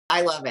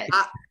I love it.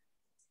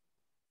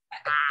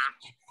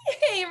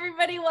 Hey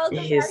everybody, welcome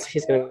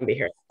He's going to be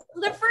here.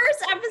 The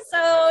first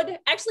episode,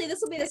 actually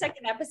this will be the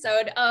second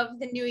episode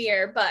of the new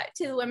year, but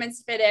to the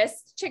Women's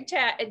Fittest Chick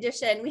Chat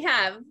edition, we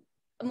have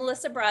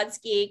Melissa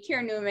Brodsky,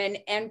 Kira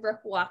Neuman, and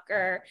Brooke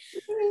Walker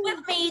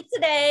with me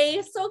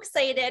today. So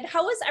excited.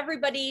 How was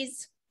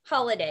everybody's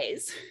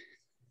holidays?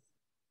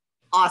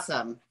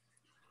 Awesome.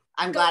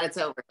 I'm glad it's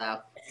over though.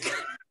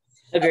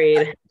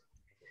 Agreed.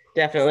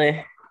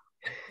 Definitely.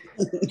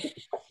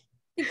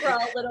 I think we're all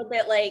a little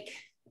bit like,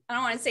 I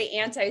don't want to say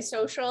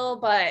antisocial,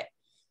 but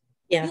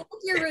yeah, you like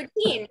your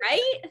routine,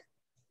 right?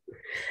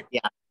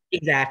 Yeah,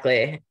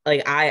 exactly.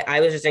 Like I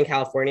was just in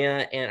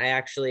California, and I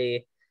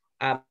actually,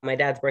 my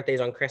dad's birthday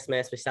is on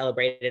Christmas. We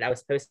celebrated. I was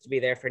supposed to be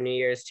there for New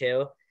Year's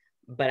too,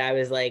 but I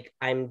was like,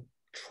 I'm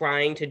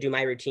trying to do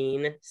my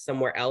routine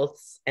somewhere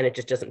else, and it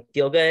just doesn't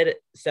feel good.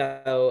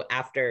 So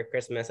after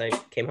Christmas, I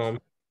came home.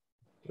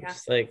 Yeah.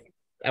 Just like,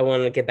 I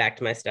want to get back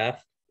to my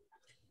stuff.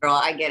 Girl,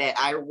 I get it.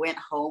 I went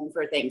home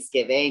for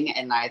Thanksgiving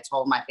and I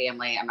told my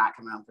family I'm not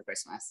coming home for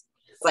Christmas.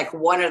 It's like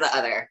one or the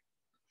other.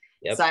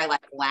 Yep. So I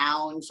like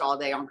lounged all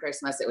day on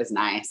Christmas. It was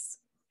nice.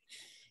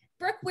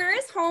 Brooke, where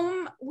is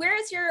home? Where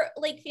is your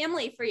like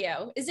family for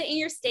you? Is it in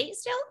your state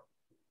still?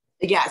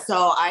 Yeah,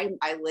 so I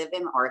live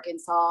in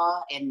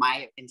Arkansas, and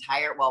my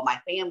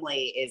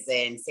family is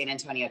in San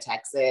Antonio,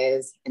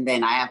 Texas, and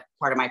then I have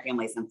part of my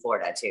family's in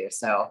Florida too.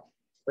 So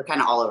we're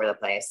kind of all over the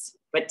place.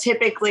 But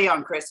typically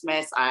on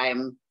Christmas,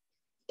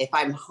 if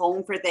I'm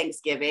home for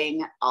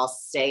Thanksgiving, I'll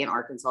stay in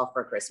Arkansas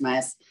for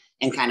Christmas,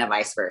 and kind of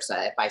vice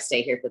versa. If I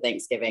stay here for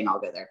Thanksgiving,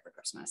 I'll go there for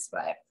Christmas.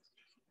 But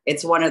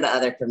it's one or the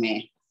other for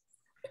me.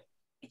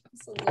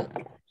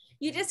 Absolutely.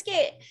 You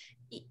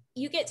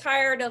get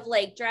tired of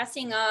like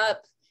dressing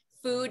up.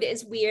 Food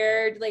is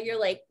weird. Like you're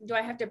like, do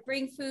I have to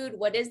bring food?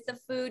 What is the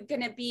food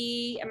going to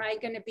be? Am I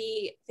going to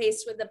be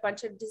faced with a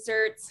bunch of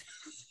desserts?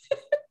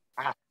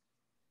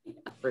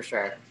 For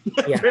sure.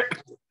 Yeah.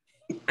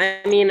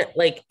 I mean,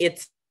 like,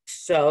 it's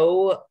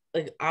so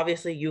like,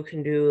 obviously you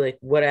can do like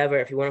whatever.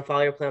 If you want to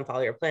follow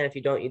your plan. If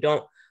you don't, you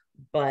don't.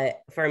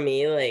 But for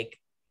me, like,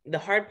 the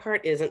hard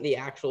part isn't the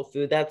actual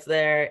food that's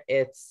there.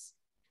 It's,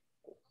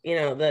 you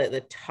know,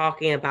 the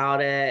talking about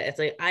it. It's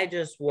like, I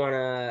just want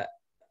to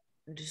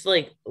just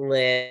like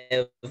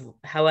live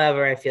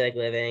however I feel like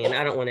living, and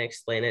I don't want to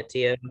explain it to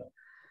you.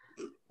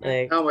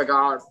 Like, oh my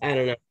God. I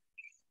don't know.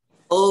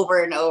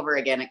 Over and over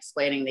again,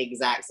 explaining the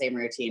exact same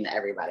routine to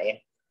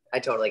everybody. I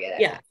totally get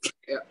it. Yeah.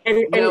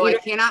 And no, I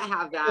cannot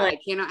have that. Like, I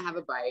cannot have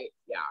a bite.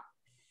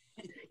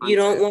 Yeah. You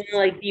don't want to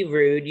like be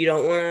rude. You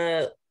don't want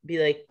to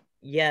be like,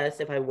 yes,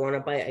 if I want a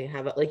bite, I can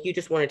have it. Like, you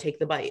just want to take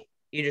the bite.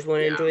 You just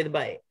want to enjoy the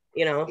bite,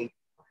 you know?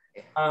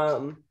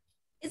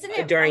 Isn't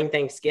it during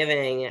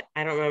Thanksgiving?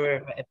 I don't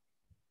remember if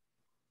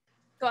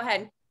go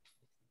ahead.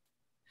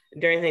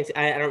 During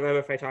Thanksgiving, I don't remember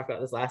if I talked about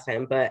this last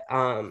time, but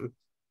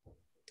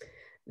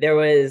there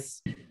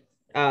was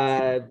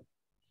a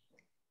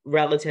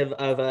relative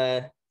of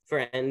a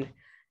friend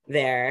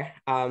there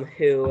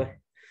who,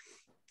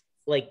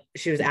 like,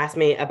 she was asking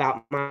me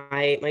about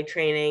my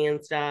training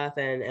and stuff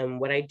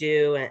and what I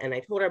do, and I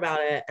told her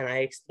about it, and I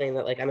explained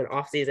that like I'm in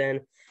off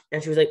season,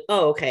 and she was like,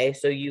 oh, okay,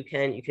 so you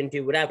can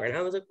do whatever. And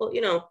I was like, well, you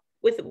know,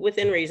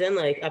 within reason,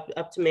 like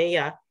up to me,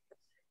 yeah.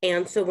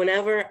 And so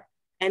whenever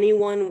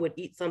anyone would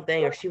eat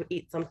something, or she would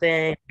eat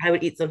something, I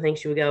would eat something,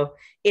 she would go,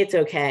 it's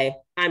okay,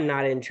 I'm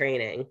not in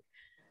training.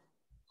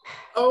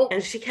 Oh.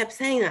 And she kept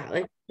saying that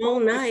like all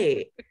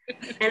night.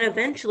 And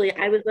eventually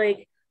I was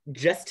like,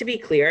 just to be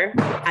clear,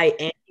 I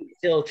am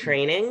still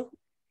training.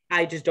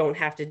 I just don't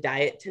have to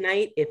diet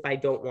tonight if I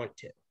don't want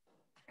to.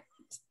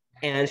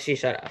 And she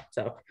shut up.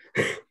 So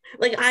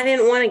like, I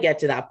didn't want to get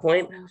to that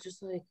point, but I was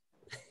just like,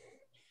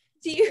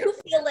 do you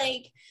feel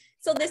like,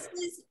 so this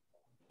is,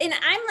 and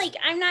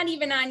I'm not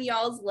even on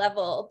y'all's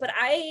level, but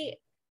I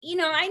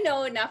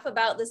know enough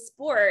about the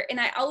sport, and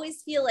I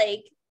always feel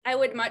like I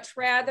would much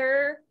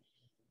rather,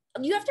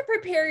 you have to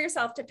prepare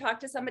yourself to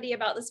talk to somebody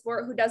about the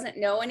sport who doesn't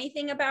know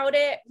anything about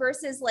it,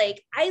 versus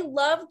like, I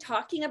love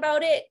talking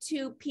about it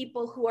to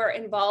people who are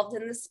involved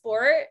in the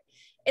sport.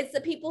 It's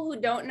the people who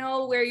don't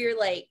know, where you're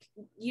like,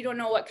 you don't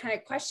know what kind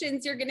of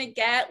questions you're going to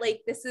get.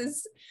 Like, this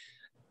is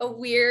a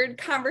weird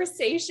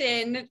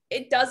conversation.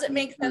 It doesn't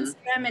make sense to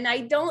them. And I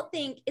don't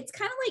think, it's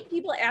kind of like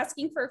people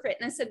asking for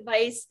fitness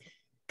advice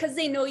because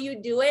they know you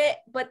do it,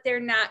 but they're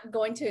not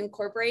going to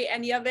incorporate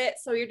any of it.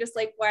 So you're just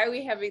like, why are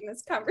we having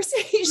this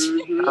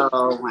conversation? Mm-hmm.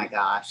 Oh my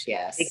gosh,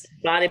 yes.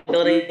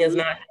 Bodybuilding is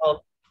not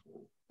health.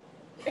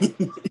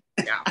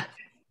 Yeah.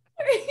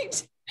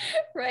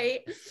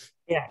 Right.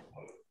 Yeah.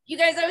 You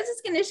guys, I was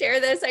just going to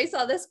share this. I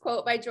saw this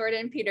quote by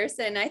Jordan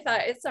Peterson. I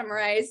thought it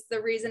summarized the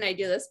reason I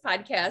do this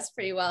podcast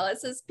pretty well. It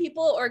says,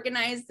 people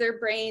organize their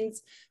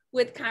brains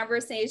with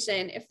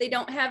conversation. If they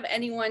don't have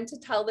anyone to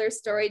tell their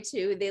story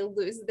to, they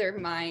lose their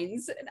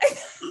minds.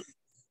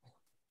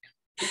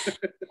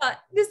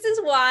 This is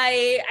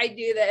why I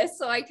do this,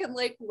 so I can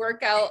like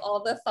work out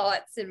all the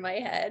thoughts in my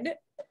head.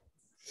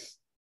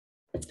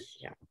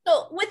 Yeah.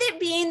 So with it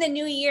being the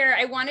new year,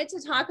 I wanted to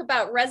talk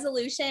about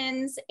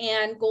resolutions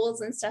and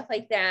goals and stuff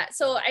like that.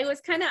 So I was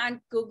kind of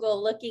on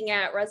Google looking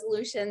at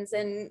resolutions,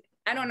 and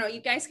I don't know, you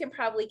guys can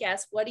probably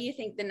guess, what do you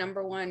think the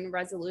number one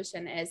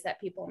resolution is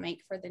that people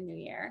make for the new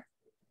year?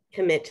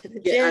 Commit to the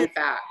Get gym.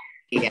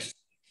 unfat.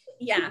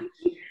 Yeah.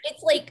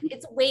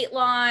 It's weight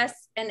loss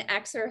and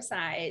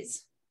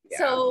exercise. Yeah.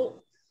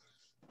 So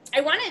I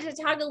wanted to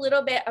talk a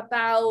little bit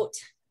about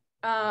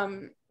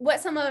what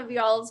some of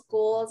y'all's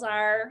goals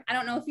are. I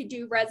don't know if you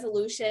do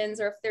resolutions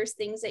or if there's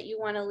things that you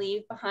want to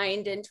leave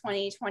behind in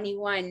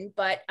 2021,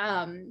 but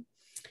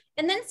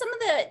and then some of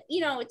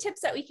the,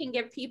 tips that we can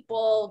give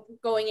people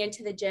going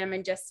into the gym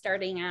and just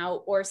starting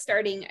out or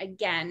starting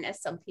again,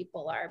 as some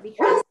people are,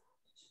 because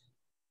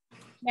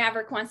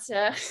Maverick wants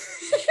to.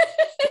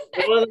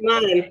 It was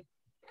mine.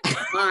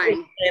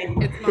 Mine.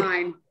 It's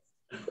mine.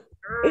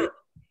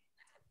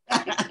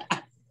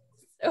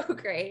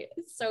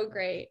 So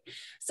great.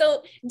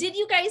 So did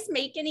you guys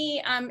make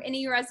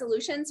any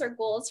resolutions or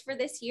goals for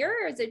this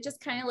year, or is it just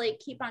kind of like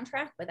keep on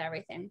track with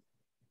everything?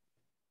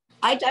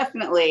 I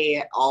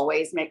definitely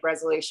always make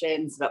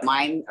resolutions, but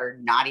mine are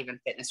not even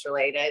fitness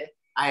related.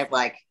 I have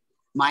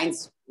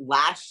mine's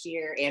last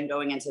year and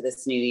going into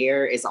this new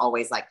year is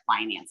always like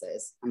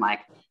finances. I'm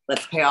like,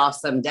 let's pay off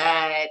some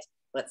debt.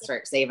 Let's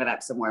start saving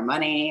up some more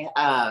money.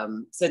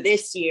 So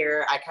this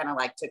year I kind of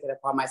took it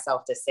upon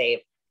myself to save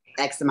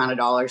X amount of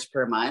dollars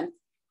per month,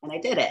 and I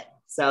did it.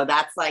 So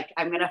that's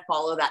I'm going to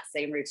follow that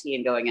same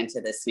routine going into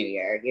this new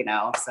year,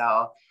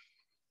 so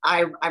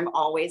I'm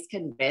always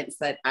convinced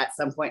that at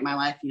some point in my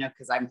life,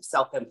 because I'm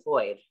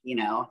self-employed,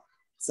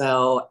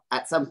 so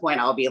at some point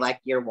I'll be like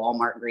your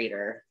Walmart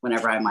greeter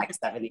whenever I'm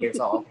 70 years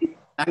old.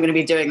 I'm going to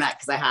be doing that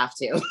because I have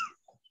to.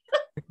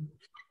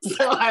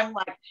 So I'm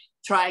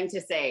trying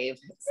to save.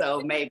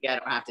 So maybe I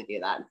don't have to do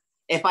that.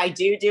 If I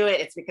do it,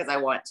 it's because I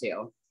want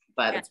to.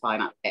 But it's probably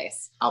not the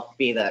case. I'll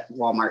be the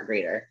Walmart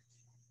greeter.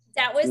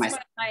 That was one of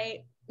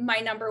my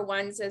number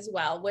ones as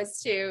well, was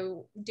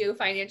to do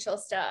financial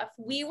stuff.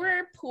 We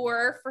were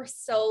poor for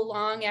so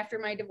long after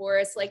my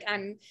divorce,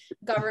 on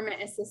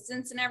government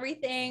assistance and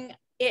everything.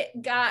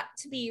 It got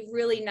to be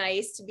really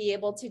nice to be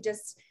able to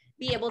just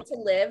be able to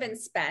live and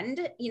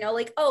spend, you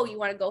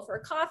want to go for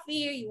a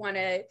coffee, or you want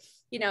to,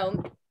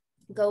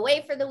 go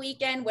away for the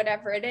weekend,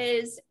 whatever it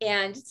is.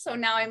 And so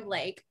now I'm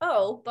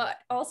but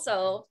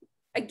also,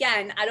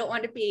 again, I don't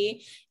want to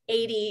be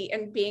 80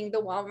 and being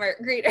the Walmart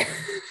greeter.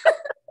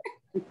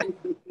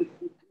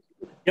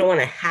 You don't want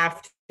to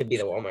have to be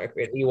the Walmart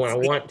greeter. You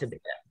want to be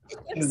that.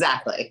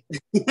 Exactly.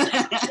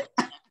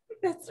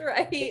 That's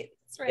right.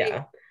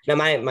 Yeah. No,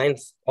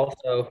 mine's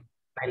also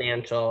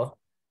financial.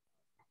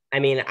 I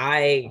mean,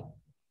 I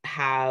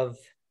have,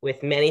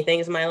 with many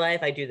things in my life,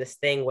 I do this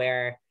thing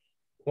where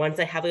once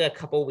I have a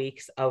couple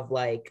weeks of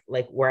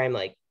where I'm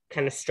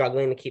kind of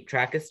struggling to keep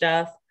track of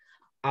stuff,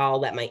 I'll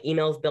let my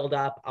emails build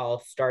up. I'll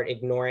start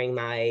ignoring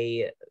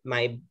my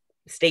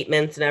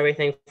statements and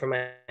everything from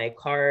my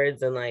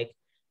cards, and I'm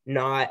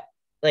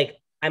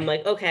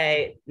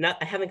okay,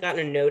 I haven't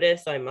gotten a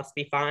notice, so I must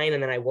be fine,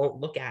 and then I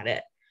won't look at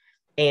it.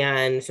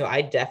 And so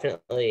I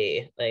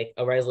definitely,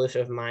 a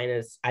resolution of mine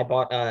is I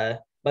bought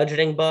a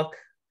budgeting book.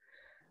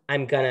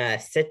 I'm gonna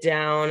sit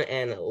down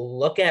and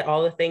look at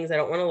all the things I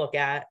don't want to look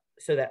at,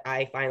 so that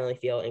I finally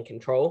feel in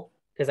control,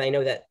 because I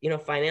know that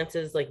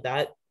finances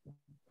that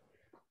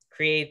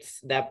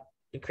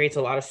creates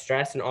a lot of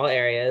stress in all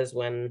areas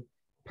when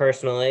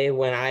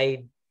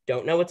I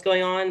don't know what's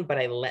going on, but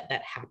I let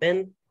that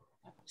happen.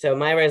 So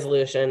my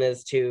resolution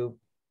is to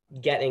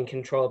get in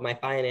control of my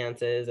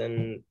finances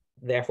and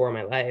therefore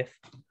my life.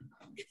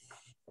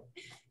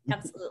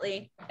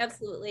 Absolutely.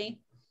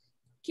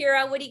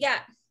 Kira, what do you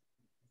got?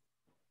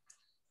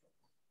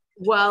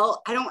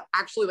 Well, I don't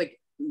actually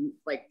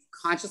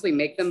consciously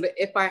make them, but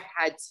if I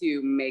had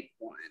to make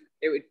one,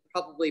 it would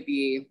probably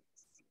be,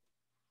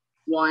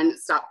 one,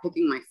 stop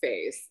picking my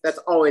face. That's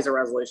always a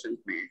resolution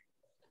for me.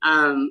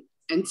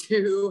 And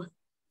two,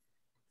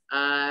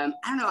 I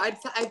don't know, I'd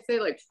say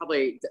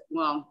probably,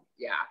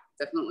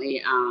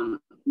 definitely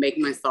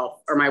making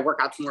myself or my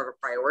workouts more of a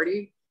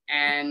priority,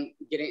 and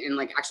getting in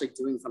actually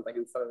doing something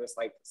instead of just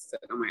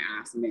sitting on my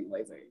ass and being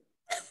lazy.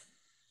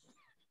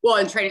 Well,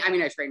 and training,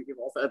 I train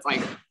people, so it's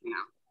like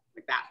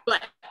that.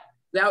 But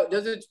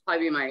those would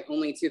probably be my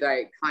only two that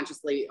I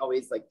consciously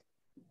always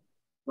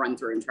run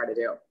through and try to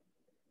do.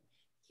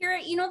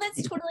 Kira,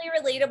 that's totally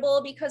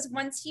relatable, because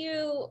once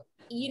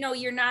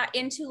you're not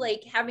into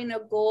having a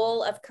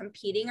goal of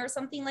competing or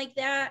something like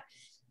that,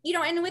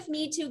 and with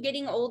me too,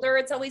 getting older,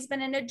 it's always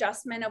been an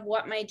adjustment of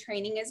what my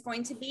training is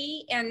going to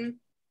be. And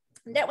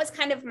that was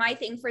kind of my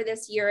thing for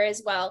this year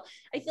as well.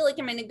 I feel like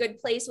I'm in a good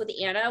place with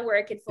Anna where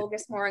I could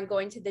focus more on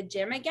going to the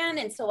gym again.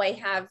 And so I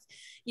have,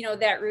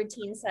 that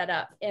routine set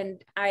up,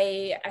 and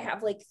I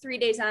have 3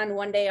 days on,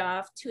 1 day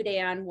off, 2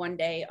 day on, 1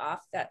 day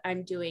off that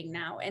I'm doing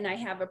now. And I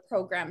have a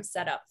program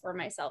set up for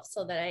myself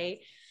so that I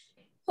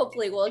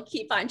hopefully will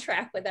keep on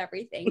track with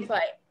everything.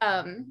 But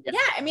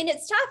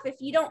it's tough if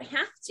you don't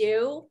have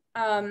to.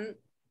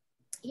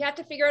 you have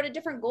to figure out a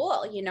different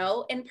goal, you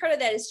know, and part of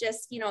that is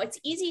just, you know, it's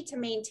easy to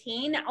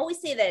maintain. I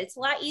always say that it's a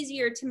lot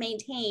easier to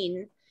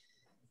maintain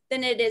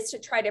than it is to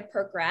try to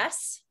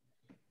progress.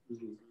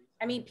 Mhm.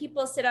 I mean,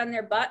 people sit on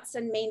their butts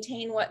and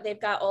maintain what they've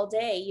got all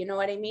day. You know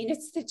what I mean?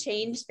 It's the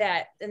change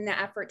that and the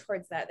effort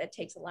towards that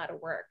takes a lot of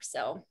work.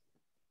 So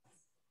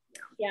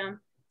yeah,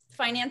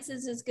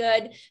 finances is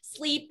good.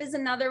 Sleep is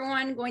another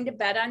one, going to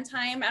bed on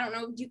time. I don't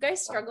know. Do you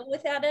guys struggle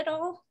with that at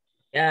all?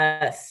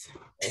 Yes.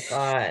 Oh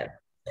God.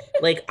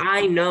 Like,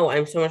 I know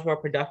I'm so much more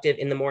productive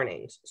in the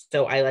mornings.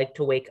 So I like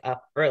to wake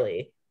up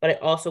early, but I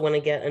also want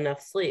to get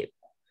enough sleep.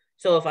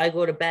 So if I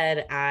go to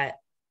bed at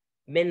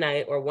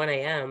midnight or 1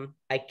 a.m.,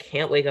 I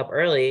can't wake up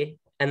early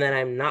and then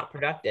I'm not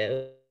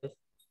productive.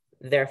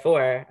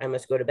 Therefore, I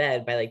must go to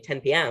bed by like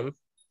 10 p.m.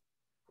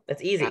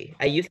 That's easy.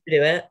 I used to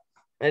do it.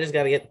 I just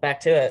got to get back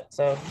to it.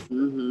 So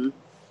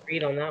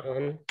read on that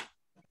one.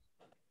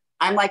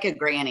 I'm like a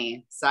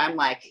granny. So I'm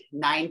like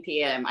 9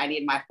 p.m. I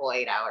need my full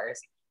 8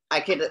 hours. I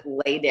could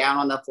lay down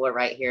on the floor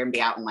right here and be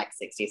out in like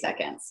 60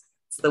 seconds.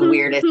 It's the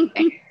weirdest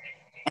thing.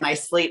 And I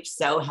sleep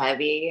so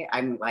heavy.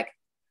 I'm like,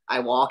 I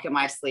walk in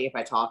my sleep.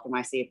 I talk in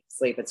my sleep.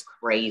 It's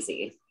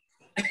crazy.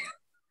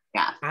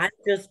 Yeah. I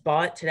just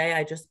bought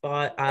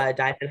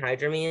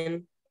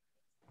diphenhydramine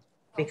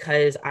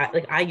because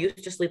I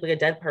used to sleep like a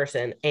dead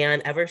person.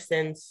 And ever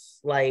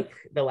since like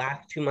the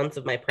last 2 months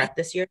of my prep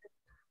this year,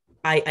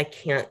 I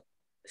can't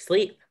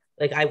sleep.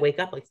 Like I wake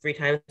up like 3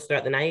 times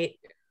throughout the night.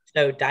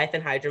 So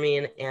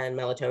diphenhydramine and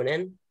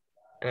melatonin,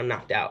 and I'm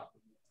knocked out.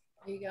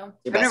 There you go.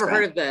 I've never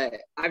heard of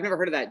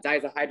that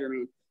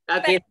diphenhydramine.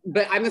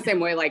 But I'm the same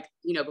way. Like,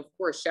 you know,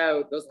 before a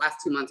show, those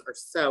last 2 months are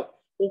so,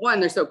 well, one,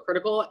 they're so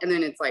critical, and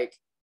then it's like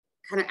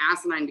kind of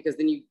asinine because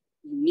then you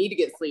need to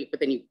get sleep, but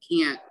then you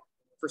can't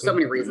for so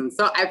many reasons.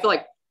 So I feel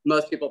like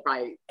most people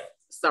probably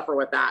suffer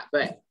with that.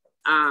 But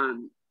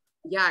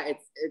yeah,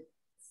 it's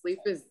sleep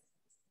is.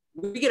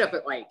 We get up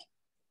at like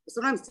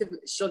sometimes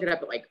she'll get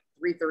up at like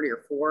 3:30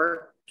 or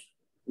 4.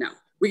 No,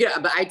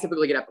 but I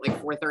typically get up at like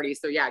 4:30.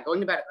 So yeah,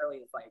 going to bed early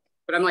is like.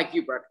 But I'm like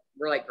you, Brooke.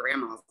 We're like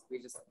grandmas. We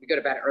go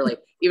to bed early.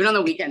 Even on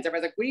the weekends,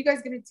 everybody's like, "What are you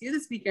guys gonna do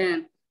this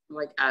weekend?" I'm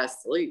like,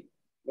 "Sleep."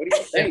 What do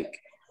you think?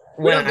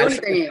 We don't do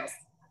anything else.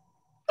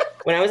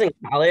 When I was in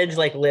college,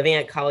 like living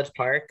at College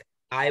Park,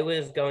 I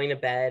was going to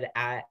bed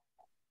at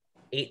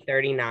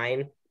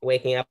 8:39,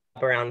 waking up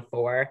around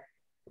 4.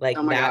 Like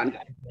oh my that God.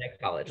 was my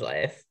college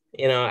life.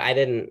 You know, I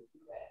didn't.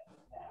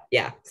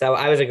 Yeah, so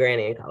I was a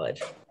granny in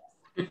college.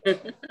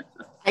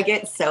 I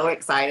get so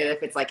excited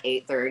if it's like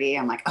 8:30.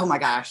 I'm like, oh my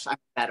gosh, I'm in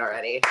bed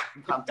already.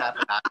 I'm pumped up.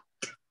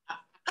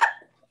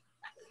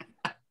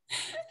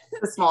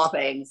 The small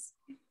things.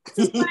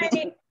 This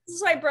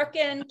is why Brooke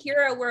and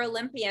Kira were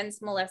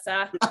Olympians,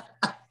 Melissa.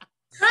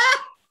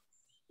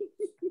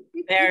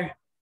 There.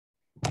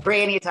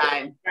 Granny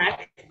time.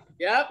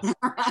 Yep.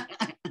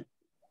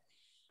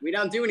 We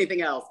don't do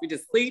anything else. We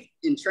just sleep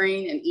and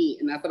train and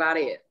eat, and that's about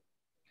it.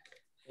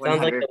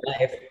 Sounds like the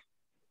life.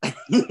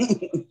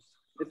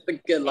 It's the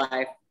good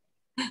life.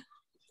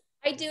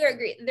 I do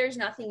agree. There's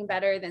nothing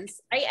better than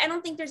I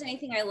don't think there's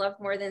anything I love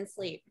more than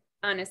sleep.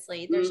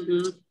 Honestly, there's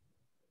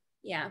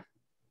yeah.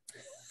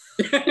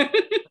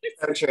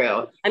 So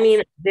true. I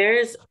mean,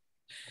 there's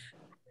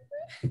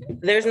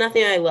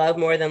nothing I love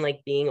more than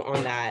like being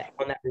on that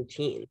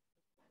routine.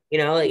 You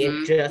know, like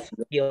it just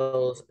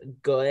feels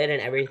good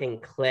and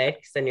everything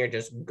clicks and you're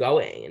just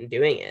going and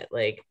doing it.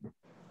 Like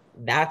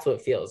that's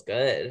what feels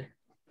good.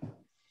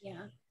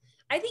 Yeah.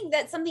 I think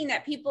that's something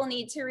that people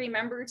need to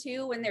remember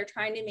too when they're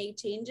trying to make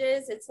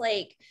changes. It's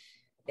like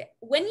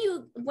when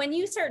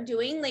you start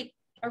doing like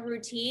a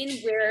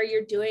routine where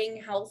you're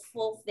doing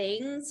healthful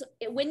things,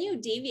 when you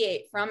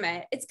deviate from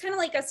it, it's kind of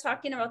like us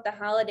talking about the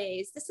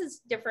holidays. This is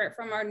different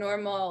from our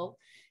normal,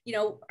 you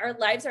know, our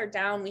lives are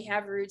down, we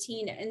have a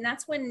routine. And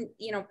that's when,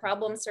 you know,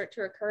 problems start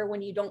to occur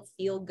when you don't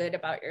feel good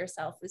about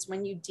yourself, is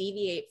when you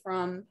deviate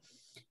from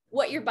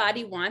what your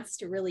body wants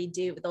to really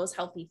do, those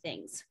healthy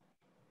things.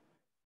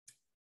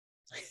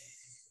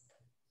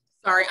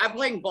 Sorry, I'm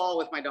playing ball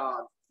with my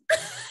dog.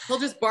 He'll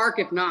just bark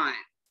if not.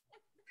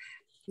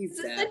 He's Is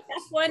it dead. the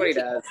deaf one? What he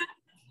does.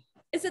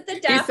 Is it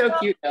the deaf? He's so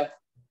cute though.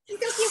 He's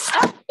so cute.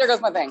 Oh, there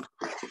goes my thing.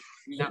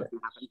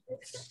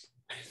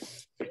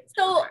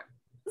 So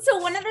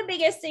one of the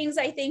biggest things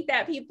I think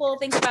that people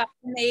think about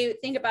when they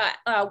think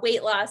about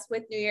weight loss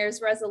with New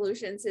Year's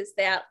resolutions is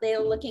that they're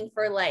looking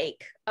for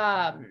like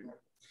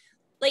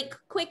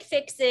quick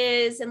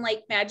fixes and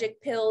like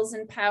magic pills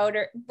and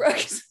powder.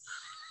 Brooks.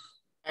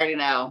 I already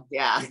know.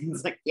 Yeah.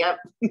 It's like, yep,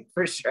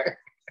 for sure.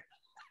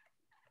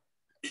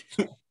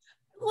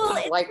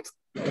 Well, like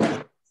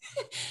the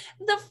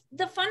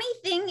funny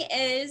thing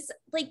is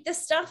like the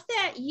stuff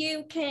that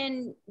you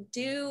can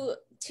do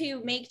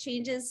to make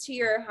changes to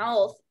your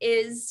health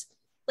is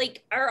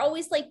like are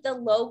always like the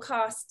low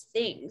cost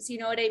things, you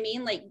know what I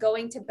mean? Like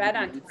going to bed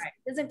on time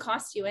doesn't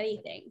cost you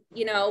anything,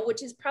 you know,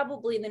 which is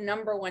probably the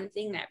number one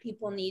thing that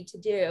people need to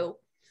do,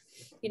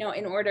 you know,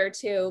 in order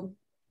to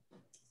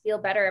feel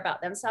better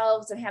about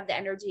themselves and have the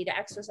energy to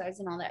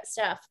exercise and all that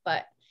stuff.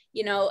 But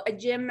you know, a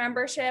gym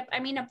membership. I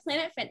mean, a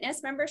Planet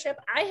Fitness membership.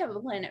 I have a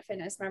Planet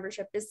Fitness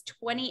membership is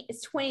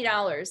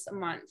 $20 a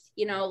month,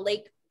 you know,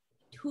 like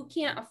who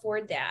can't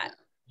afford that?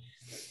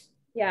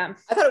 Yeah.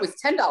 I thought it was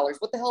 $10.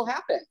 What the hell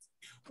happened?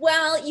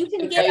 Well, you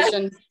can get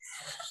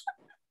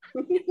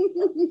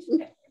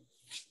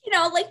you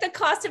know, like the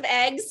cost of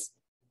eggs,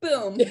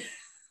 boom.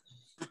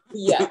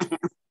 Yeah.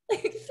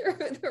 Like through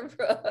the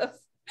roof.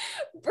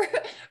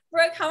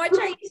 Brooke, how much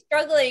are you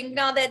struggling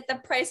now that the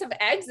price of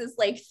eggs is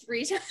like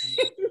 3 times?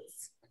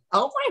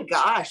 Oh my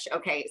gosh.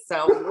 Okay.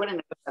 So you wouldn't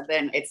know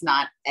something. It's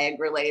not egg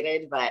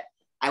related, but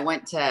I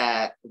went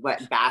to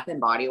Bath and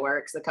Body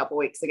Works a couple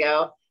weeks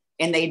ago,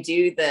 and they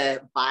do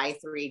the buy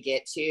 3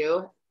 get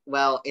 2.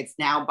 Well, it's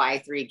now buy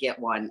 3 get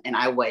 1, and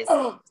I was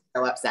so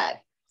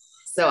upset.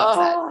 So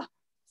upset.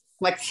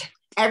 Like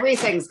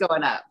everything's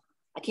going up.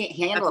 I can't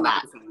handle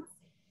that.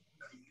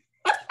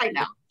 I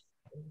know.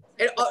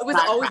 It was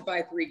always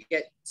buy 3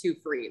 get 2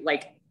 free.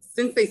 Like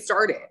since they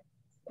started.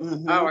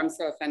 Mm-hmm. Oh, I'm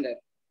so offended.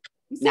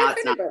 Now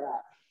it's not.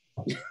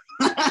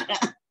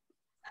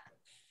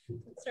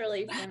 It's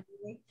really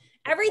funny.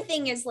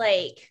 Everything is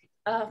like,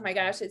 oh my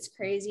gosh, it's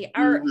crazy.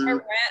 Our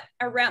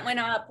rent went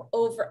up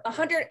over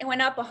 $100. It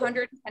went up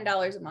 $110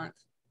 a month.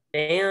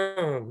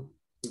 Damn.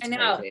 I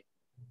know. Crazy.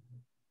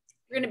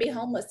 We're gonna be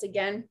homeless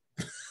again.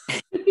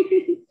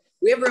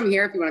 We have room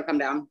here if you want to come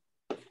down.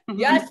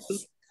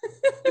 Yes.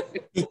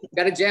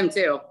 Got a gym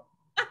too.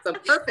 So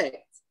perfect.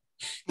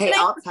 Hey,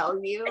 I'll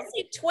tell you. I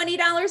save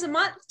 $20 a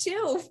month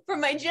too for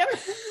my gym.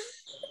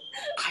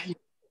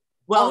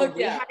 Well,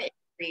 we had to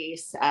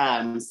increase.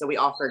 So we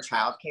offer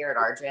childcare at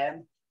our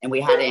gym, and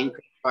we had to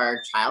increase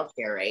our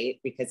childcare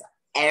rate because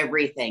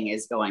everything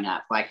is going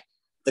up. Like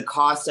the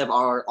cost of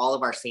all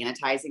of our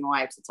sanitizing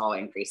wipes, it's all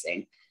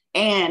increasing.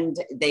 And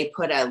they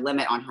put a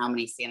limit on how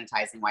many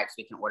sanitizing wipes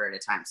we can order at a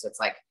time. So it's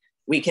like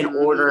we can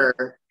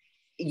order,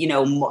 you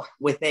know,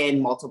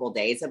 within multiple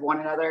days of one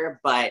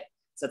another. But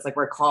so it's like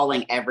we're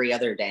calling every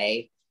other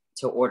day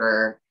to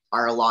order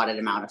our allotted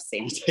amount of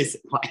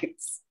sanitizing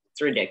wipes.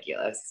 It's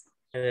ridiculous.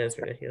 It is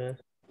ridiculous.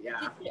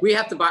 Yeah. We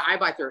have to buy, I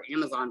buy through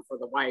Amazon for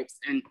the wipes.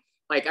 And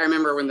like, I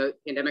remember when the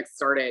pandemic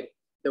started,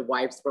 the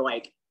wipes were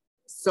like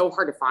so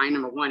hard to find,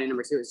 number one. And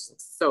number two, it's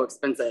just so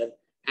expensive.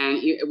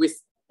 And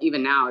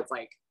even now it's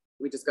like,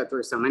 we just go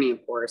through so many,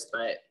 of course,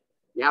 but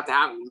you have to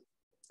have them.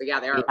 But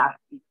yeah, they are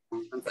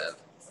expensive.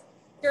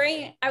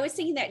 I was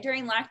thinking that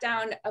during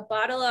lockdown, a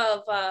bottle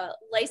of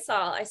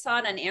Lysol, I saw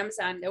it on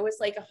Amazon. It was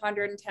like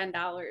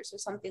 $110 or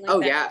something like that.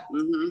 Oh yeah.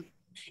 Mm-hmm.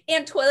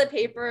 And toilet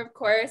paper, of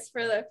course,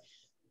 for the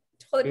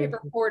toilet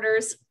paper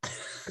hoarders.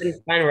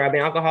 Couldn't find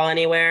rubbing alcohol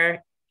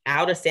anywhere.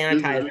 Out of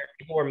sanitizer.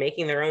 People were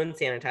making their own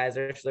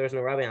sanitizer, so there was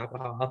no rubbing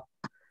alcohol.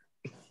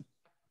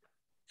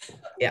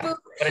 Yeah,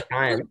 what a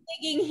time.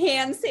 Making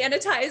hand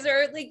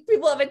sanitizer, like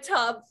people have a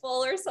tub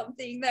full or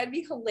something. That'd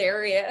be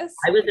hilarious.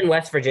 I was in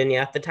West Virginia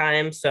at the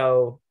time,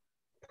 so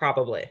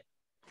probably.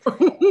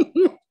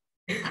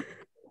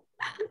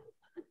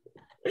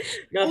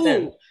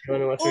 Nothing.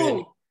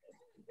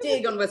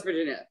 Dig on West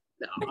Virginia.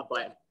 No, I'll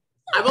play.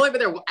 I've only been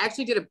there. I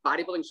actually did a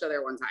bodybuilding show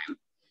there one time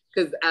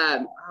because,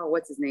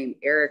 what's his name?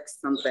 Eric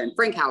something.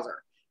 Frank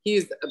Hauser.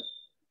 He's a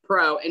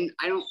pro, and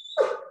I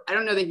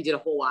don't know that he did a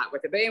whole lot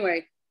with it, but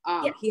anyway.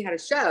 He had a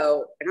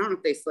show, and I don't know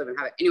if they still even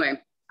have it. Anyway,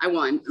 I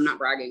won. I'm not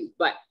bragging,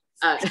 but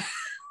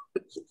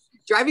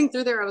driving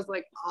through there, I was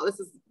like, oh, this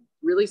is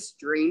really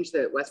strange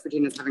that West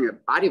Virginia is having a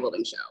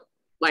bodybuilding show.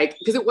 Like,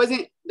 because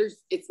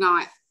there's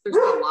not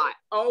a lot.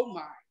 Oh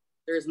my,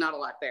 there's not a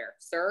lot there,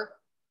 sir.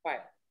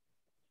 Quiet.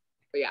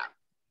 But yeah,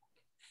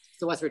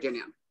 so West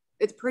Virginia.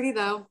 It's pretty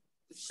though.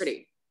 It's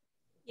pretty.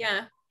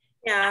 Yeah.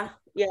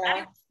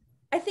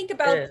 I think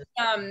about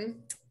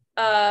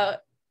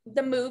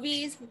the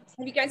movies.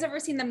 Have you guys ever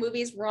seen the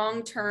movies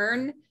Wrong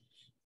Turn?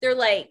 They're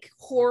like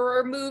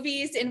horror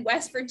movies in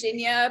West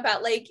Virginia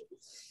about like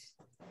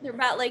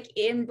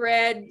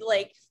inbred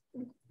like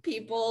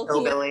people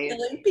who are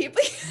killing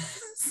people.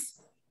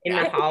 In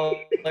the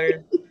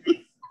hollers.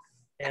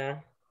 Yeah.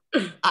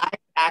 I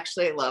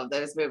actually love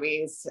those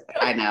movies.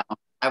 I know.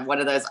 I'm one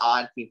of those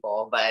odd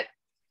people, but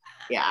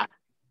yeah,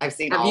 I've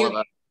seen all of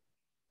them.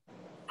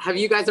 Have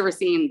you guys ever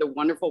seen The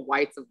Wonderful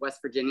Whites of West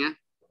Virginia?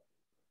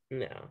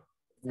 No.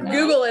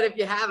 Google it if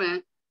you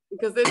haven't,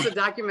 because it's a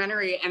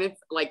documentary and it's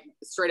like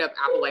straight up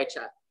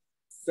Appalachia,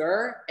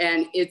 sir.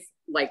 And it's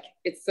like,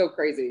 it's so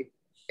crazy.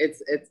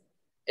 It's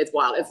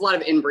wild. It's a lot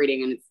of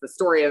inbreeding, and it's the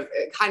story of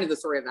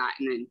that.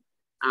 And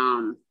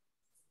then,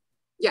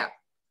 yeah,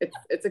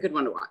 it's a good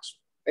one to watch.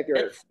 If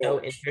you're so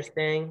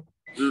interesting.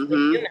 Can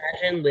you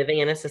imagine living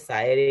in a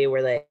society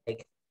where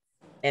like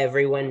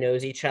everyone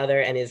knows each other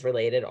and is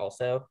related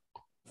also?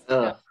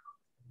 Yep.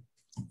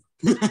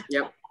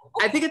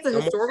 I think it's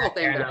a historical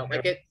thing though.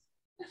 Like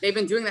they've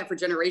been doing that for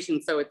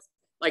generations. So it's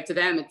like, to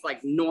them, it's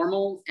like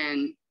normal,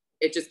 and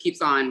it just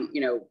keeps on,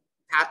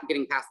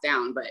 getting passed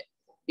down. But,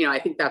 I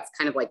think that's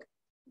kind of like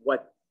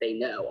what they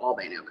know, all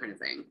they know kind of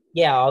thing.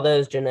 Yeah. All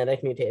those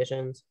genetic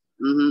mutations.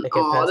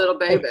 Oh, little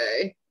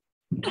baby.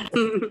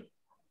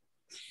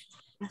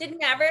 Did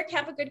Maverick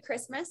have a good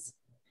Christmas?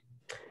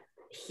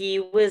 he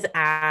was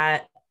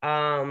at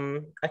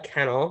a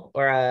kennel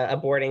or a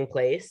boarding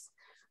place,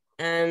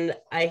 and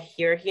I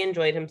hear he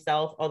enjoyed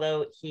himself,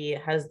 although he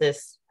has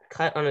this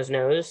cut on his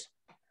nose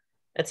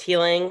that's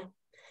healing.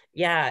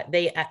 Yeah,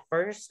 they at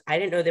first I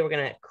didn't know they were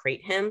gonna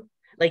crate him.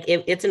 Like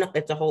it's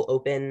a whole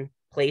open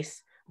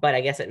place, but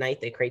I guess at night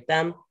they crate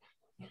them.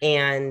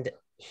 And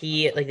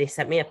he like they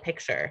sent me a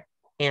picture,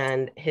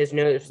 and his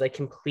nose was like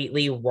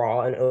completely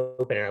raw and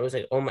open, and I was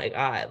like, oh my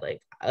god,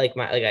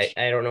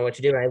 I don't know what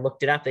to do. And I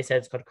looked it up. They said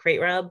it's called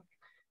crate rub,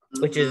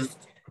 which is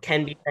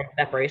can be from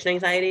separation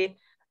anxiety,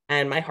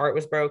 and my heart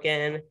was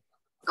broken.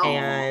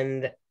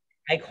 And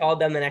I called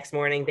them the next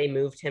morning. They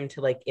moved him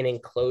to like an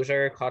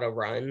enclosure called a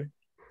run.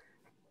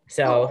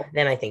 So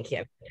then I think he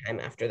had time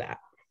after that.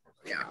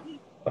 Yeah.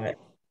 But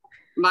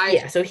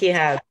my so he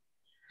has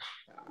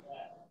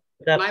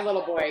my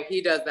little boy,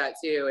 he does that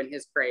too in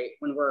his crate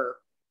when we're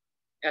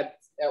at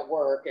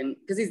work, and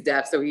because he's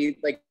deaf, so he'll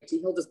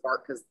just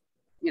bark because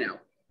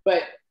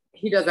but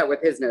he does that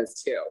with his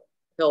nose too.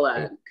 He'll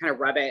kind of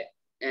rub it,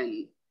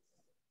 and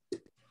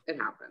it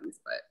happens,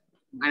 but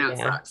I know it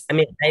sucks. I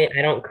mean,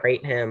 I don't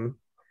crate him,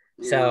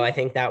 so I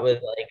think that was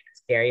like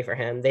scary for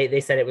him.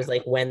 They said it was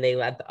like when they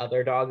let the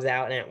other dogs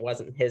out and it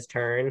wasn't his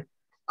turn,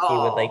 he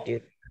would like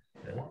do.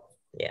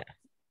 Yeah.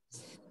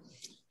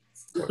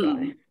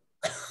 We're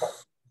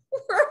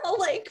all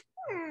like,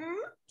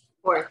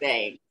 poor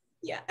thing.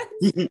 Yeah.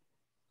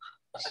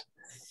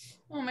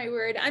 Oh my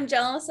word. I'm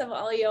jealous of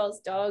all y'all's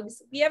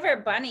dogs. We have our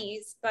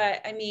bunnies,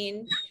 but I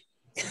mean.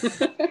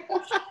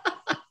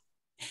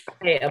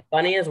 Hey, a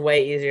bunny is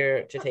way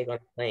easier to take on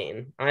a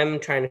plane. I'm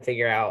trying to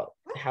figure out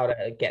how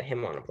to get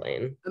him on a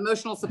plane.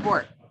 Emotional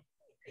support.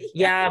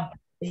 Yeah,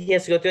 he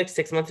has to go through like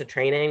 6 months of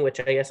training, which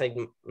I guess I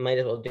might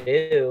as well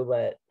do,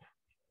 but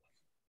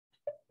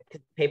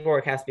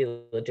paperwork has to be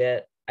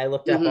legit. I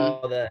looked up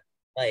all the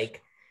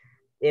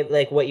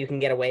what you can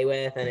get away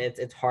with, and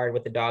it's hard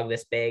with the dog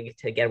this big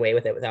to get away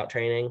with it without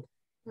training.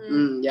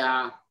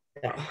 Yeah.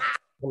 So, I'm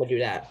gonna do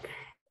that.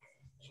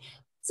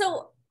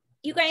 So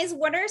you guys,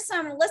 let's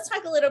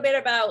talk a little bit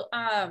about,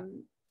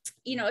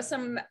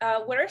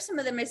 what are some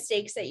of the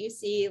mistakes that you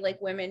see like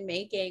women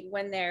making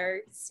when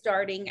they're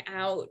starting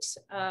out,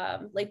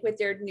 like with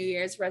their New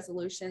Year's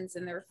resolutions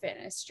and their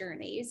fitness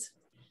journeys?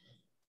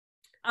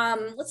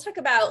 Let's talk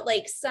about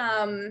like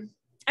some,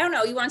 I don't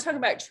know, you want to talk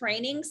about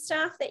training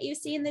stuff that you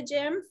see in the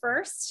gym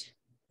first?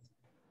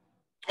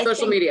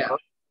 Social media.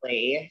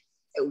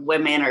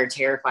 Women are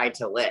terrified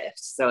to lift.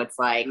 So it's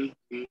like,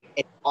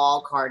 it's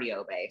all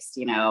cardio based,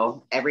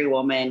 every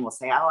woman will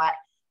say, oh,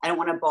 I don't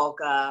want to bulk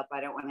up.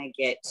 I don't want to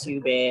get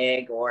too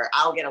big. Or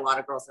I'll get a lot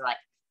of girls that are like,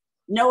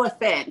 no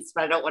offense,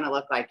 but I don't want to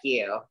look like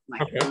you. I'm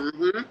like,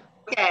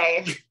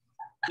 okay.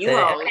 You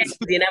won't.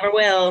 You never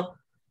will.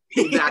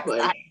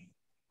 Exactly.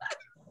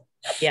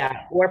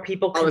 Yeah. Or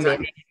people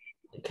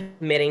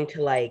committing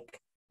to like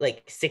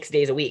 6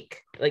 days a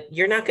week. Like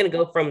you're not going to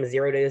go from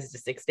 0 days to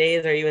 6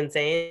 days. Are you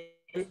insane?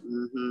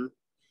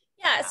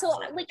 Yeah. So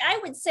like I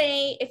would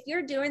say if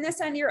you're doing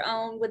this on your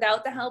own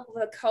without the help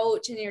of a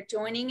coach and you're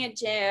joining a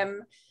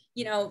gym,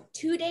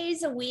 2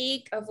 days a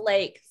week of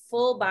like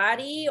full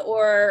body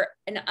or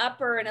an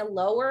upper and a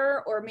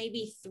lower, or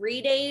maybe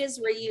 3 days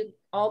where you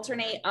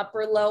alternate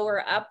upper,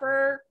 lower,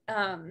 upper,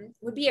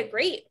 would be a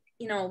great,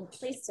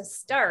 place to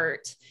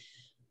start.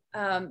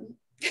 Because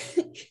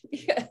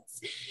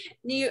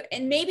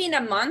and maybe in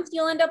a month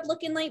you'll end up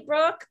looking like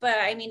Brooke, but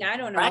I mean, I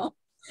don't know. Right.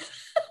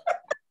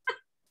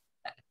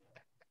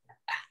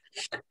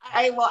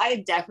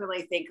 I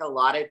definitely think a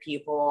lot of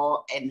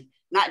people, and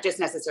not just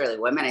necessarily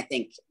women, I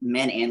think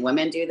men and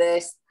women do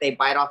this. They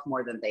bite off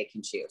more than they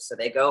can chew. So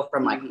they go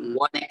from like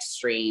one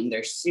extreme.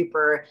 They're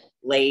super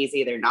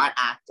lazy. They're not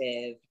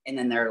active. And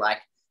then they're like,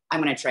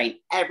 I'm going to train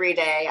every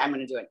day. I'm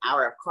going to do an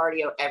hour of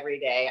cardio every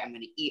day. I'm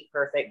going to eat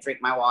perfect, drink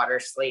my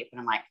water, sleep. And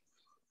I'm like,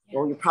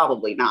 well, you're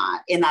probably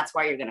not. And that's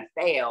why you're going to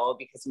fail,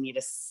 because you need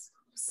to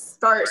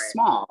start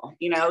small,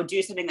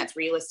 do something that's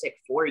realistic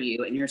for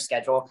you in your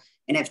schedule.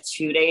 And if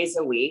 2 days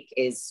a week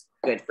is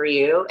good for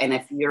you, and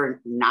if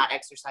you're not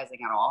exercising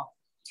at all,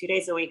 2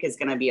 days a week is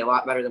going to be a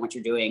lot better than what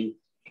you're doing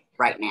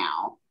right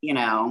now,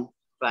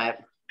 but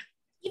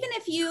even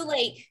if you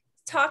like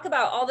talk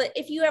about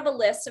if you have a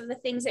list of the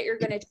things that you're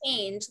going to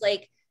change,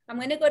 like I'm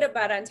going to go to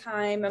bed on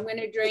time. I'm going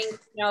to drink,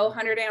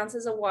 100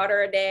 ounces of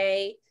water a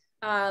day.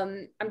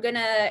 I'm going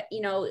to,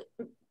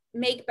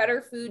 make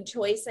better food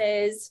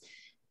choices.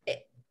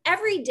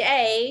 Every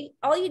day,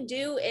 all you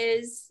do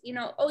is,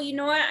 oh, you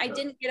know what? I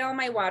didn't get all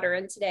my water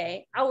in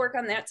today. I'll work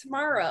on that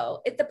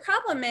tomorrow. The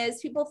problem is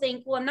people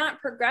think, well, I'm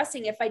not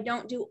progressing if I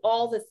don't do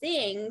all the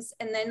things.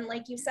 And then,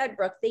 like you said,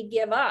 Brooke, they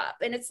give up.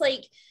 And it's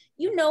like,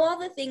 all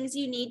the things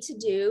you need to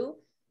do,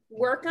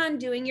 work on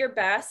doing your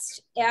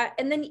best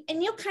and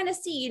you'll kind of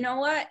see,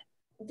 what?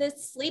 The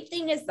sleep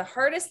thing is the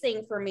hardest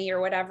thing for me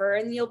or whatever.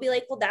 And you'll be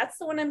like, well, that's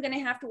the one I'm going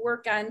to have to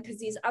work on because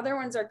these other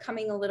ones are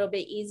coming a little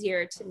bit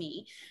easier to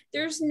me.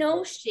 There's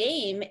no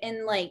shame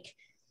in like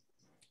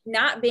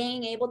not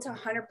being able to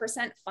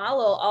 100%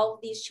 follow all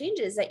of these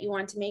changes that you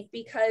want to make,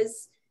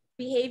 because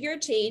behavior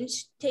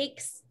change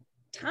takes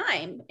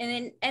time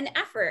and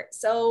effort.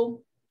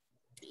 So,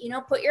 you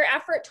know, put your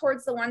effort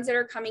towards the ones that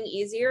are coming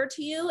easier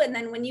to you. And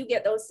then when you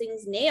get those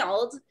things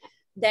nailed,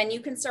 then you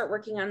can start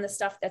working on the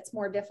stuff that's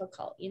more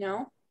difficult, you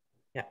know?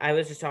 Yeah, I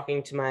was just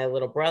talking to my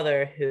little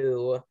brother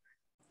who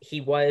he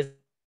was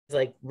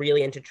like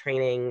really into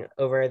training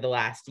over the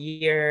last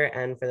year,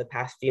 and for the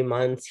past few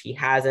months he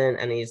hasn't,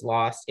 and he's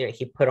lost, you know,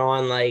 he put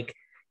on like,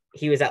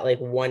 he was at like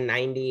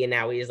 190 and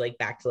now he's like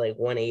back to like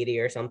 180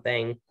 or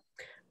something.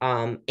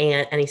 And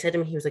he said to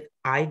me, he was like,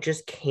 I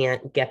just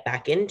can't get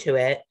back into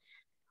it.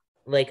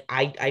 Like,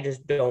 I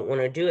just don't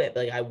want to do it.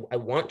 Like, I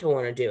want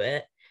to do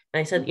it.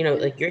 And I said, you know,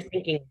 like, you're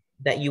thinking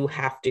that you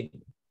have to,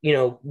 you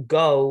know,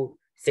 go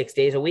 6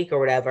 days a week or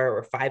whatever,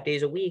 or 5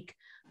 days a week,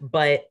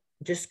 but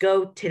just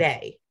go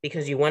today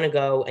because you want to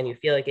go and you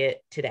feel like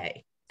it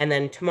today. And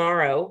then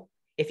tomorrow,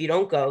 if you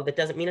don't go, that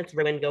doesn't mean it's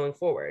ruined going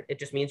forward. It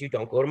just means you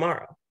don't go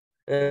tomorrow.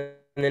 And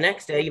the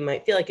next day you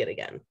might feel like it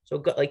again. So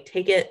go, like,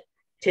 take it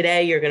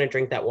today. You're going to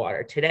drink that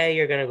water. Today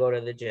you're going to go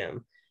to the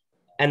gym.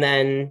 And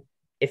then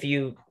if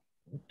you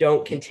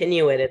don't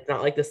continue it, it's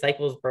not like the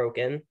cycle's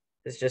broken.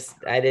 It's just,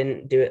 I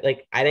didn't do it.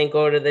 Like, I didn't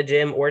go to the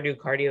gym or do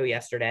cardio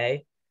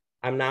yesterday.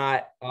 I'm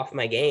not off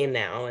my game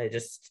now. I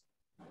just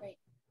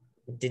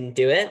didn't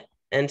do it.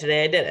 And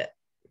today I did it.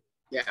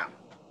 Yeah.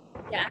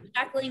 Yeah.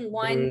 Tackling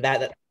one. And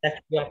that's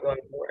not going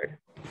forward.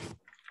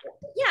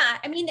 Yeah.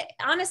 I mean,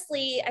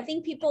 honestly, I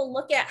think people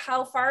look at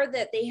how far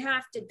that they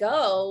have to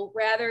go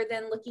rather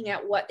than looking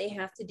at what they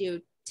have to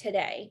do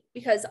today,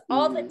 because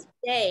all the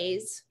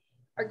days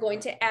are going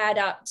to add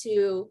up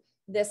to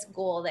this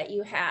goal that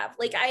you have.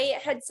 Like I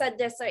had said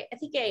this, I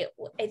think I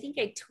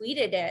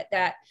tweeted it,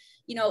 that,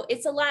 you know,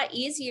 it's a lot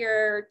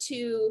easier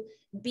to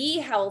be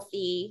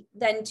healthy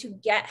than to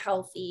get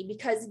healthy,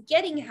 because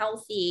getting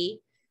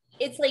healthy,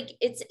 it's like,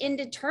 it's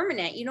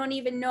indeterminate. You don't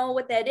even know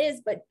what that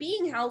is, but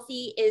being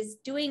healthy is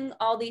doing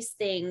all these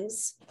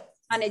things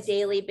on a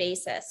daily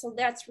basis. So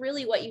that's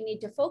really what you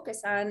need to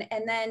focus on.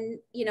 And then,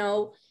 you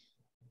know,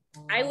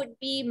 I would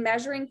be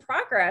measuring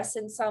progress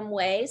in some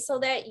way so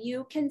that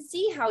you can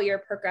see how you're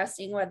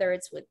progressing, whether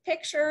it's with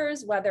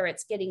pictures, whether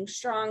it's getting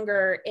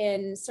stronger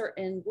in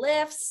certain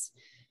lifts.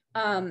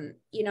 You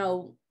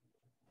know,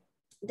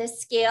 the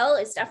scale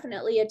is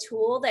definitely a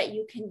tool that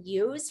you can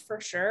use for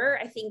sure.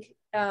 I think,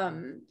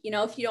 you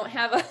know, if you don't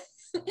have a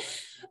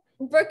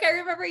Brooke, I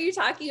remember you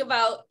talking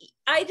about,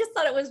 I just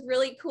thought it was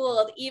really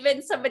cool.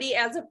 Even somebody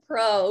as a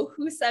pro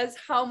who says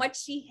how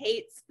much she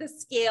hates the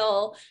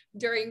scale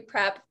during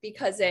prep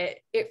because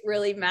it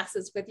really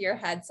messes with your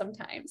head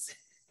sometimes.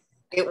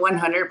 It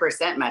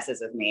 100% messes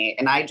with me.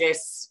 And I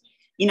just,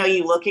 you know,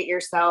 you look at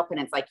yourself and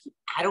it's like,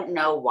 I don't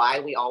know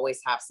why we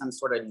always have some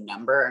sort of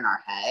number in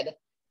our head.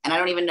 And I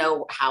don't even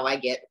know how I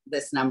get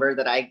this number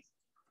that I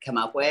come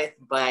up with,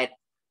 but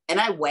and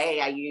I weigh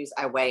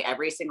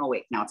every single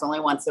week. Now it's only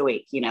once a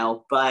week, you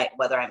know, but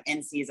whether I'm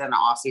in season or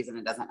off season,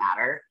 it doesn't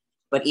matter.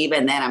 But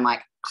even then I'm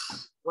like,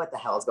 what the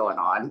hell is going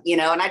on? You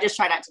know, and I just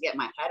try not to get in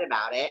my head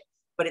about it,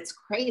 but it's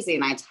crazy.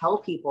 And I tell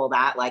people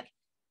that, like,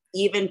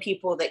 even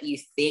people that you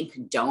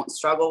think don't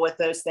struggle with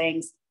those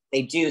things,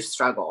 they do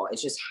struggle.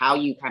 It's just how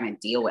you kind of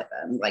deal with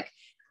them. Like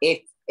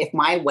if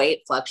my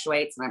weight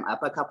fluctuates and I'm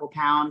up a couple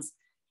pounds,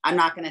 I'm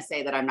not going to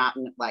say that I'm not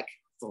like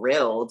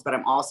thrilled, but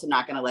I'm also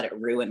not going to let it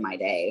ruin my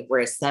day.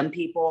 Whereas some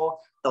people,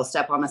 they'll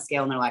step on the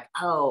scale and they're like,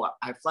 oh,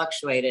 I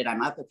fluctuated,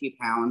 I'm up a few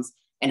pounds.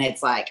 And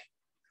it's like,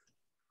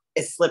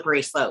 it's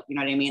slippery slope. You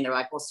know what I mean? They're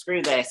like, well,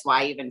 screw this.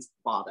 Why even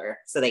bother?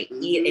 So they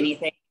eat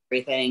anything,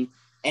 everything,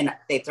 and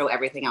they throw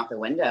everything out the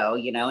window,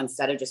 you know,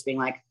 instead of just being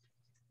like,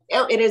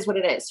 oh, it is what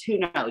it is. Who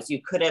knows?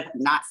 You could have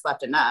not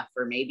slept enough,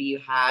 or maybe you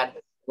had a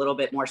little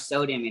bit more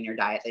sodium in your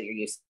diet that you're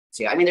used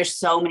to. I mean, there's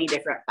so many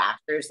different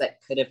factors that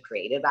could have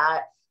created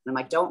that. And I'm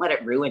like, don't let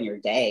it ruin your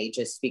day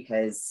just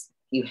because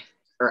you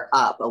are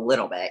up a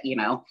little bit, you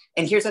know?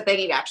 And here's the thing,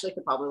 you actually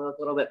could probably look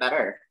a little bit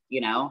better, you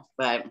know,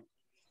 but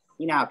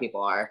you know how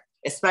people are,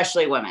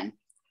 especially women.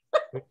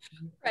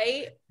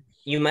 Right.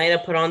 You might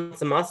have put on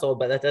some muscle,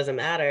 but that doesn't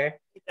matter.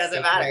 It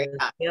doesn't matter.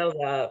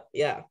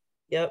 Yeah.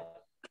 Yep.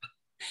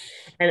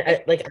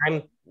 And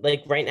I'm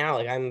like right now,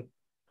 like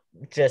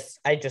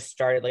I just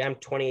started, like I'm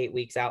 28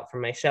 weeks out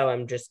from my show.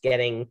 I'm just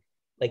getting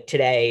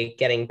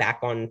back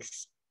on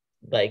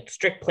like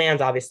strict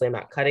plans. Obviously I'm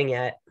not cutting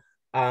yet,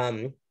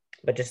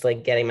 but just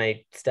like getting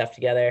my stuff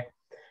together.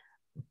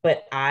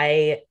 But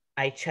I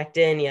checked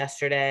in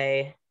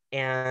yesterday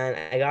and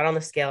I got on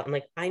the scale. I'm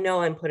like, I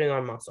know I'm putting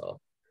on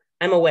muscle.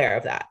 I'm aware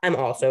of that. I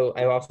also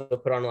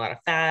put on a lot of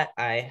fat.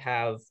 I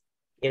have,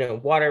 you know,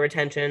 water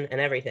retention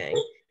and everything.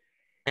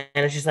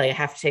 And it's just like, I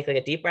have to take like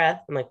a deep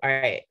breath. I'm like, all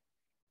right,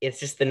 it's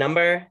just the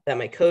number that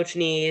my coach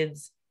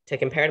needs to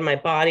compare to my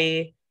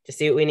body to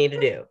see what we need to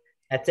do.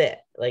 That's it.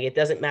 Like, it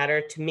doesn't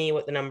matter to me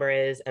what the number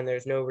is. And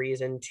there's no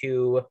reason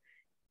to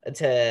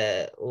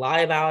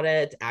lie about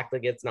it, to act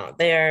like it's not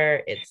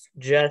there. It's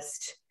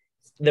just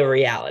the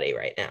reality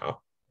right now.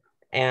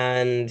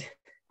 And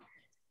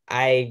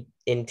I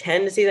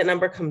intend to see that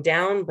number come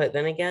down, but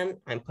then again,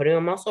 I'm putting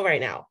on muscle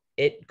right now.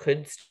 It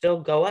could still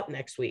go up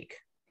next week.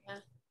 Yeah.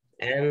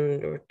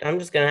 and I'm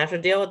just gonna have to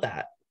deal with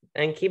that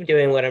and keep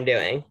doing what I'm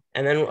doing,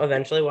 and then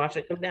eventually watch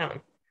it come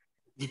down.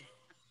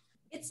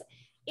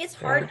 It's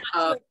hard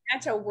not to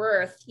attach a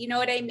worth. You know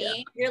what I mean?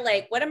 Yeah. You're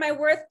like, what am I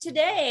worth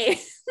today?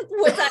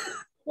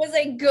 was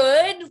I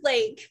good?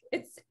 Like,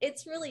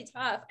 it's really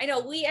tough. I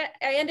know I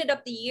ended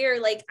up the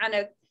year like on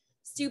a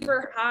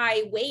super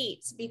high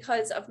weight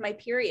because of my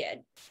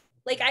period.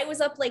 Like I was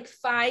up like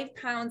 5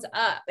 pounds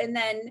up. And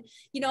then,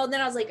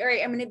 then I was like, all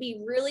right, I'm going to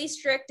be really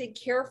strict and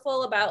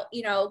careful about,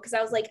 cause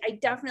I was like, I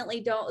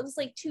definitely don't, it was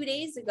like 2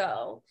 days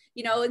ago,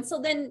 and so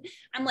then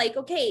I'm like,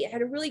 okay, I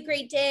had a really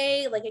great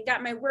day. Like I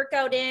got my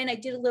workout in, I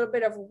did a little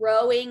bit of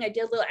rowing. I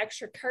did a little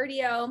extra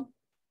cardio,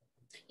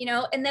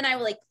 and then I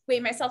would like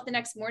weigh myself the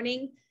next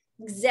morning,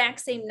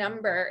 exact same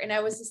number. And I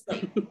was just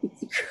like,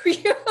 screw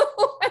you.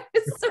 I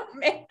was so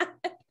mad.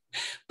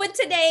 But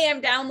today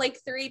I'm down like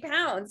 3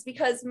 pounds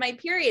because my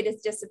period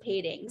is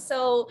dissipating.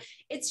 So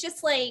it's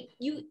just like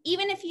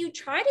even if you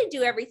try to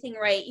do everything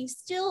right, you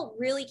still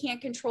really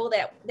can't control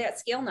that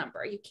scale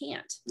number. You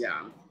can't.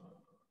 Yeah.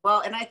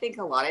 Well, and I think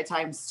a lot of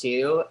times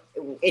too,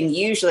 and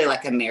usually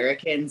like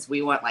Americans,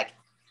 we want like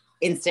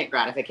instant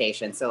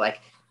gratification. So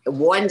like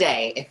one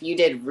day, if you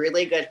did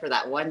really good for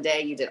that one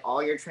day, you did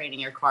all your training,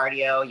 your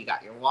cardio, you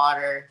got your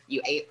water,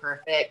 you ate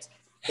perfect.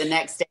 The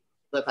next day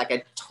you look like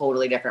a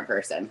totally different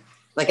person.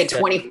 Like a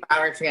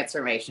 24-hour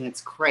transformation.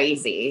 It's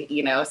crazy,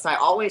 So I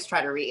always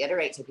try to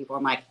reiterate to people,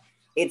 I'm like,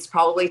 it's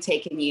probably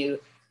taken you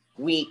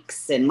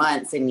weeks and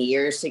months and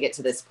years to get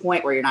to this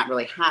point where you're not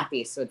really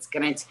happy. So it's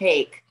going to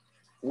take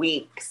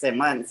weeks and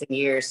months and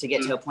years to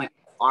get to a point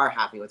where you are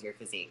happy with your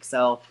physique.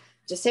 So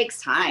it just takes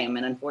time.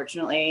 And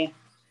unfortunately,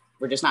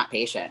 we're just not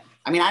patient.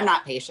 I mean, I'm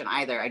not patient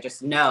either. I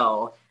just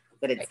know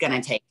that it's going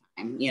to take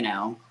time,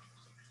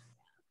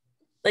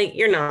 Like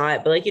you're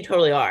not, but like you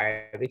totally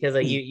are, because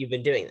like you've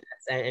been doing this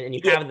and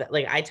you have that.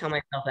 Like I tell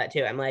myself that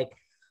too. I'm like,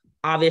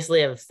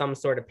 obviously I have some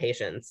sort of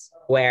patience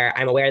where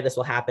I'm aware this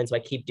will happen, so I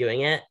keep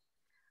doing it.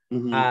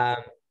 Because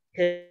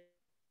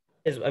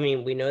I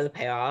mean, we know the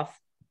payoff,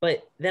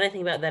 but then I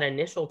think about that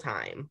initial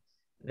time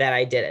that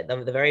I did it,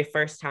 the very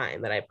first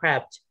time that I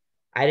prepped,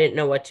 I didn't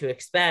know what to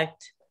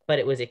expect, but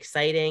it was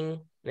exciting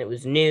and it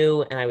was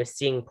new and I was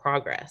seeing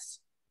progress.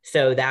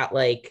 So that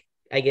like,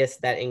 I guess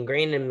that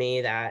ingrained in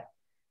me that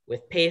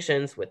with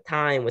patience, with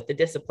time, with the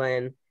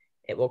discipline,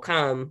 it will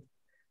come.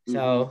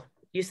 So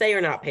you say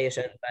you're not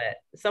patient,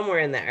 but somewhere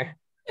in there.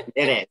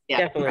 It is. Yeah,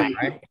 definitely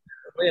are.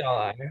 We all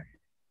are.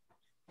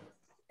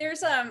 There's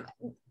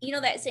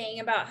that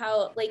saying about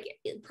how like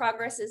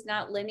progress is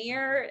not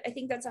linear. I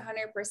think that's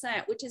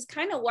 100%, which is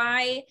kind of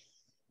why,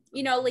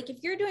 like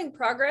if you're doing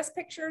progress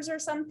pictures or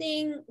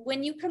something,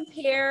 when you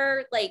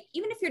compare, like,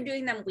 even if you're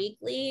doing them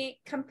weekly,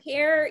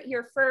 compare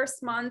your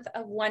first month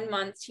of 1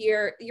 month to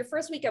your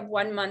first week of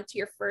 1 month to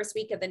your first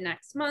week of the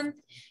next month,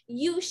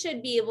 you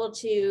should be able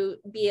to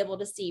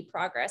see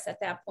progress at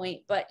that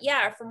point. But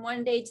yeah, from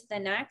one day to the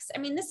next, I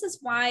mean, this is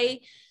why,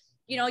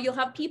 you'll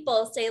have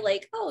people say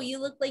like, oh, you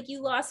look like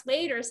you lost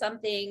weight or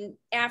something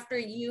after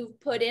you've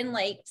put in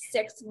like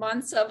 6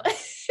 months of, of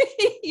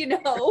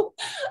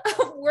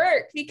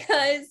work,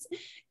 because,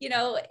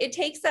 it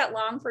takes that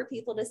long for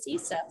people to see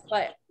stuff.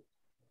 But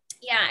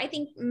yeah, I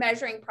think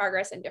measuring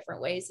progress in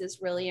different ways is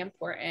really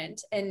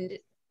important, and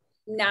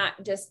not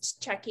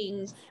just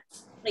checking,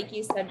 like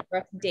you said,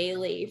 Brooke,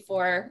 daily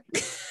for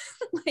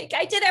like,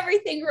 I did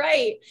everything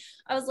right.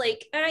 I was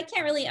like, I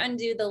can't really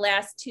undo the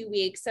last 2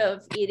 weeks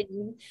of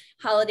eating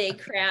holiday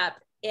crap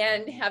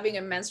and having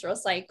a menstrual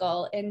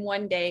cycle in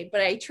one day,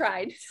 but I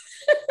tried.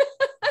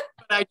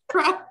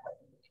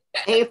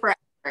 Pay for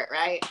effort,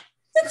 right?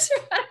 That's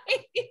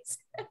right.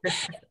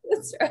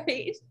 That's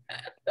right.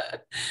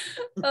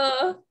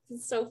 Oh,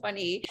 it's so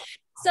funny.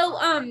 So,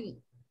 I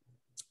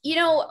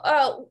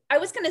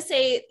was going to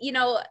say,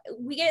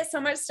 we get so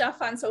much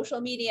stuff on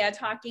social media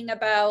talking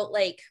about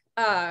like,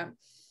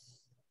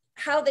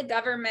 how the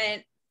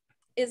government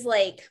is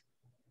like,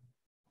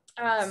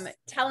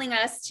 telling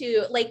us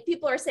to, like,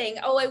 people are saying,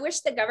 oh, I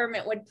wish the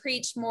government would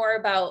preach more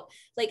about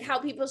like how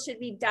people should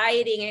be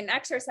dieting and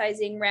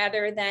exercising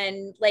rather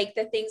than like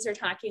the things they're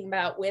talking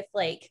about with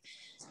like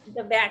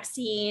the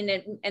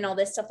vaccine and all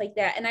this stuff like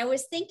that. And I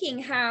was thinking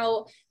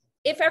how,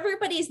 if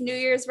everybody's New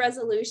Year's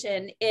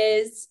resolution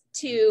is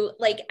to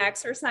like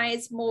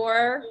exercise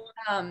more,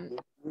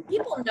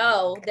 people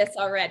know this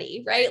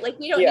already, right? Like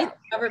we don't need the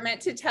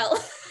government to tell,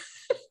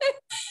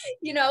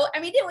 I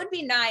mean, it would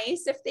be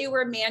nice if they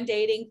were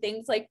mandating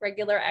things like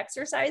regular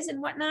exercise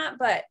and whatnot,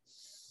 but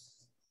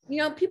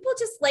people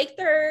just like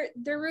their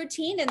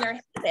routine and their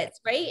habits,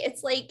 right?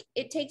 It's like,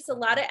 it takes a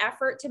lot of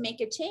effort to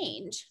make a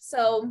change.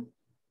 So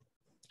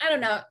I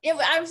don't know.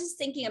 I was just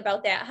thinking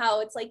about that,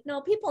 how it's like,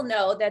 no, people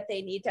know that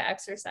they need to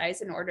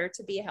exercise in order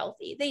to be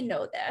healthy. They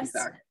know this.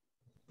 Exactly.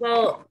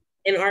 Well,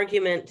 an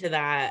argument to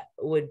that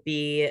would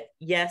be,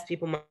 yes,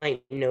 people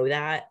might know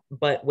that,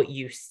 but what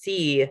you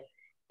see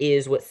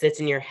is what sits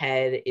in your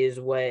head, is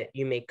what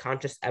you make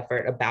conscious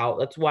effort about.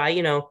 That's why,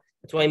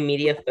 that's why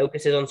media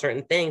focuses on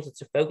certain things. It's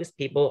to focus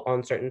people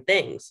on certain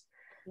things.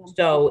 Yeah.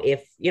 So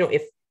if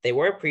they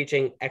were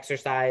preaching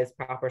exercise,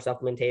 proper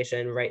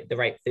supplementation, right, the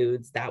right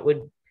foods, that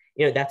would,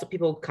 that's what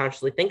people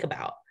consciously think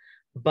about.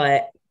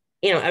 But,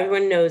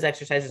 everyone knows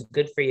exercise is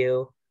good for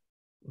you,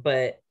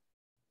 but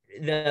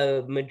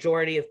the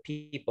majority of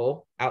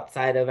people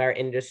outside of our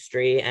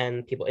industry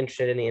and people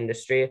interested in the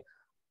industry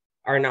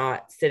are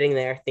not sitting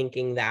there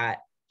thinking that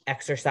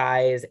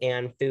exercise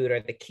and food are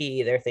the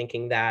key. They're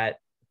thinking that,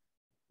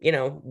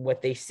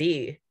 what they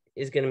see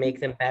is going to make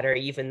them better,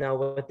 even though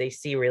what they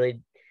see really,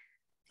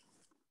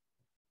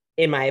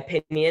 in my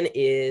opinion,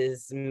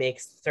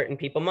 makes certain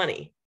people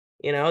money.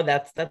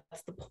 That's the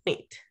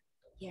point.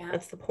 Yeah.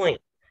 That's the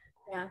point.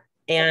 Yeah.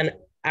 And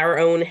our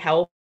own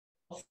health,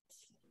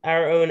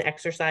 our own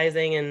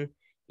exercising and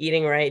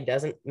eating right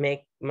doesn't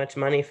make much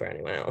money for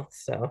anyone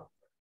else. So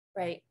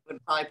right.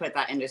 Would probably put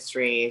that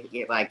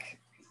industry like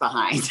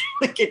behind.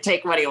 It could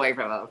take money away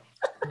from them.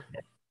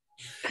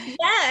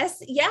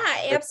 Yes. Yeah,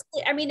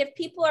 absolutely. I mean, if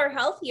people are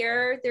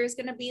healthier, there's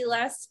going to be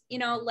less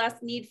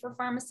need for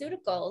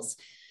pharmaceuticals.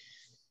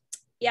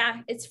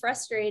 Yeah, it's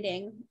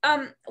frustrating.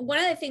 One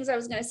of the things I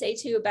was going to say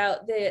too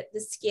about the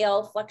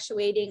scale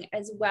fluctuating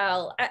as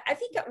well, I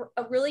think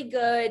a really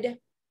good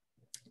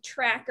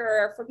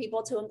tracker for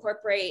people to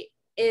incorporate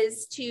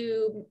is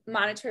to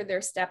monitor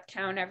their step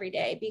count every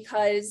day,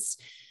 because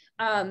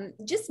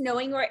just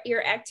knowing what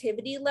your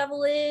activity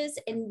level is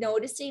and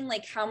noticing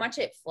like how much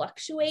it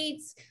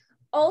fluctuates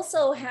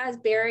also has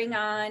bearing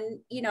on,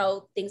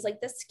 things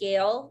like the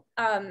scale.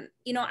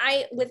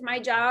 With my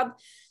job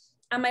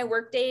on my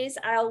work days,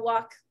 I'll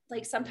walk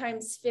like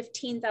sometimes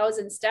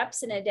 15,000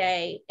 steps in a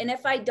day. And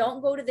if I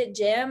don't go to the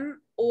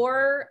gym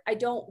or I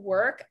don't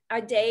work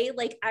a day,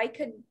 like I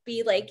could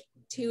be like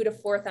 2,000 to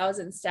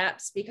 4,000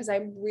 steps because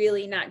I'm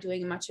really not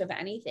doing much of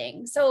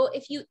anything. So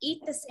if you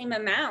eat the same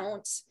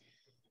amount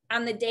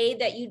on the day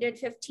that you did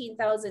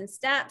 15,000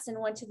 steps and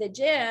went to the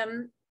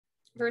gym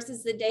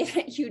versus the day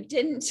that you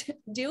didn't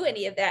do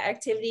any of that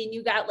activity and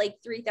you got like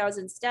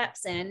 3,000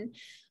 steps in,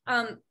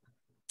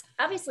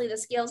 obviously the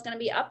scale is going to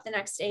be up the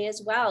next day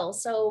as well.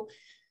 So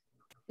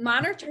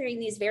monitoring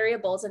these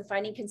variables and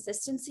finding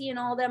consistency in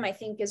all of them, I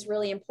think is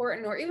really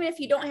important. Or even if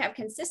you don't have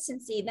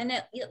consistency, then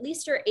at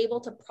least you're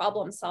able to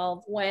problem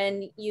solve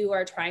when you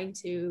are trying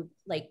to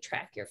like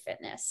track your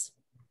fitness.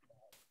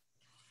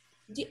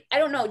 I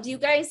don't know. Do you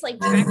guys like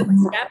track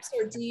your steps,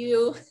 or do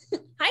you?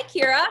 Hi,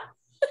 Kira.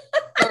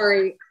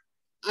 Sorry.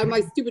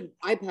 My stupid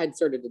iPad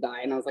started to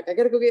die and I was like, I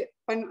gotta go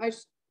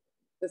this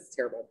is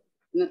terrible.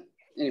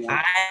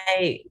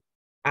 Anyway.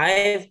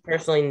 I've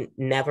personally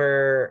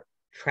never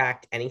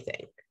tracked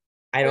anything.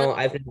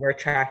 I've never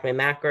tracked my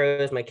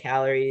macros, my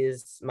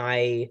calories,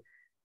 I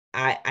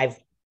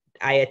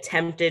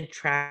attempted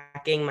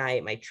tracking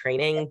my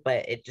training,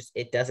 but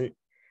it doesn't,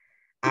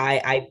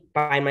 I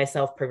find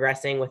myself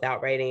progressing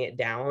without writing it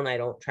down. I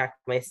don't track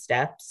my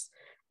steps,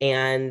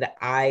 and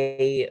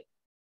I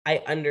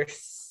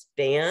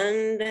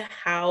understand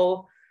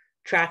how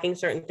tracking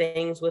certain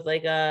things with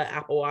like a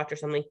Apple Watch or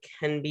something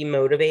can be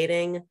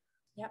motivating.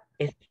 Yep.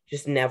 It's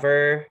just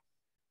never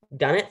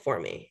done it for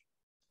me.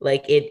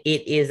 Like it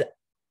is,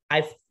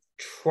 I've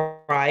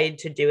tried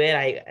to do it.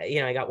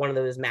 I got one of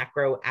those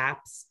macro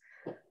apps,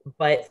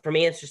 but for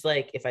me, it's just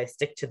like, if I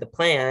stick to the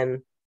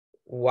plan,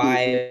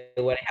 why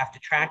would I have to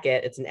track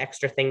it? It's an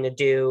extra thing to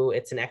do.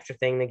 It's an extra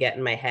thing to get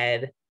in my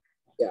head.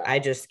 Yeah. I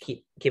just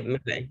keep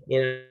moving,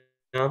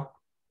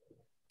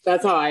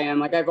 That's how I am.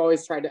 Like I've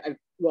always tried to,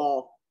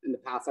 in the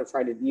past, I've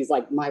tried to use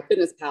like my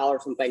Fitness Pal or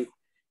something.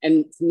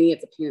 And to me,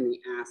 it's a pain in the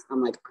ass.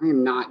 I'm like, I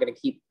am not going to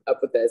keep up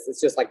with this. It's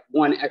just like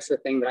one extra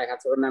thing that I have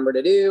to remember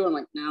to do. I'm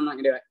like, no, I'm not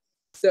going to do it.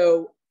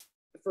 So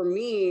for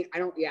me, I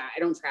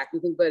don't track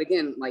anything. But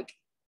again, like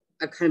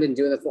I've kind of been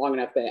doing this long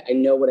enough that I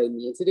know what I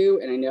need to do.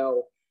 And I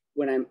know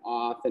when I'm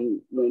off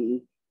and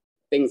when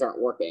things aren't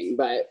working.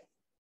 But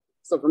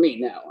so for me,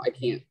 no, I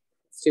can't.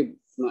 It's too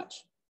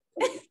much.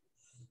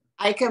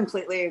 I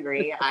completely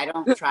agree. I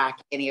don't track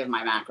any of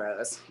my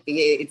macros.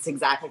 It's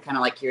exactly kind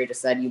of like Kira just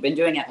said. You've been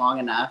doing it long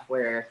enough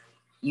where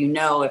you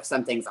know if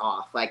something's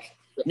off. Like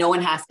no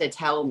one has to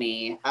tell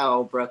me,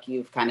 oh, Brooke,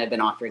 you've kind of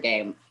been off your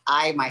game.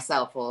 I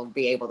myself will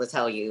be able to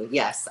tell you,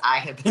 yes, I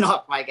have been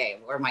off my game,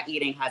 or my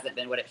eating hasn't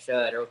been what it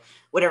should, or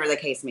whatever the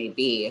case may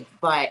be.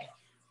 But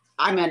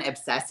I'm an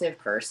obsessive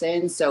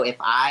person. So if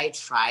I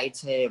try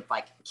to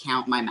like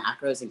count my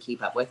macros and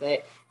keep up with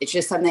it, it's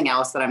just something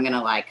else that I'm going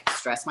to like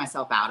stress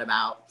myself out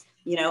about.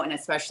 And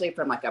especially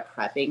from like a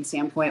prepping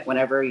standpoint,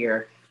 whenever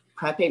you're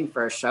prepping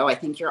for a show, I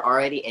think you're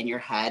already in your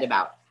head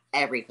about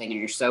everything and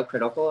you're so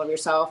critical of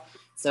yourself.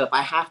 So if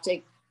I have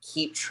to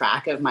keep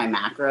track of my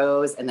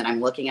macros and then I'm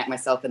looking at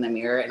myself in the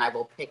mirror and I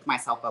will pick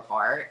myself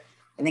apart,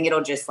 I think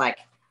it'll just like,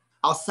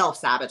 I'll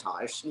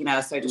self-sabotage,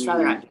 so I just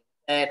rather not do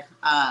it.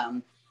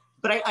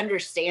 But I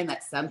understand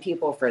that some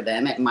people, for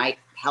them, it might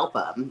help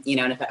them,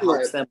 and if it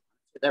helps them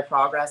with their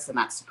progress, then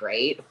that's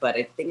great. But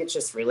I think it's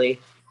just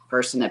really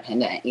person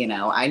dependent.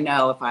 I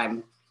know if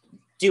I'm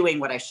doing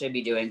what I should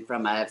be doing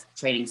from a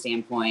training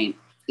standpoint,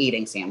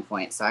 eating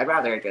standpoint. So I'd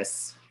rather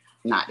just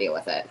not deal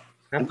with it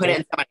and put it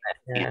in someone.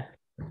 Yeah.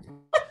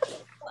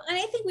 and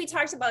I think we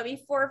talked about it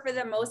before, for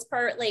the most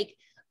part, like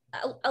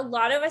a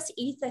lot of us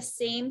eat the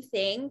same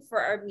thing for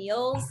our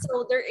meals.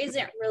 So there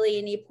isn't really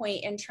any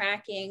point in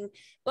tracking.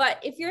 But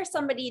if you're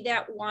somebody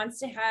that wants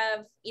to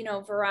have, you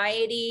know,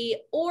 variety,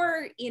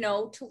 or, you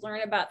know, to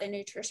learn about the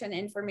nutrition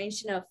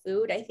information of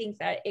food, I think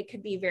that it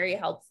could be very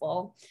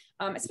helpful,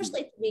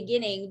 especially at the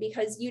beginning,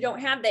 because you don't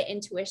have the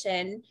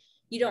intuition.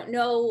 You don't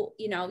know,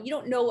 you know, you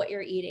don't know what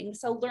you're eating.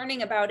 So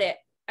learning about it,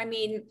 I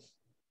mean,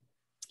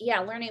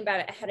 yeah, learning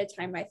about it ahead of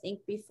time, I think,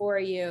 before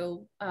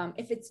you,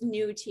 if it's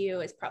new to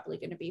you, is probably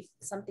going to be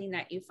something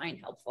that you find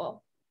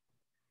helpful,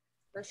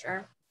 for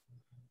sure.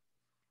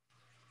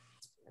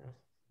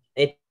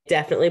 It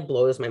definitely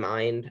blows my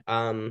mind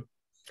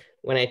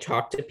when I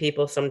talk to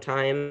people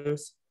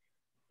sometimes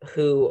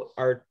who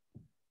are,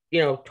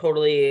 you know,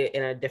 totally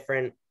in a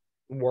different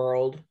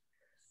world,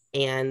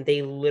 and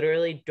they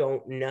literally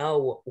don't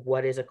know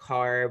what is a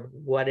carb,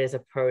 what is a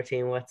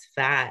protein, what's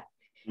fat.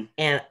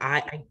 And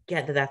I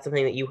get that that's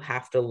something that you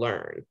have to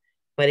learn,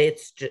 but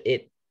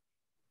it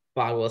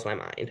boggles my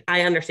mind.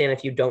 I understand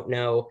if you don't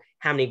know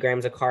how many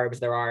grams of carbs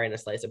there are in a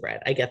slice of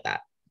bread. I get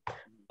that.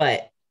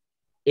 But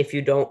if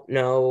you don't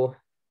know,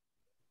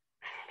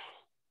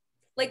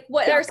 like,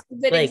 what are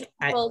some good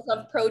examples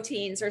of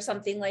proteins or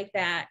something like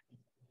that?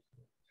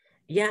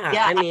 Yeah.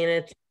 I mean,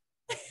 it's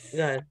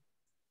good.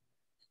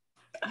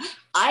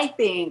 I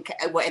think,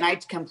 and I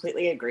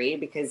completely agree,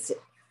 because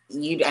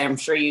I'm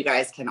sure you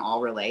guys can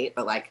all relate,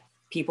 but like,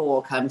 people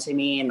will come to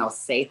me and they'll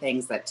say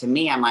things that to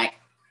me, I'm like,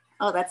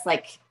 oh, that's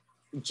like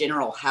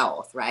general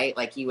health, right?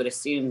 Like, you would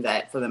assume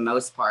that for the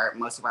most part,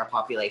 most of our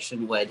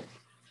population would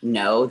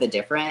know the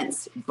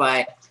difference,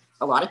 but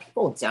a lot of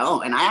people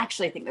don't. And I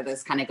actually think that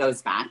this kind of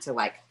goes back to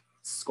like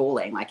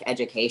schooling, like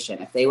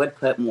education. If they would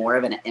put more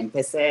of an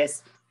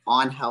emphasis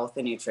on health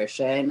and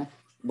nutrition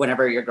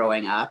whenever you're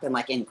growing up, and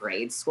like in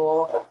grade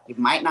school, you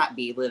might not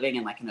be living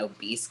in like an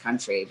obese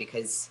country,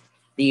 because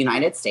the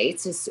United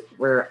States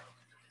we're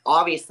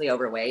obviously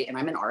overweight. And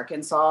I'm in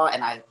Arkansas,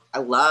 and I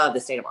love the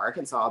state of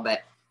Arkansas,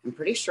 but I'm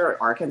pretty sure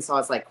Arkansas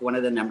is like one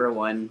of the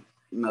 #1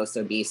 most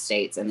obese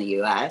states in the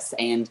US.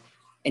 And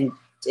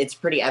it's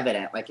pretty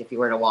evident. Like, if you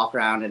were to walk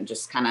around and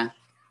just kind of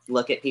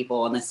look at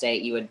people in the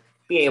state, you would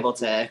be able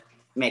to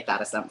make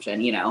that assumption,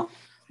 you know.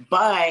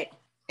 But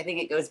I think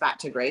it goes back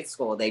to grade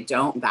school. They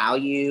don't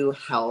value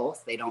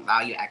health. They don't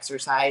value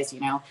exercise,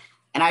 you know.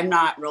 And I'm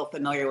not real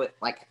familiar with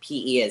like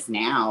PE is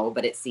now,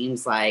 but it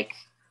seems like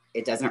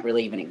it doesn't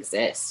really even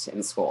exist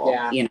in school,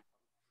 you know.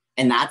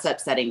 And that's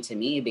upsetting to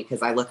me,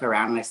 because I look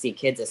around and I see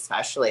kids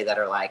especially that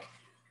are like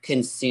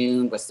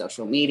consumed with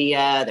social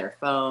media, their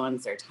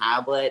phones, their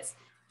tablets.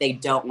 They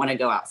don't want to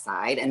go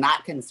outside. And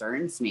that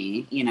concerns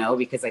me, you know,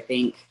 because I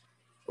think,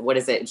 what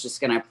is it? It's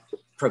just going to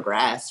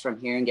progress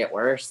from here and get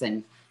worse.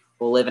 And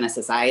we'll live in a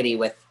society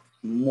with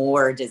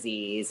more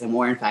disease and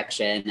more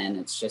infection. And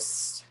it's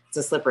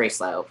a slippery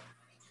slope.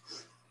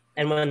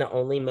 And when the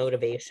only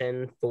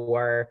motivation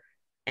for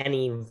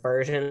any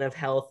version of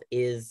health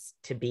is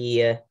to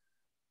be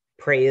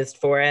praised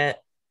for it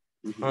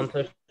on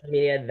social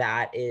media,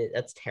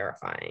 that's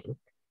terrifying,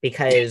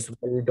 because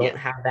when you don't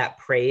have that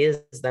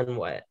praise, then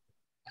what?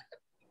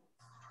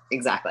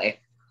 Exactly.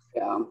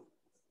 Yeah.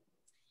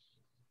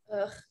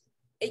 Ugh.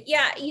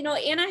 Yeah, you know,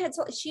 Anna had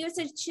told, she's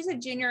a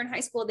junior in high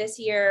school this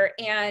year,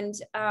 and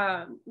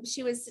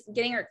she was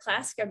getting her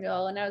class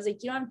schedule, and I was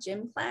like, you don't have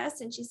gym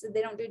class? And she said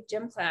they don't do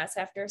gym class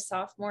after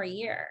sophomore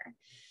year,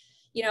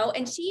 you know.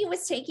 And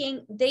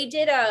they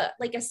did a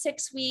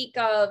 6-week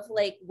of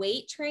like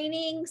weight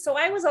training. So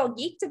I was all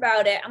geeked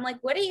about it. I'm like,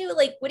 what are you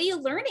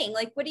learning?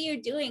 Like, what are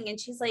you doing? And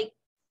she's like,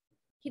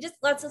 he just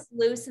lets us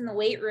loose in the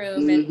weight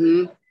room.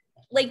 And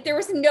like, there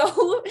was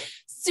no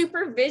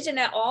supervision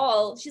at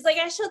all. She's like,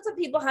 I showed some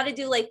people how to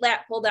do like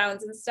lat pull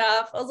downs and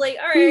stuff. I was like,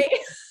 all right.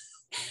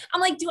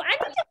 I'm like, do I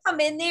need to come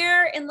in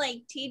there and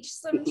like teach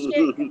some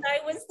shit? And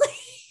I was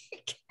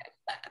like,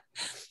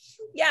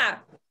 yeah.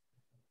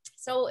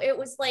 So it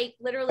was like,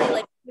 literally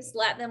like, just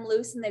let them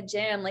loose in the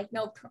gym. Like,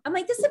 no, I'm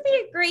like, this would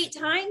be a great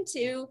time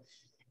to,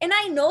 and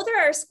I know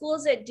there are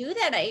schools that do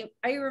that.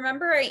 I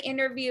remember I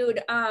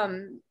interviewed,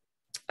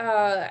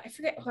 I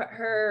forget what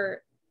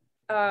her,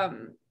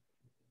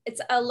 it's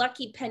a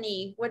Lucky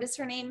Penny. What is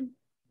her name?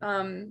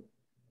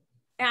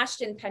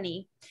 Ashton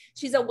Penny.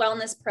 She's a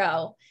wellness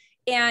pro.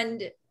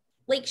 And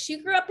like, she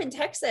grew up in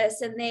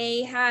Texas, and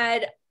they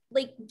had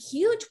like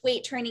huge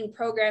weight training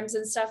programs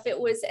and stuff.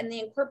 And they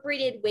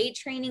incorporated weight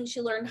training.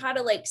 She learned how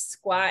to like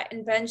squat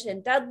and bench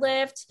and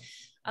deadlift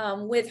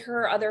with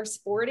her other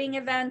sporting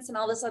events and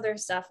all this other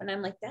stuff. And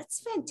I'm like,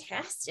 that's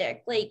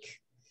fantastic. Like,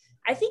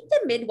 I think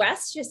the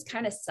Midwest just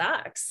kind of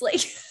sucks.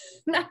 Like,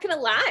 I'm not gonna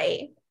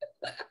lie.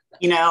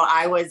 You know,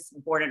 I was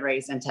born and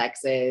raised in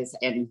Texas,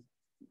 and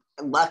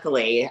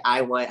luckily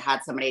I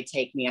had somebody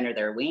take me under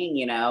their wing,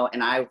 you know,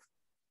 and I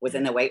was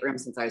in the weight room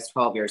since I was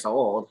 12 years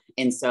old.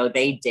 And so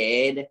they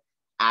did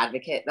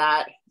advocate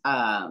that.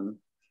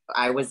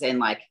 I was in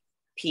like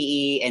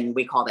PE, and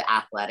we called it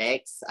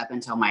athletics, up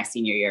until my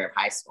senior year of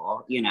high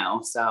school, you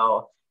know,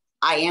 so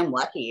I am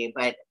lucky,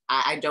 but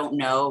I don't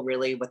know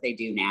really what they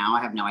do now.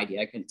 I have no idea.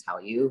 I couldn't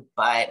tell you,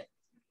 but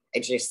I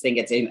just think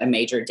it's a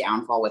major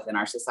downfall within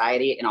our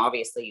society. And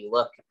obviously you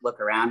look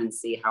around and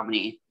see how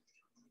many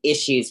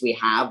issues we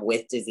have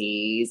with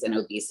disease and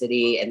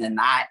obesity. And then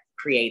that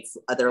creates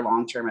other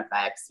long-term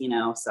effects, you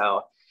know?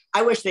 So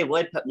I wish they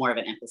would put more of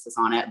an emphasis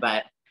on it,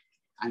 but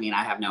I mean,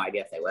 I have no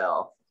idea if they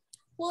will.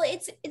 Well,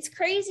 it's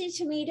crazy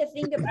to me to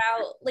think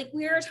about, like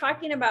we were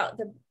talking about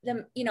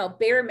the you know,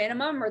 bare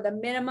minimum or the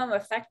minimum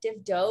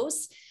effective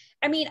dose.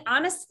 I mean,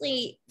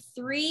 honestly,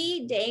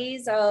 3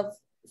 days of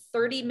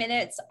 30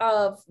 minutes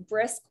of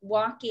brisk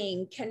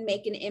walking can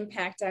make an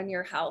impact on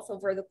your health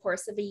over the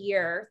course of a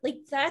year. Like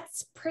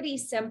that's pretty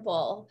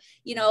simple,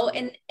 you know,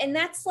 and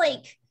that's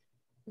like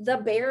the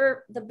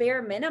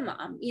bare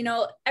minimum, you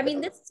know. I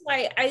mean, this is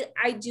why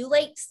I do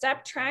like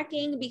step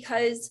tracking,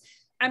 because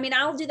I mean,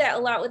 I'll do that a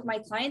lot with my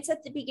clients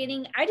at the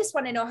beginning. I just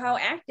want to know how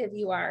active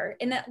you are.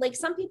 And that, like,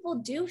 some people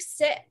do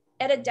sit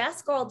at a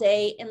desk all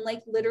day and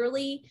like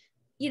literally,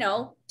 you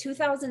know,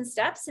 2,000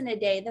 steps in a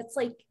day. That's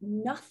like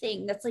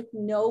nothing. That's like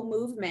no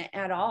movement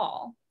at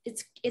all.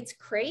 It's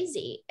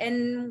crazy.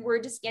 And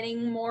we're just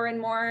getting more and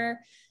more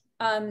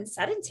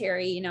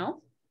sedentary, you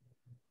know?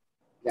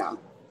 Yeah.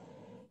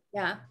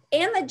 Yeah.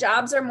 And the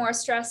jobs are more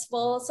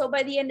stressful. So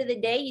by the end of the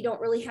day, you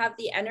don't really have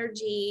the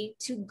energy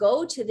to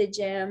go to the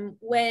gym,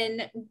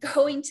 when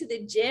going to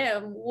the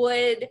gym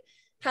would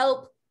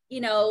help, you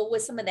know,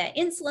 with some of that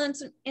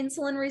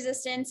insulin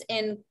resistance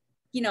and,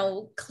 you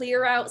know,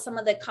 clear out some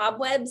of the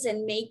cobwebs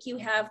and make you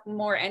have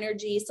more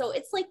energy. So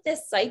it's like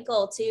this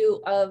cycle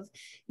too of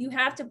you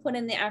have to put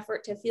in the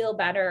effort to feel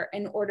better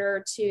in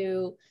order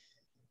to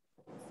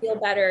feel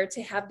better,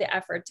 to have the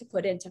effort to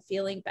put into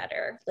feeling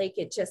better. Like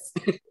it just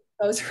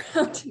goes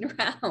round and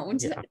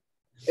round. Yeah.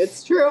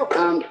 It's true.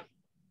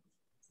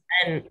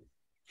 And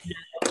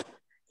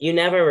you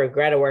never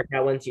regret a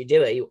workout once you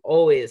do it. You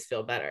always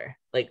feel better.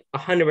 Like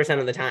 100%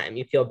 of the time,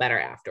 you feel better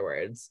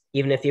afterwards,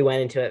 even if you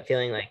went into it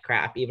feeling like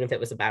crap, even if it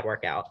was a bad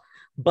workout.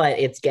 But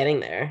it's getting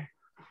there.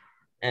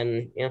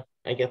 And yeah,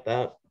 I get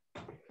that.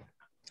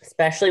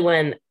 Especially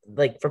when,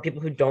 like, for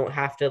people who don't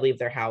have to leave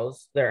their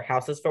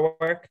houses for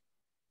work,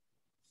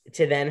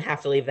 to then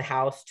have to leave the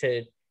house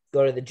to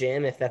go to the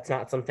gym, if that's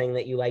not something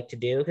that you like to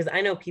do. Because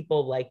I know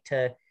people like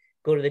to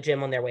go to the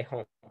gym on their way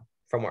home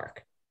from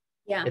work.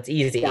 Yeah. It's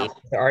easy. Yeah.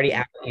 They're already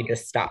out, you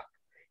just stop.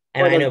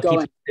 And I know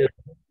people who,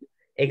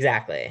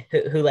 exactly,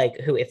 who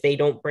if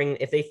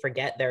they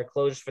forget their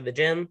clothes for the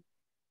gym,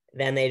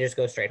 then they just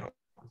go straight home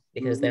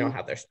because they don't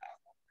have their stuff.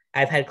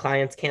 I've had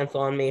clients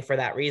cancel on me for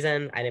that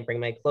reason. I didn't bring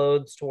my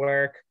clothes to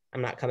work.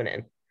 I'm not coming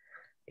in,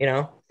 you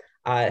know?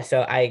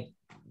 So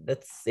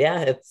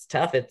it's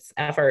tough. It's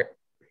effort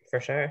for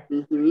sure.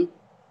 Mm-hmm.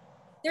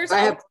 I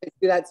have to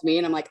do that to me,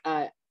 and I'm like,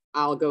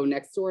 I'll go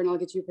next door and I'll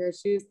get you a pair of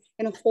shoes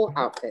and a full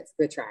outfit.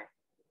 Good try.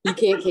 You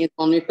can't cancel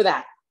on me for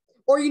that.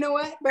 Or you know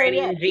what?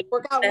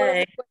 Work out.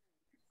 I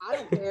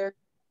don't care.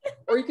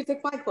 Or you could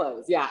take my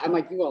clothes. Yeah, I'm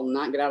like, you will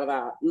not get out of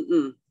that.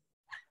 Mm-mm.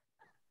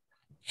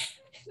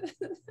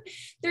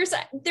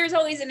 There's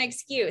always an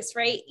excuse,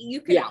 right?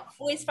 You can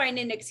always find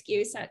an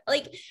excuse.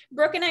 Like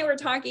Brooke and I were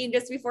talking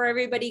just before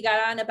everybody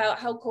got on about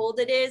how cold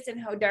it is and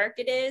how dark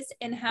it is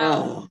and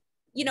how,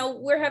 you know,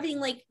 we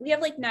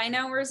have like 9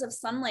 hours of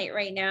sunlight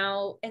right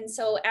now. And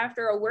so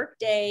after a work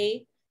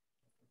day,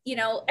 you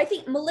know, I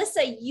think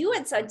Melissa, you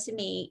had said to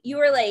me, you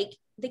were like,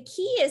 the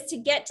key is to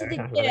get to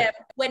the gym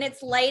when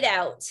it's light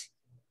out,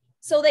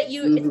 so that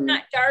it's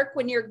not dark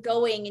when you're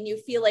going and you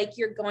feel like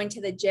you're going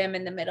to the gym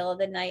in the middle of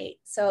the night.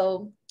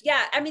 So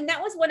yeah, I mean,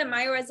 that was one of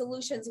my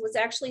resolutions, was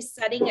actually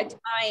setting a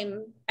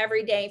time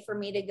every day for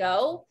me to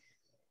go.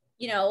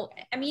 You know,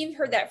 I mean, you've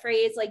heard that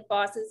phrase, like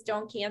bosses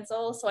don't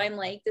cancel. So I'm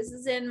like, this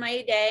is in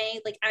my day.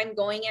 Like I'm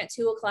going at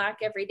 2:00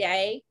 every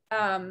day.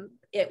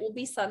 It will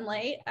be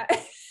sunlight.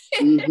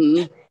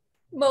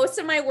 Most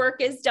of my work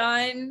is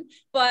done,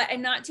 but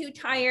I'm not too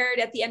tired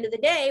at the end of the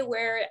day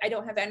where I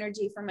don't have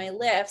energy for my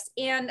lifts.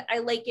 And I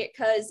like it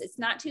because it's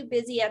not too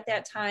busy at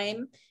that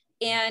time.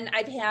 And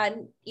I've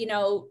had, you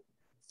know,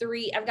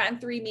 I've gotten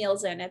 3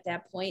 meals in at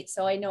that point.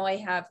 So I know I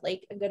have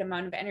like a good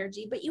amount of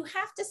energy, but you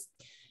got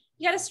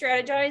to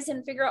strategize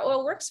and figure out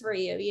what works for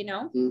you, you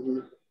know?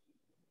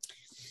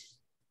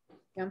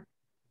 Yeah.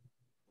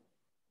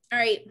 All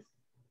right.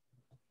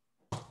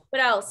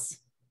 What else?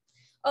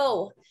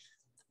 Oh,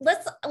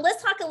 let's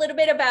talk a little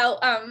bit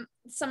about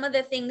some of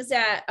the things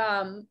that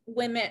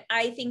women,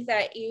 I think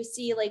that you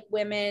see like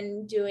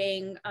women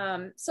doing.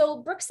 So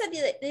Brooke said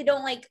that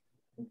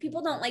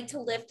people don't like to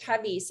lift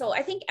heavy. So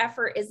I think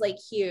effort is like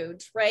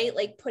huge, right?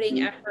 Like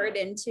putting effort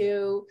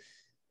into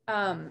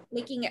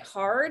making it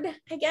hard,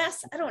 I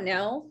guess. I don't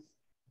know.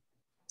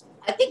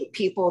 I think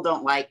people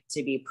don't like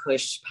to be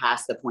pushed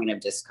past the point of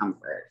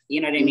discomfort.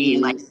 You know what I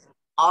mean? Like,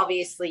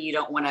 obviously you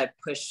don't want to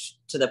push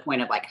to the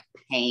point of like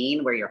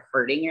pain where you're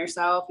hurting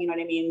yourself, you know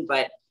what I mean?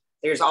 But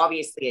there's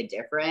obviously a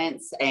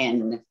difference.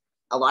 And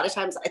a lot of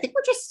times I think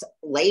we're just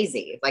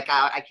lazy. Like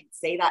I could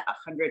say that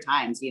 100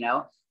 times, you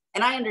know,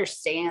 And I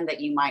understand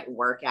that you might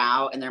work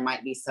out and there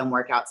might be some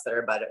workouts that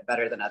are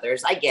better than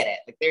others. I get it.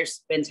 Like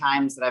there's been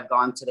times that I've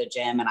gone to the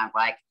gym and I'm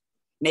like,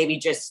 maybe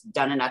just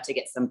done enough to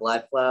get some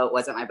blood flow. It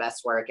wasn't my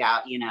best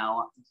workout, you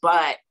know,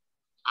 but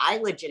I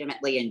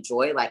legitimately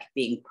enjoy like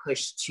being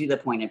pushed to the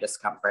point of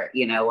discomfort,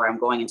 you know, where I'm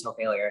going until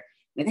failure.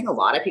 And I think a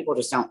lot of people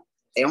just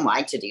they don't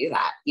like to do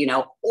that, you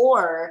know,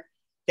 or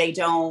they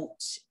don't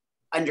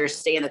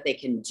understand that they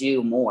can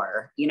do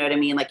more. You know what I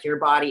mean? Like your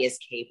body is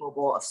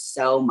capable of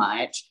so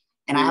much.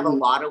 And I have a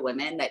lot of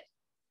women that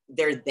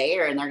they're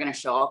there and they're going to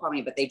show up on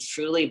me, but they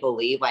truly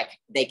believe like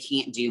they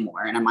can't do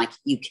more. And I'm like,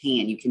 you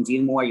can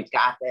do more. You've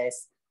got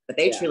this, but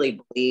they truly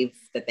believe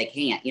that they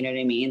can't, you know what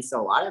I mean? So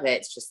a lot of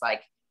it's just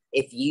like,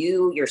 if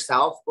you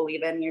yourself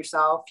believe in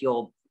yourself,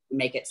 you'll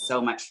make it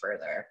so much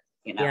further,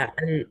 you know? Yeah.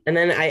 And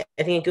then I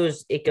think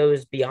it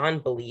goes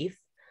beyond belief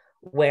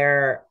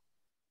where,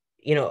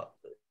 you know,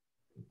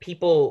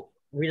 people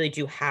really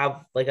do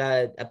have like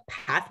a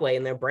pathway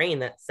in their brain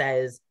that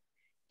says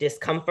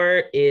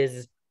discomfort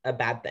is a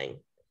bad thing.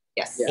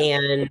 Yes. Yeah.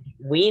 And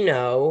we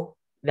know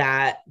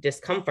that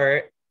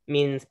discomfort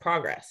means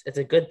progress. It's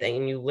a good thing.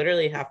 And you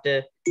literally have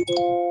to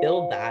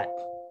build that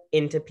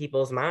into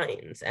people's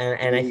minds.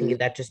 And I think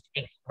that just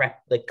takes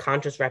like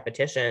conscious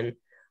repetition.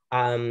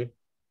 And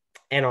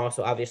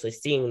also obviously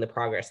seeing the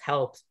progress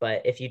helps.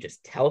 But if you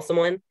just tell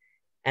someone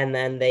and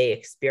then they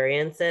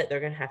experience it, they're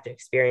going to have to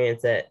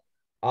experience it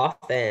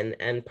often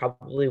and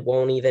probably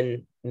won't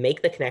even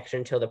make the connection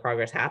until the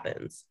progress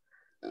happens.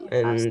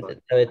 And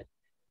so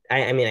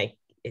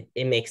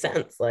it makes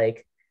sense.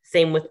 Like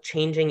same with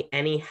changing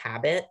any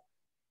habit.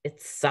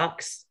 It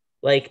sucks.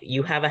 Like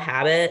you have a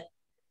habit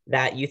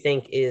that you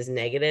think is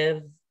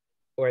negative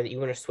or that you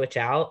want to switch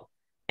out,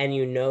 and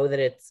you know that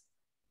it's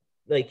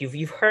like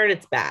you've heard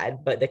it's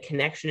bad, but the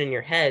connection in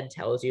your head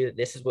tells you that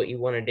this is what you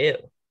want to do.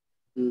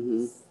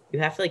 You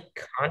have to like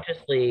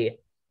consciously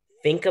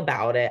think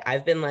about it.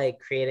 I've been like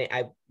creating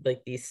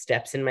like these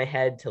steps in my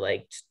head to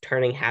like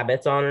turning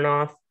habits on and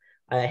off.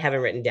 I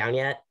haven't written down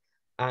yet.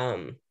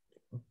 And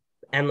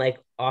like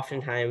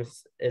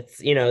oftentimes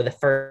it's, you know, the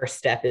first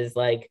step is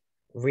like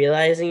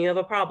realizing you have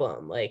a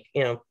problem, like,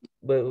 you know,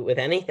 with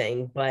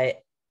anything. But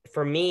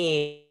for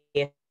me,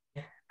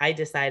 I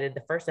decided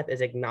the first step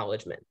is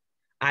acknowledgement.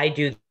 I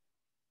do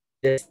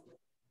this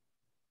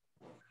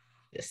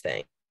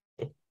thing.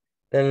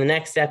 Then the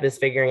next step is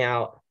figuring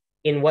out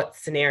in what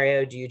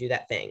scenario do you do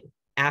that thing?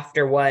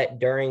 After what,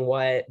 during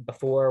what,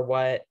 before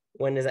what,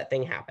 when does that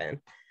thing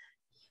happen?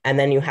 And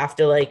then you have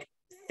to like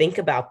think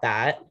about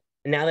that.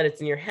 And now that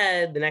it's in your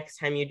head, the next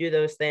time you do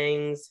those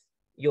things,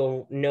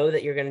 you'll know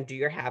that you're going to do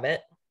your habit.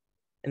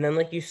 And then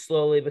like you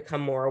slowly become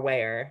more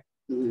aware.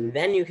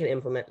 Then you can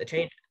implement the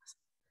changes.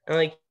 And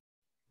like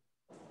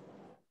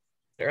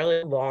a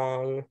really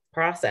long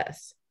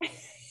process.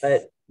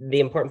 But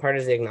the important part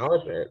is the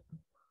acknowledgement.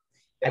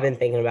 I've been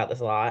thinking about this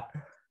a lot.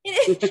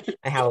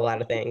 I have a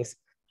lot of things.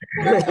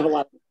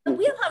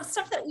 We all have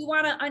stuff that we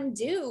want to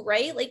undo,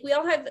 right? Like we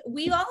all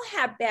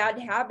have bad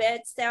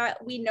habits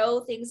that we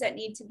know, things that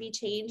need to be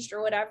changed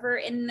or whatever.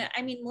 And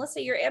I mean,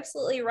 Melissa, you're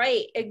absolutely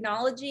right.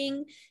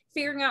 Acknowledging,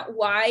 figuring out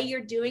why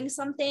you're doing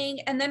something,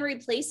 and then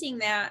replacing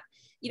that,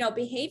 you know,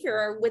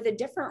 behavior with a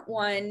different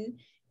one.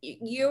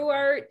 You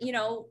are, you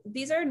know,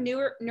 these are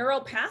new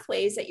neural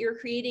pathways that you're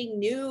creating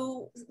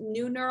new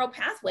neural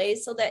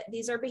pathways so that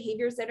these are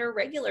behaviors that are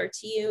regular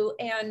to you.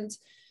 And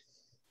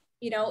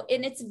you know,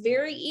 and it's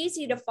very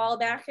easy to fall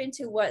back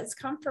into what's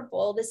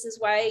comfortable. This is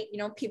why, you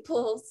know,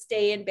 people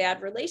stay in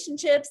bad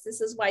relationships.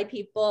 This is why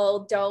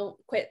people don't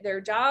quit their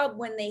job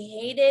when they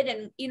hate it.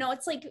 And, you know,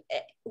 it's like,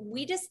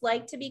 we just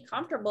like to be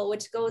comfortable,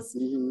 which goes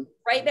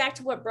right back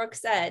to what Brooke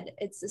said.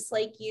 It's just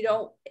like, you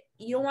don't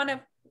want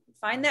to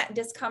find that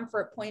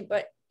discomfort point,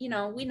 but, you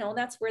know, we know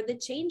that's where the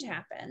change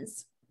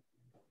happens.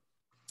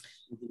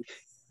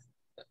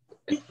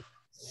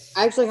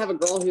 I actually have a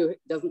girl who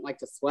doesn't like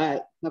to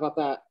sweat. How about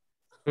that?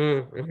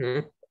 And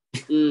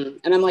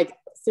I'm like,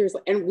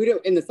 seriously. And we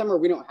don't, in the summer,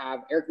 we don't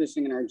have air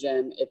conditioning in our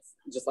gym. It's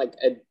just like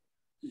a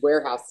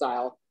warehouse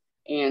style.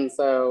 And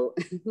so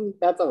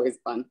that's always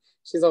fun.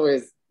 She's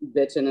always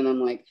bitching. And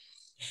I'm like,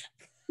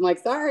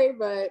 sorry,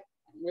 but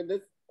with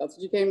this, that's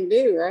what you came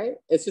to do, right?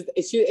 It's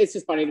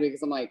just funny to me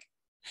because I'm like,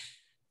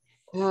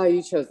 oh,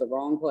 you chose the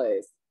wrong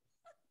place.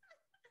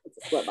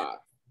 It's a sweat box.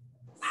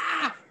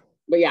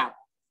 But yeah,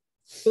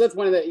 so that's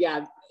one of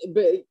the,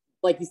 but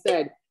like you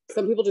said,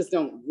 some people just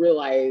don't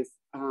realize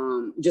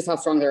just how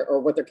strong they're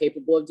or what they're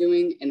capable of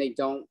doing, and they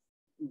don't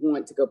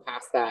want to go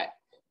past that,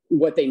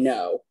 what they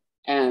know.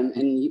 And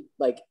you,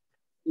 like,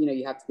 you know,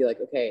 you have to be like,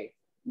 okay,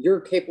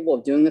 you're capable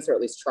of doing this, or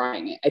at least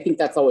trying it. I think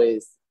that's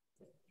always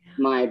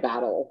my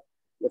battle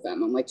with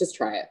them. I'm like, just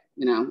try it.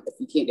 You know, if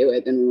you can't do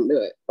it, then we won't do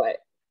it. But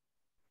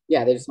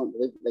yeah, they just don't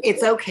believe it.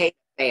 It's okay to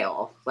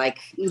fail. Like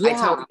I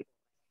tell people,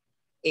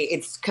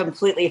 it's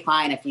completely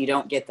fine if you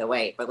don't get the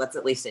weight, but let's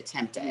at least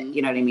attempt it.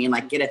 You know what I mean?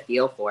 Like get a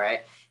feel for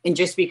it. And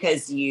just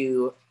because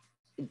you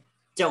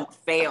don't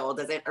fail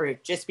or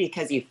just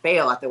because you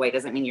fail at the weight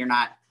doesn't mean you're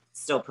not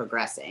still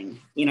progressing.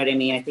 You know what I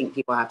mean? I think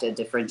people have to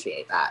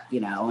differentiate that, you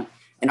know,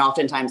 And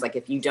oftentimes, like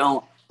if you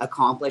don't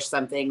accomplish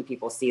something,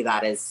 people see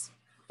that as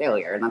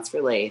failure. And that's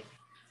really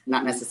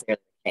not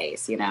necessarily the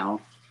case, you know?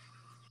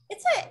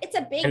 It's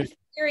a big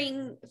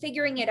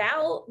figuring it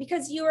out,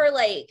 because you are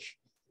like,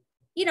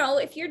 you know,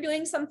 if you're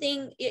doing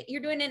something,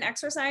 you're doing an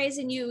exercise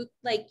and you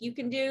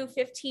can do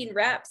 15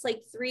 reps,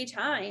 like 3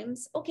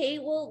 times. Okay,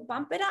 well,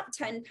 bump it up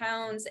 10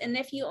 pounds. And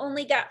if you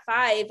only got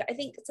 5, I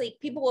think it's like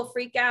people will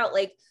freak out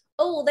like,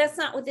 oh, well, that's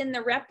not within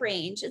the rep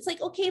range. It's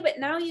like, okay, but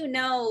now you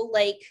know,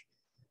 like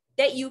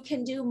that you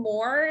can do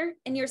more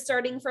and you're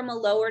starting from a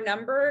lower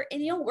number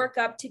and you'll work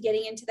up to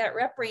getting into that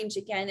rep range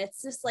again.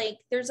 It's just like,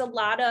 there's a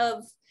lot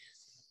of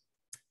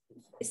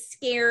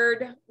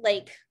scared,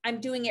 like I'm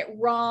doing it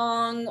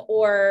wrong,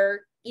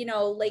 or, you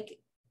know, like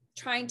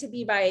trying to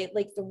be by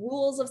like the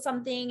rules of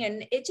something.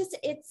 And it's just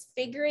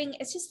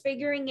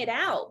figuring it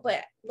out.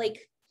 But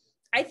like,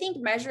 I think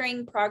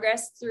measuring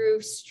progress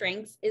through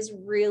strength is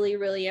really,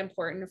 really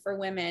important for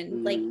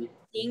women, like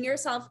seeing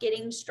yourself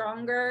getting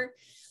stronger.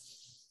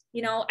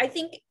 You know, I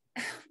think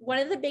one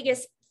of the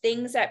biggest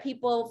things that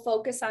people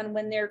focus on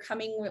when they're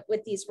coming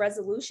with these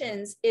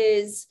resolutions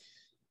is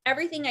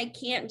everything I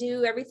can't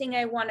do, everything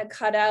I want to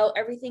cut out,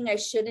 everything I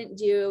shouldn't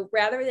do,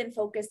 rather than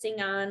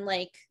focusing on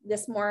like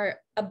this more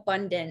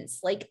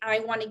abundance. Like I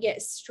want to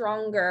get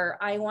stronger.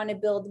 I want to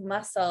build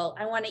muscle.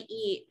 I want to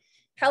eat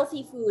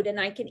healthy food and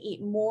I can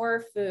eat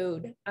more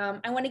food.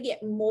 I want to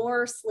get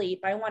more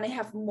sleep. I want to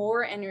have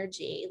more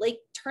energy. Like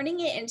turning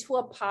it into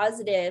a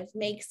positive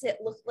makes it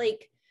look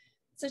like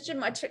such a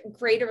much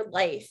greater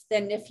life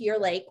than if you're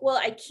like, well,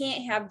 I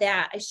can't have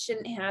that. I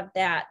shouldn't have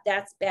that.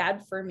 That's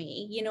bad for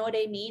me. You know what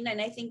I mean? And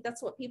I think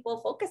that's what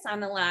people focus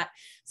on a lot.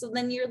 So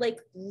then you're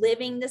like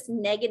living this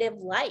negative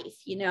life,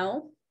 you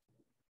know?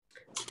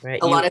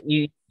 Right.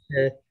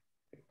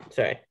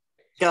 Sorry.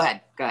 Go ahead.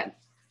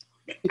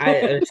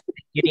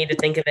 You need to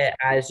think of it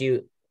as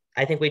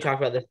I think we talked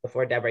about this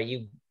before, Debra,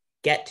 you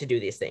get to do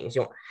these things.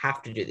 You don't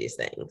have to do these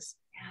things.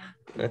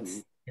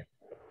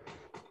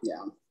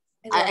 Yeah.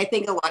 I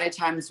think a lot of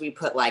times we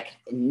put like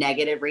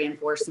negative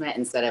reinforcement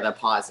instead of a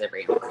positive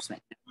reinforcement.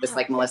 Just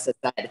like Melissa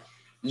said,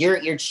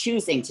 you're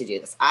choosing to do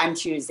this. I'm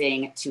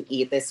choosing to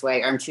eat this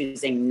way, or I'm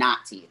choosing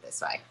not to eat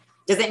this way.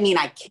 Doesn't mean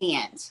I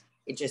can't.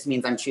 It just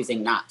means I'm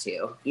choosing not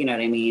to. You know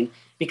what I mean?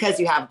 Because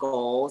you have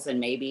goals, and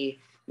maybe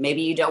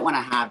you don't want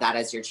to have that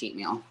as your cheat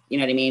meal. You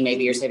know what I mean?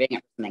 Maybe you're saving it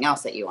for something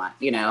else that you want,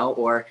 you know,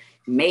 or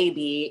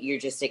maybe you're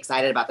just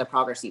excited about the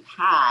progress you've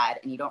had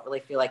and you don't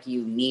really feel like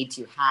you need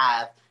to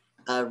have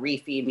a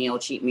refeed meal,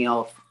 cheat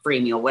meal,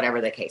 free meal, whatever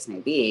the case may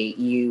be.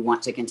 You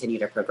want to continue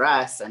to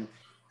progress. And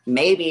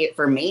maybe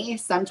for me,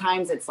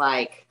 sometimes it's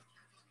like,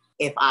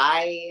 if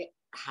I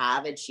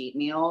have a cheat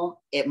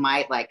meal, it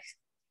might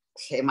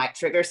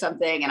trigger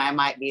something, and I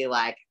might be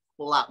like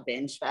full out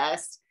binge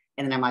fest.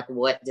 And then I'm like,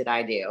 what did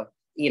I do?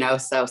 You know?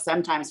 So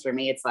sometimes for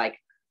me, it's like,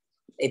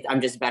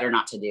 I'm just better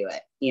not to do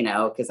it, you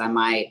know, because I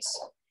might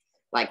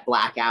like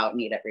black out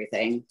and eat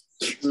everything.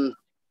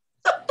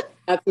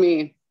 That's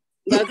me.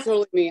 That's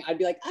totally me. I'd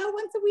be like, oh,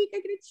 once a week I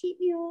get a cheat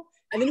meal.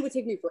 And then it would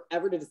take me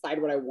forever to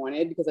decide what I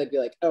wanted, because I'd be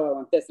like, oh, I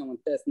want this, I want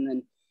this. And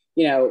then,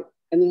 you know,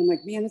 and then I'm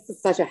like, man, this is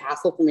such a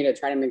hassle for me to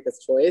try to make this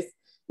choice.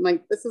 I'm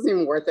like, this isn't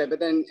even worth it. But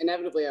then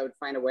inevitably I would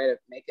find a way to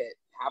make it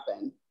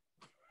happen.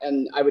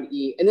 And I would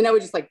eat. And then I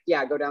would just like,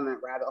 go down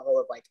that rabbit hole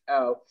of like,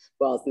 oh,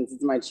 well, since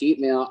it's my cheat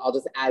meal, I'll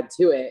just add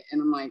to it.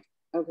 And I'm like,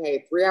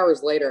 okay, 3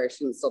 hours later, I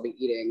shouldn't still be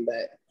eating,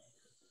 but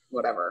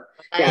whatever.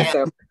 Yeah,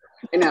 so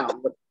I know.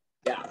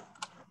 Yeah.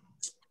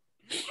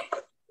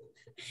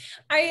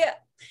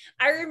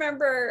 I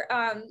remember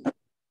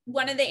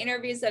one of the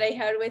interviews that I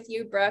had with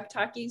you, Brooke,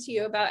 talking to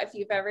you about if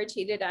you've ever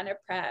cheated on a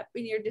prep,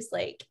 and you're just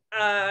like,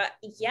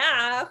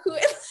 yeah, who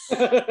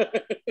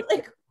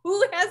like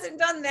who hasn't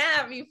done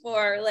that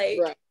before? Like,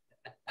 right.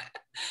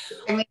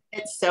 I mean,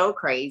 it's so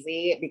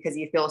crazy because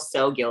you feel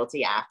so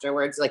guilty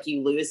afterwards, like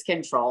you lose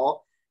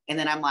control. And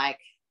then I'm like,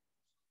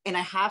 and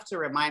I have to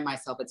remind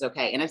myself it's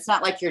okay. And it's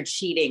not like you're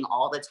cheating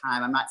all the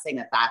time. I'm not saying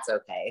that that's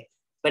okay,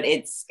 but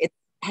it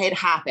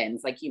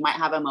happens. Like you might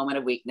have a moment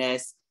of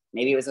weakness.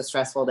 Maybe it was a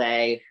stressful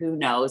day. Who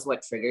knows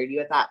what triggered you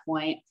at that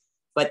point?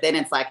 But then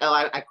it's like, oh,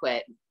 I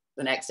quit.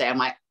 The next day I'm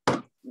like,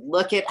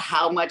 look at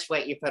how much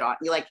weight you put on.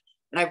 You're like,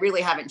 and I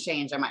really haven't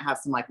changed. I might have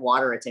some like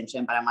water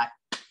retention, but I'm like,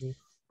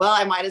 well,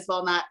 I might as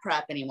well not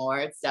prep anymore.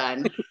 It's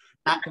done.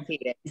 Not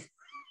competing.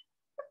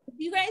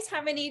 Do you guys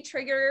have any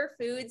trigger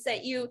foods that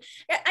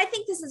I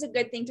think this is a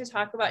good thing to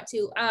talk about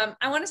too.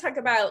 I want to talk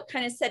about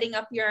kind of setting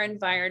up your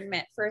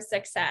environment for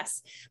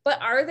success, but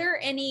are there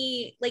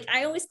any, like,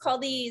 I always call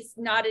these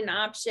not an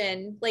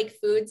option, like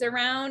foods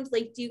around,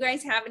 like, do you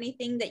guys have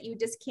anything that you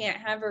just can't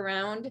have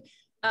around?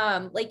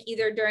 Like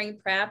either during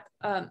prep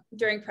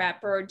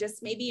or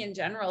just maybe in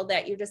general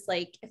that you're just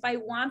like, if I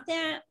want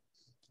that,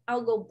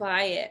 I'll go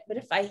buy it. But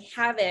if I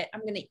have it,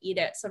 I'm going to eat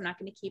it. So I'm not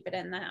going to keep it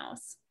in the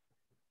house.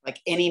 Like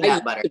any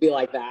nut butter. To be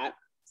like that.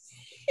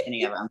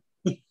 Any of them.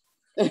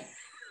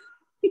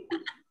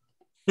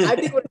 I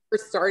think when I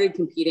first started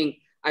competing,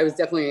 I was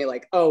definitely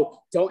like, oh,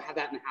 don't have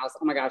that in the house.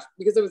 Oh my gosh.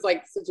 Because it was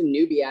like such a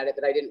newbie at it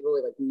that I didn't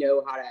really like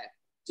know how to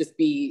just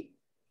be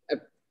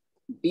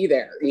be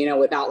there, you know,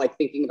 without like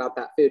thinking about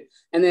that food.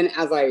 And then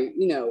as I,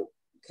 you know,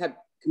 kept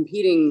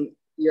competing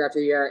year after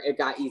year, it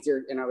got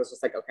easier. And I was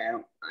just like, okay, I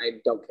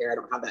don't care. I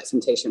don't have that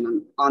temptation.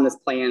 I'm on this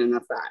plan and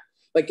that's that.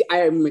 Like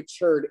I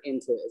matured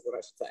into it is what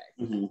I should say.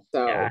 Mm-hmm.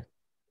 So yeah.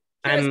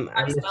 I'm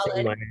the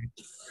same way.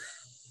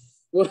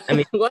 What? I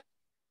mean, What?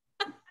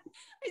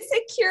 I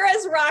said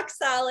Kira's rock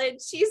solid.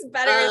 She's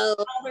better than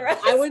all the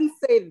rest. I wouldn't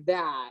say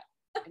that.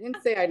 I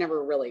didn't say I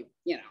never really,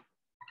 you know,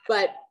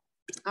 but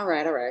all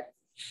right.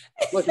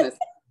 Look at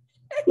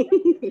this.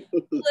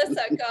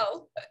 Melissa,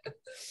 go.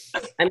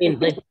 I mean,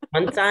 like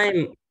once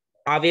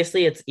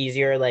obviously it's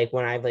easier like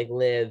when I've like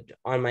lived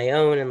on my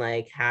own and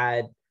like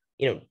had,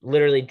 you know,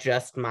 literally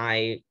just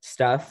my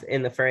stuff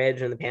in the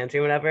fridge and the pantry,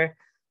 whatever.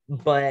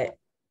 But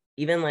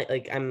even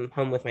like I'm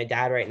home with my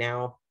dad right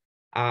now.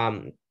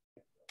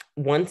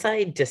 Once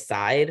I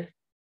decide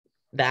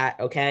that,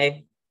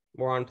 okay,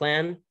 we're on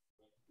plan,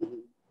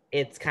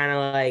 it's kind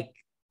of like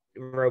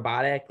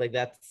robotic. Like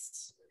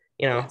that's,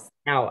 you know,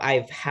 now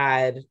I've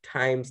had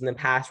times in the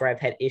past where I've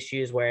had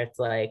issues where it's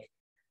like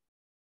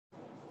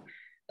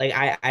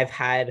I've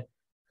had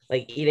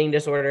like eating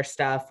disorder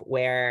stuff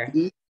where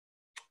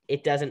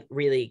it doesn't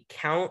really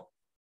count.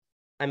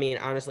 I mean,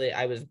 honestly,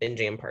 I was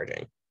binging and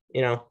purging,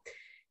 you know,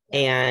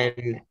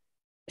 and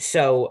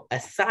so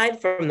aside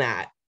from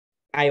that,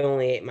 I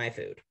only ate my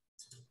food.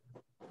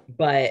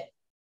 But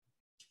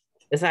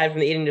aside from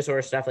the eating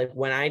disorder stuff, like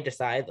when I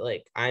decide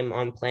like I'm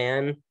on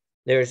plan,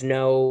 there's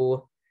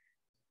no,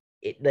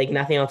 like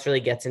nothing else really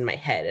gets in my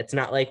head. It's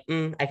not like,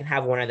 I can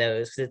have one of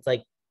those because it's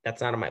like,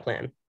 that's not on my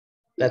plan.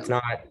 That's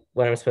not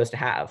what I'm supposed to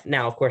have.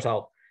 Now, of course,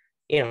 I'll,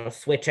 you know,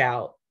 switch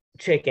out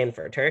chicken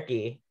for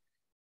turkey.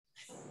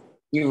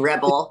 You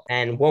rebel.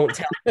 And won't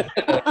tell.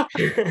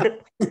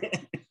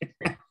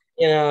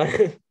 You know.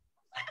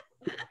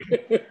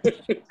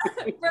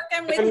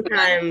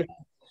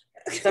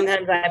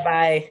 Sometimes I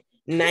buy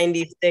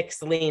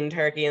 96 lean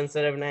turkey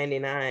instead of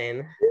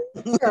 99.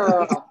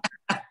 Stop.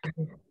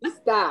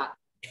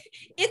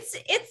 It's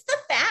the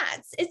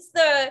fats. It's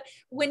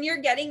when you're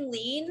getting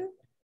lean.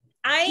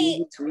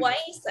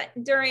 Twice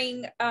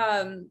during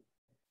that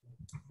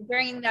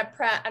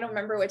prep, I don't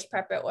remember which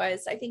prep it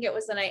was. I think it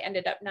was that I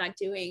ended up not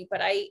doing,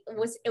 but it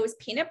was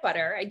peanut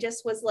butter. I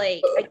just was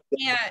like,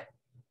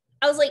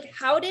 I was like,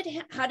 how did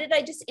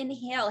I just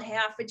inhale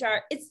half a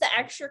jar? It's the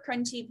extra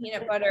crunchy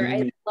peanut butter.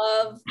 I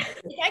love,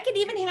 I could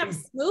even have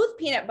smooth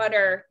peanut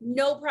butter,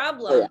 no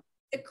problem. Oh, yeah.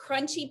 The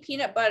crunchy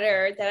peanut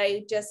butter that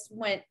I just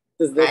went.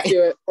 Does this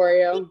do it for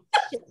you?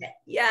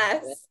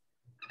 Yes.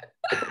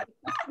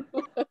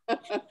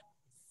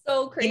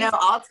 So crazy. You know,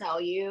 I'll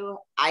tell you,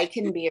 I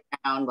can be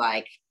around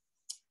like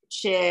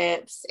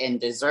chips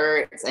and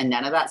desserts and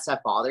none of that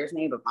stuff bothers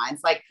me, but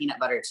mine's like peanut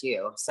butter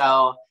too.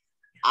 So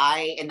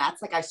and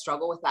that's like, I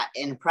struggle with that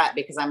in prep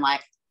because I'm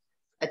like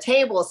a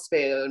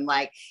tablespoon,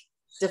 like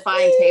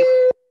define table,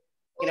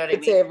 you know what I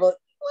mean? Table,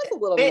 like a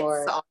little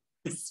more.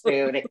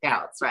 Spoon, it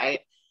counts,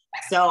 right?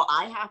 So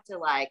I have to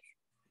like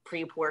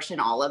pre-portion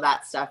all of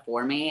that stuff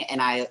for me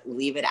and I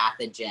leave it at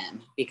the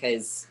gym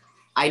because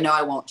I know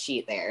I won't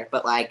cheat there,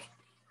 but like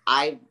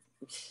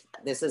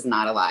this is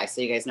not a lie.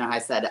 So you guys know how I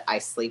said I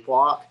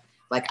sleepwalk.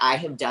 Like I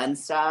have done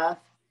stuff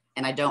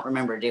and I don't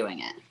remember doing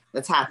it.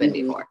 That's happened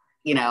before,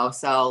 you know?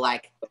 So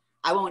like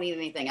I won't eat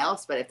anything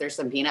else, but if there's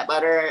some peanut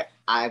butter,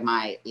 I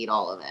might eat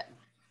all of it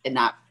and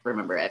not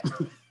remember it.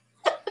 You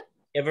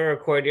ever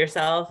record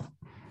yourself?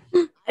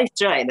 I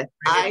should.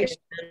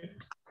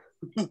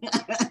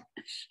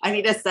 I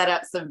need to set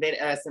up some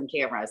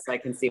cameras so I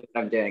can see what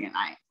I'm doing at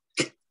night.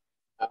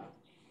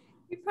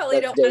 You probably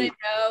don't want to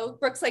know.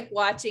 Brooke's like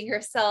watching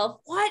herself.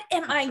 What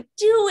am I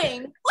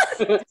doing?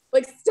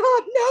 Like,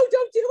 stop. No,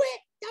 don't do it.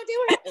 Don't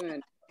do it. And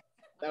then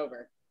it's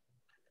over.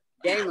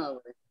 Game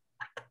over.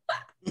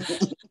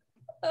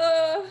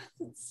 Oh,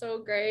 that's so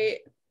great.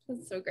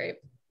 That's so great.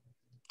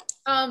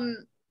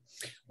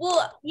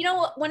 Well, you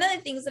know, one of the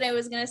things that I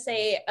was going to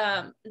say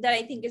that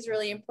I think is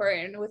really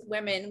important with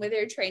women with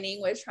their training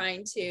was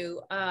trying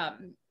to, I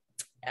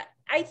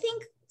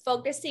think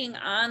focusing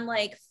on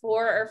like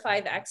 4 or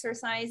 5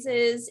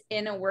 exercises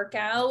in a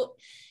workout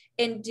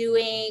and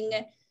doing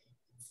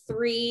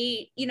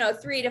 3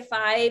 to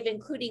 5,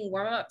 including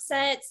warm-up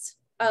sets.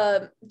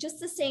 Just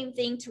the same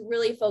thing to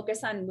really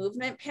focus on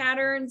movement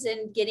patterns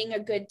and getting a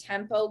good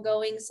tempo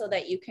going so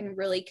that you can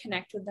really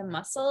connect with the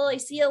muscle. I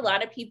see a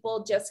lot of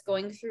people just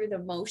going through the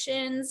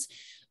motions.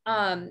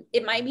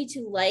 It might be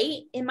too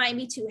light. It might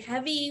be too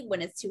heavy.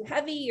 When it's too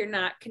heavy, you're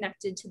not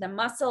connected to the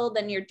muscle.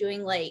 Then you're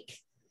doing like,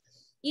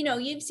 you know,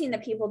 you've seen the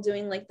people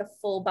doing like the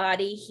full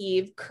body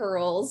heave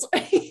curls,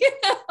 you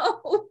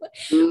know?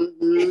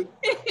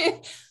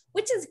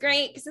 Which is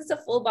great because it's a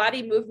full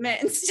body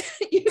movement.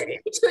 You're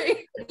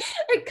doing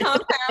a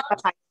compound.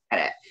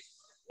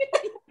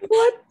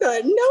 What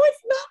the? No,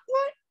 it's not.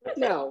 What?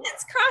 No.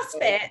 It's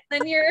CrossFit.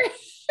 Then you're.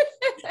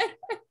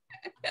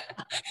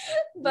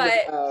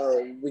 But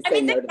I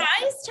mean, the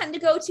guys tend to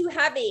go too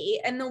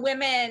heavy, and the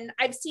women,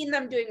 I've seen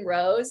them doing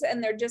rows,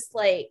 and they're just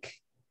like,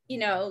 you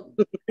know,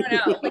 I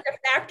don't know, like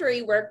a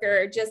factory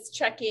worker just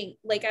checking,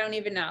 like, I don't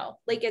even know.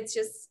 Like, it's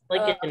just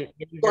like an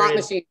slot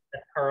machine.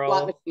 Slot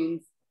curl.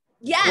 machines.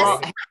 yes,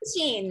 Well,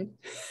 machine.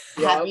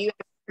 Have you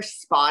ever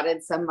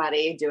spotted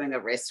somebody doing a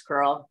wrist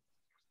curl?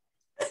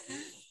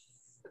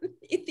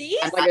 These?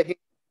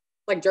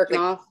 Like jerking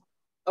off.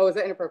 Oh, is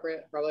that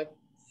inappropriate? Probably.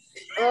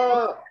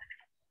 Oh,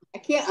 I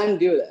can't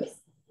undo this.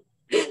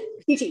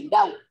 Peachy,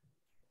 no.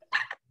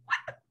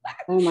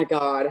 Oh my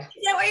God. Is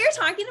that what you're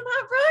talking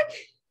about, Brooke?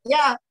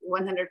 Yeah,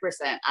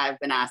 100%. I've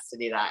been asked to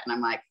do that. And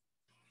I'm like,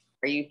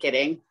 are you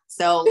kidding?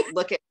 So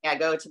look at me. I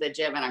go to the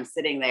gym and I'm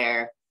sitting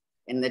there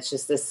and it's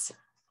just this,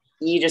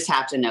 you just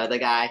have to know the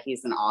guy.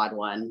 He's an odd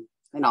one,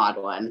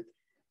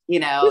 you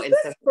know. Who's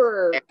this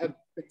for a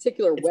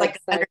particular it's website?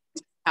 like a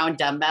 100-pound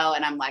dumbbell.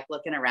 And I'm like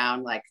looking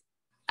around like,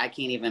 I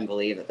can't even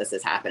believe that this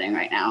is happening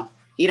right now.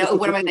 You know,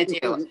 what am I going to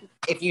do?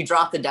 If you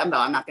drop the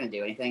dumbbell, I'm not going to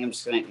do anything. You're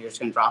just going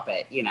to drop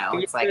it. You know,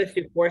 It's like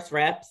do force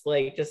reps,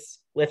 like just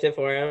lift it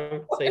for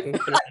him so you can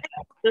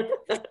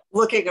finish.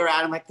 Looking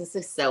around, I'm like, this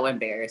is so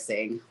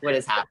embarrassing. What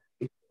is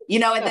happening? You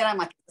know, and then I'm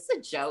like, is this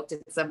a joke?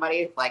 Did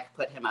somebody like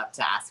put him up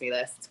to ask me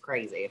this? It's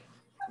crazy.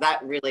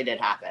 That really did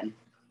happen.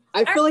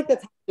 I feel like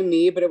that's happened to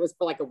me, but it was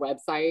for like a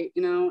website,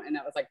 you know, and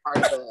that was like part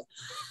of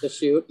the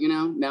shoot, you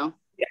know? No?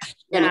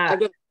 Yeah.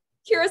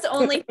 Kira's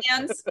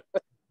OnlyFans.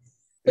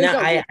 No,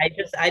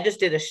 I just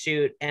did a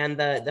shoot, and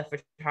the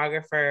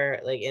photographer,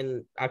 like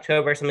in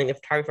October or something, the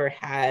photographer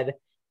had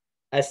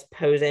us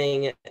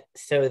posing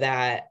so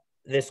that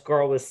this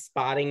girl was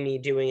spotting me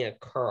doing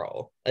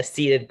a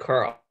seated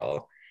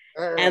curl.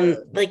 And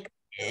like,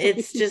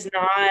 it's just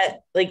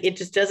not, like, it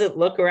just doesn't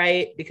look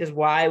right, because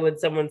why would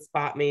someone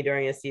spot me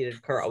during a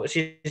seated curl? But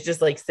she's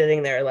just like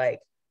sitting there like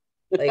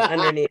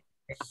underneath.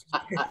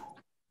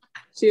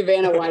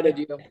 Giovanna, why did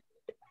you?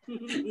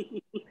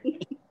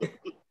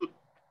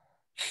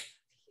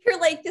 You're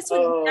like, this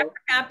would never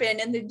happen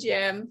in the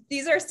gym.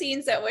 These are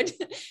scenes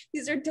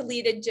these are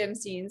deleted gym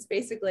scenes,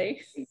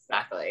 basically.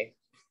 Exactly.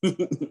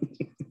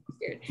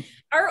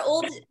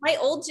 My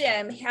old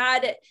gym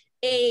had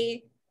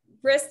a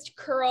wrist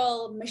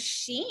curl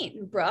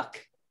machine,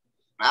 Brooke.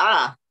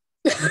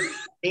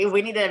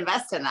 We need to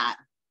invest in that.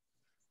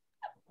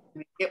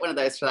 Get one of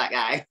those for that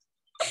guy.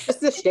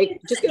 Just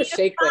get a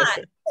shake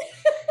weight.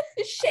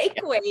 Shake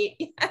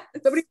weight.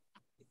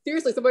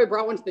 Yes. Somebody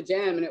brought one to the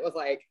gym and it was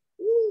like,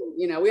 ooh,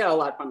 you know, we had a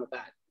lot of fun with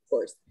that, of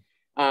course.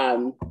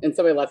 And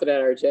somebody left it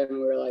at our gym and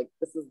we were like,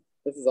 this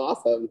is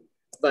awesome.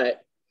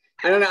 But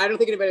I don't know. I don't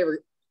think anybody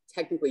ever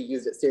technically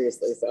used it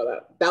seriously.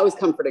 So that was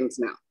comforting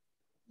to know.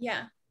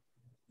 Yeah.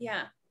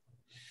 Yeah.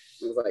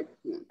 It was like,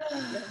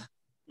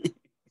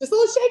 just a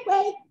little shake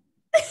weight.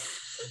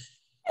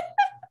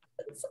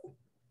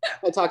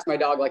 I talk to my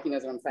dog like he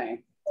knows what I'm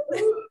saying.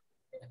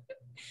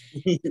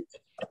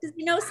 Does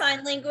he know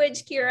sign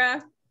language,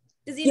 Kira?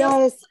 Does he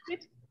know? Yes.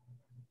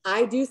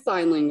 I do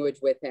sign language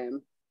with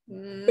him,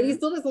 but he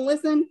still doesn't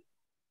listen.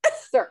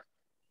 Sir,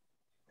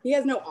 he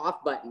has no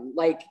off button.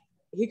 Like,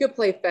 he could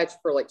play fetch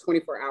for like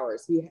 24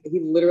 hours. He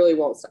literally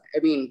won't stop. I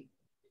mean,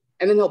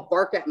 and then he'll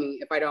bark at me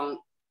if I don't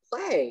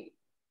play.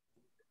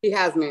 He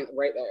has me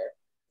right there.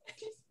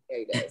 Yeah,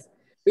 he does.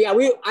 But yeah,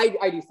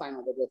 I do sign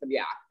language with him.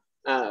 Yeah.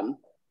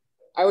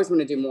 I always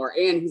want to do more,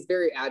 and he's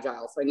very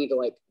agile, so I need to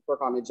like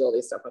work on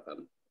agility stuff with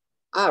him.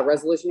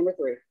 Resolution number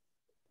 3.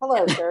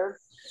 Hello, sir.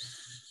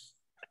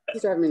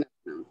 He's driving me nuts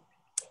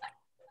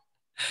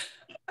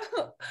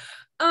now.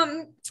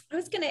 I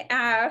was gonna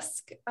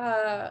ask,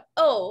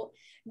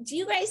 do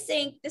you guys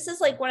think this is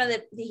like one of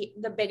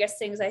the biggest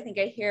things I think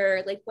I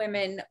hear, like,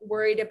 women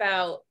worried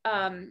about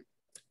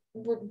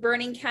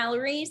burning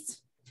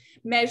calories,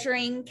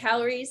 measuring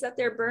calories that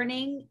they're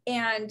burning,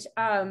 and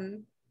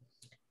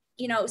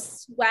you know,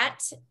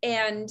 sweat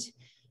and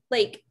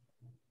like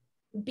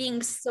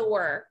being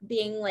sore,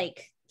 being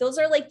like, those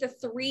are like the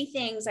 3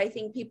 things I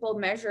think people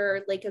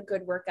measure like a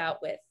good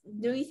workout with.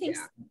 Do you think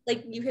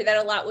like you hear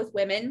that a lot with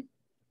women?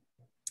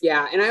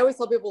 Yeah. And I always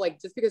tell people,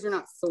 like, just because you're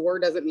not sore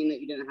doesn't mean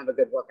that you didn't have a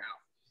good workout.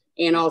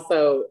 And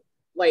also,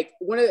 like,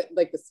 one of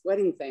the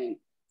sweating thing,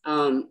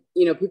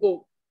 you know,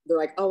 people, they're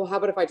like, oh, how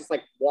about if I just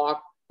like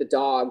walk the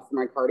dog for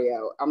my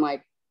cardio? I'm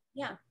like,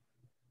 yeah.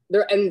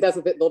 And that's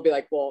what they'll be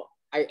like, well,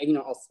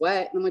 I'll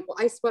sweat. And I'm like, well,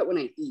 I sweat when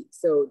I eat.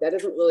 So that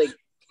doesn't really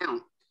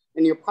count.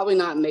 And you're probably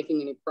not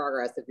making any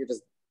progress if you're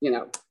just, you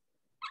know,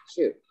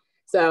 shoot.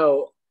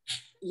 So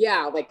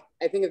yeah, like,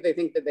 I think if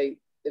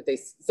they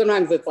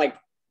sometimes it's like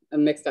a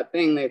mixed up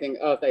thing. They think,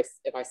 oh,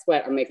 if I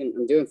sweat, I'm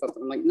doing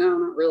something. I'm like, no,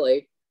 not really.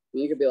 I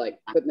mean, you could be like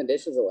putting the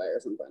dishes away or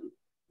something.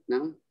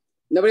 No,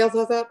 nobody else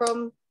has that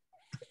problem.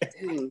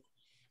 Dang.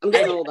 I'm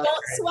getting old. Don't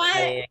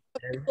sweat.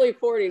 I'm really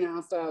 40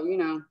 now, so you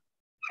know.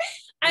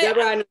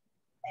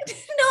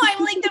 No,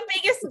 I'm like the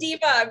biggest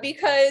diva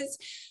because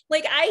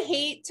like I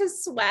hate to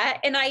sweat,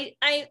 and I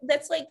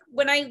that's like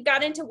when I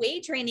got into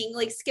weight training,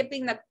 like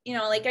skipping the, you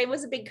know, like I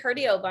was a big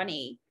cardio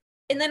bunny,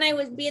 and then I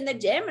would be in the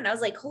gym and I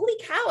was like, holy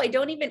cow, I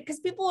don't even, because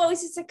people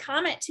always used to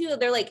comment too,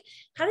 they're like,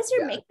 how does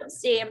your makeup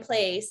stay in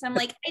place? I'm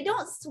like, I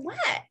don't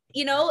sweat,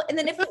 you know. And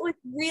then if it was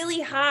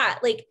really hot,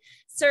 like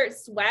start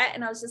sweat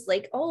and I was just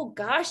like, oh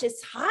gosh,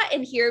 it's hot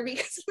in here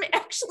because I'm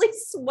actually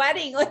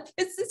sweating. Like,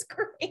 this is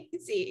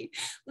crazy.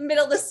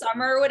 Middle of the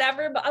summer or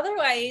whatever. But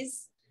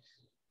otherwise,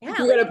 yeah.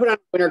 You gotta put on a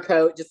winter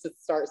coat just to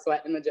start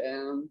sweating in the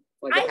gym.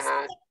 Like a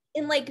hat.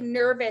 In like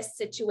nervous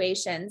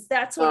situations.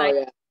 That's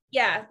when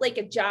like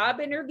a job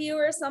interview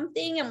or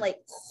something. I'm like,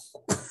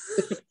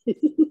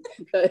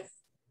 that's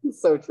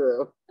so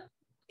true.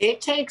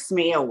 It takes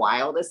me a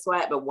while to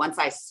sweat, but once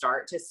I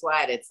start to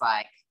sweat, it's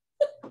like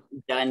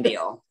done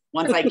deal.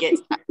 Once I get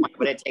to that point,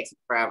 but it takes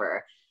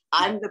forever.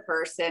 I'm the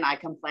person, I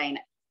complain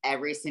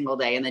every single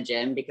day in the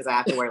gym because I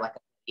have to wear like a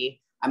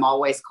hoodie. I'm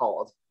always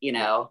cold, you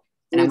know,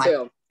 and Me I'm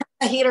too. like,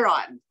 the heater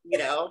on, you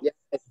know. Yeah.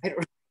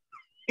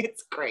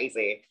 It's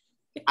crazy.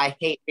 I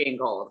hate being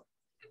cold.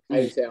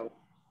 I do too.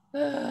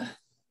 Time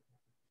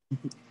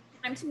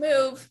to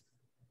move.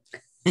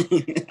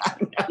 I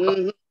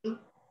know.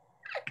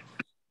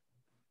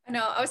 I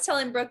know. I was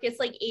telling Brooke it's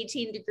like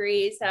 18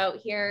 degrees out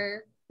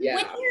here.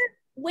 Yeah.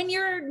 When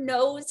your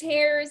nose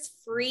hairs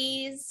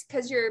freeze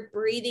because you're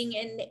breathing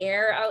in the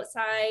air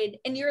outside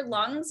and your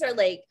lungs are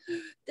like,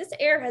 this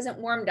air hasn't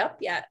warmed up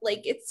yet.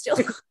 Like it's still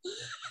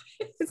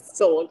it's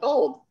still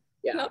cold.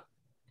 Yeah. No.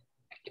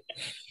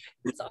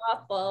 It's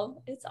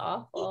awful. It's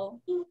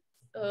awful.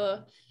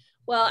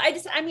 Well, I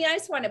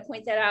just want to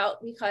point that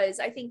out because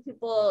I think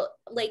people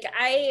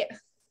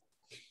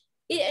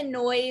it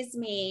annoys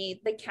me,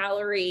 the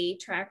calorie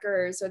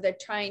trackers or the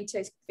trying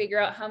to figure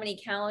out how many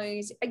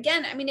calories.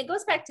 Again, I mean, it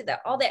goes back to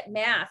all that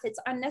math. It's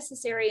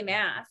unnecessary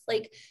math.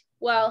 Like,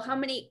 well, how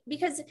many,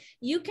 because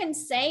you can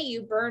say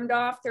you burned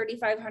off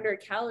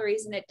 3,500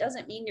 calories and it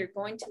doesn't mean you're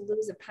going to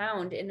lose a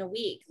pound in a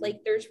week.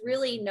 Like there's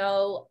really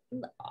no,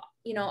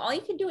 all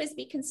you can do is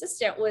be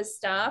consistent with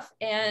stuff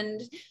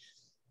and,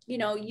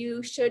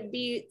 you should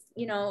be,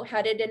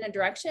 headed in a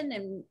direction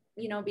and,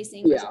 be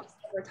seeing results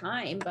over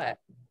time, but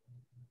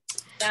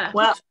yeah.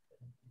 Well,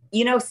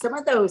 some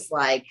of those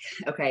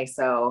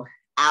so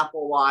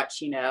Apple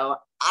Watch, I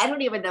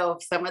don't even know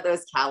if some of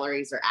those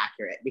calories are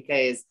accurate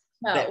because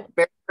the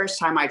very first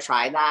time I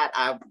tried that,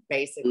 I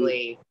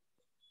basically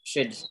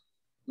should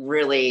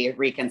really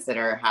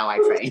reconsider how I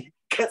train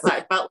because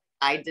I felt like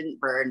I didn't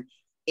burn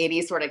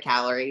any sort of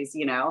calories,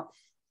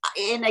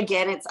 And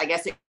again, I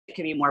guess it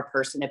can be more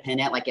person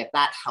dependent. Like if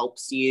that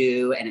helps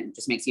you and it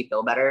just makes you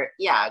feel better,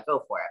 yeah,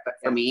 go for it. But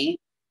for me,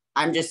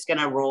 I'm just going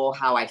to roll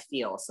how I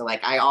feel. So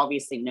like, I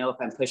obviously know if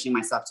I'm pushing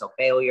myself to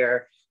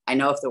failure, I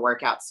know if the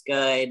workout's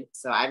good.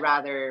 So I'd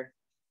rather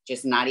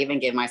just not even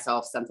give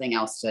myself something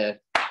else to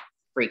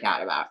freak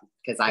out about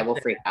because I will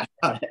freak out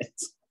about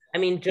it. I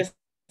mean, just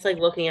like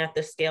looking at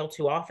the scale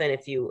too often,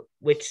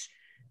 which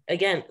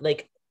again,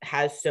 like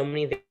has so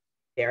many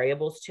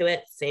variables to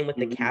it. Same with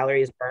the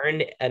calories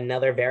burned.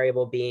 Another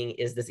variable being,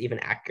 is this even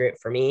accurate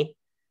for me?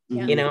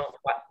 Yeah.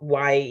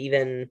 Why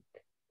even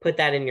put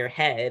that in your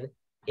head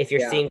if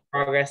you're seeing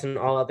progress in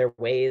all other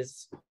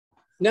ways?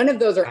 None of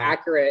those are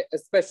accurate,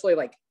 especially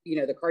like,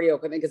 the cardio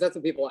equipment, because that's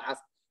what people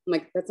ask. I'm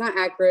like, that's not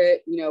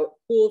accurate, cool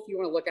if you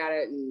want to look at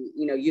it and,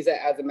 use it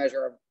as a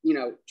measure of,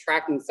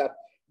 tracking stuff,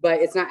 but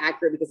it's not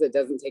accurate because it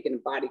doesn't take into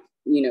body,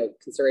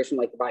 consideration,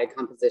 like the body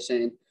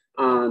composition.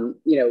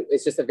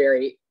 It's just a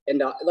very,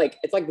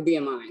 it's like the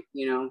BMI,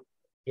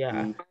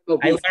 Yeah.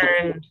 I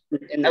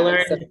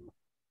learned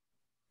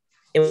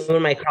in one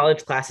of my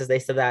college classes, they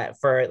said that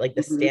for like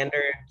the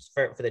standards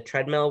for the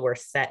treadmill were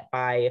set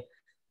by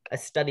a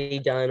study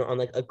done on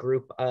like a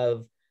group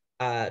of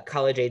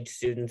college age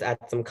students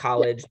at some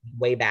college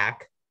way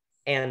back.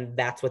 And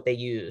that's what they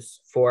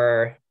use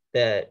for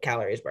the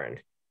calories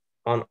burned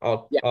on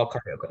all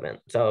cardio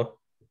equipment. So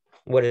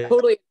what does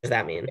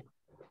that mean?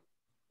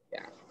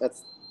 Yeah,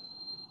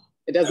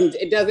 it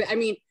doesn't, I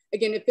mean,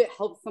 again, if it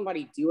helps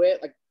somebody do it,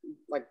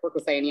 like Brooke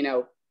was saying,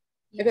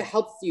 if it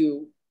helps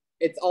you,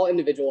 it's all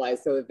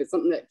individualized. So if it's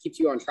something that keeps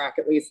you on track,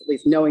 at least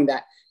knowing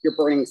that you're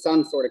burning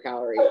some sort of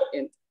calorie,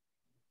 and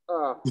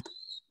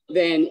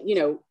then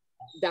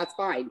that's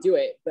fine, do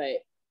it.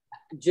 But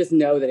just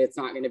know that it's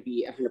not going to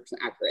be 100%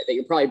 accurate. That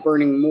you're probably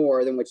burning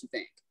more than what you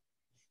think.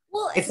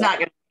 Well, it's not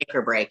going to make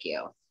or break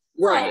you,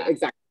 right?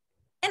 Exactly.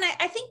 And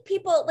I think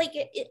people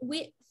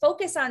we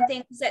focus on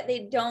things that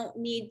they don't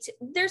need to.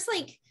 There's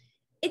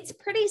it's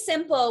pretty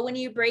simple when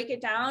you break it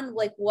down,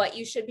 like what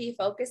you should be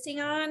focusing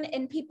on.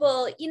 And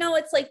people,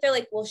 it's like, they're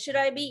like, well, should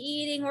I be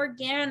eating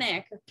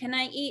organic? Or can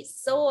I eat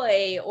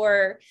soy?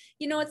 Or,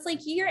 it's like,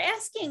 you're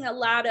asking a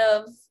lot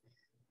of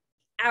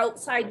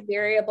outside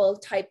variable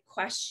type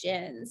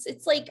questions.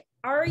 It's like,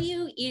 are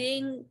you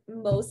eating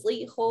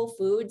mostly whole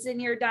foods in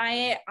your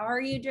diet?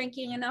 Are you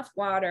drinking enough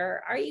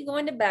water? Are you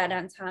going to bed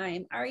on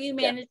time? Are you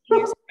managing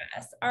your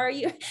stress? Are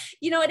you,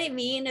 you know what I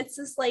mean? It's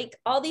just like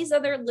all these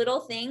other little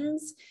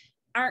things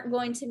aren't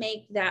going to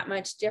make that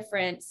much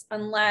difference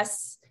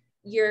unless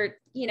you're,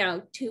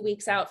 2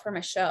 weeks out from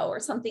a show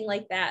or something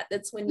like that.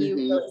 That's when you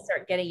really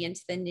start getting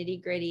into the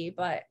nitty gritty.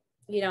 But,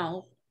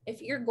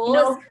 if your goal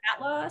is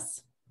fat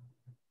loss.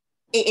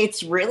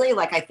 It's really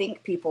I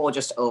think people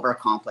just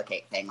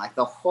overcomplicate things. Like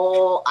the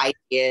whole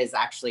idea is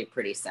actually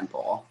pretty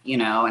simple,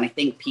 and I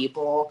think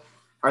people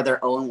are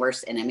their own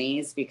worst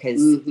enemies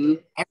because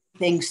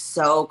everything's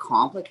so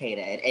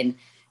complicated. And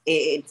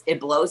it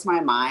blows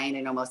my mind.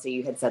 I know most of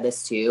you had said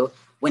this too,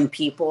 when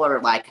people are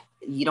like,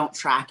 you don't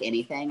track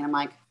anything. And I'm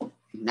like,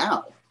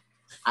 no,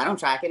 I don't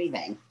track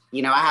anything.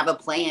 You know, I have a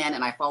plan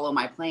and I follow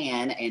my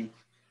plan. And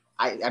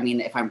I mean,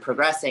 if I'm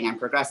progressing, I'm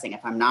progressing.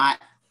 If I'm not,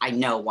 I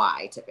know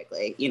why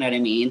typically, you know what I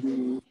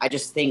mean? I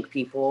just think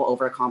people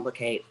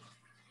overcomplicate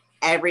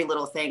every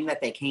little thing that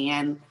they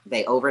can.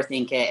 They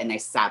overthink it and they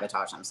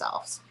sabotage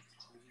themselves.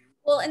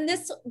 Well, and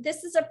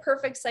this is a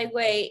perfect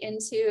segue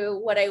into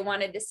what I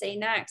wanted to say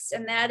next.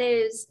 And that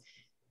is,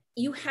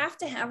 you have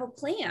to have a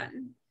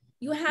plan.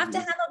 You have to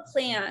have a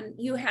plan.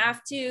 You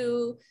have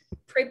to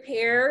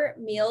prepare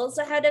meals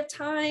ahead of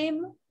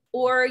time,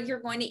 or you're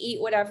going to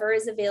eat whatever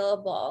is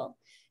available.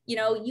 You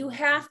know, you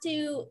have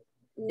to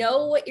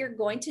know what you're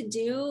going to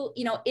do.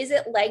 You know, is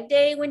it leg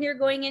day when you're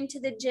going into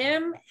the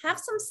gym? Have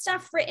some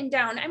stuff written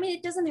down. I mean,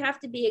 it doesn't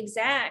have to be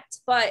exact,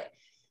 but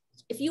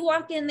if you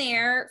walk in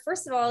there,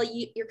 first of all,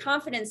 your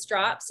confidence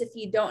drops if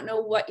you don't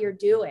know what you're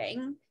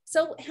doing.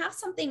 So have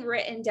something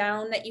written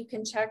down that you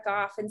can check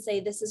off and say,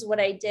 this is what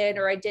I did,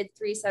 or I did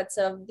 3 sets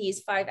of these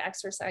 5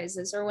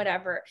 exercises or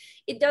whatever.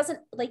 It doesn't,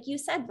 like you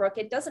said, Brooke,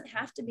 it doesn't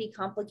have to be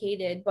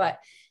complicated, but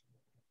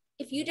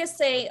if you just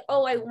say,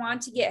 oh, I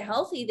want to get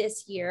healthy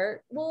this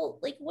year, well,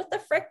 like, what the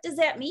frick does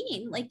that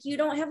mean? Like, you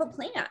don't have a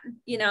plan,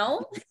 you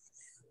know?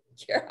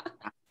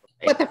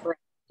 What the frick?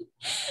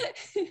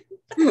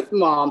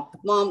 Mom,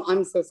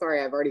 I'm so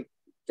sorry. I've already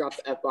dropped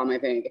the F-bomb, I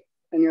think.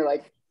 And you're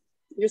like,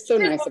 you're so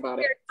nice about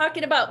it. We're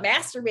talking about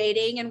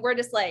masturbating and we're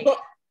just like,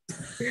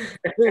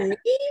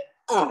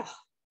 oh,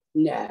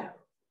 no.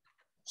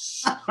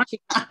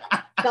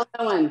 Tell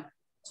no one.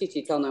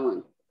 Chi-Chi, tell no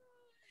one.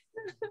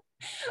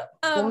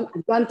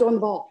 Don't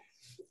ball.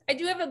 I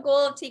do have a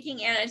goal of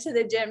taking Anna to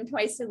the gym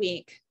twice a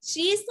week.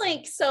 She's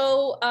like,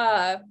 so,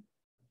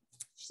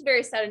 she's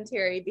very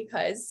sedentary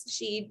because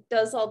she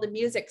does all the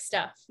music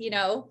stuff, you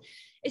know,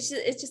 it's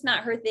just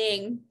not her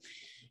thing.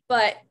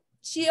 But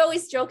she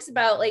always jokes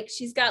about, like,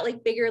 she's got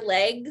like bigger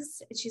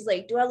legs and she's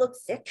like, do I look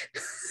thick?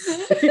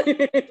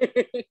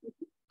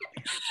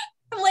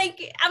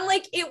 I'm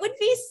like, it would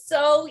be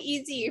so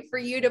easy for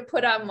you to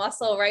put on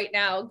muscle right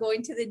now,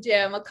 going to the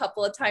gym a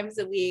couple of times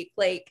a week.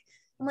 Like,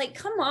 I'm like,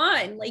 come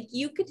on, like,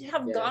 you could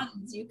have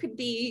guns, you could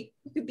be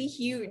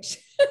huge.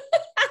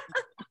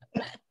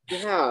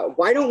 Yeah.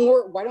 Why don't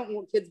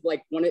more kids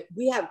like want to,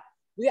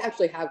 we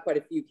actually have quite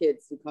a few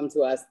kids who come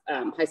to us,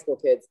 high school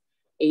kids,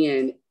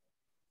 and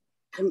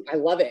I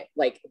love it.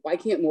 Like, why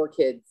can't more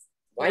kids,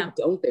 why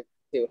don't they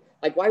do?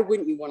 Like, why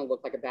wouldn't you want to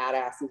look like a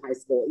badass in high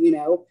school, you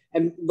know,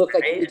 and look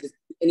like you could just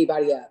beat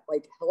anybody up?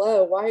 Like,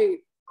 hello, why?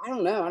 I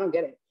don't know. I don't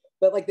get it.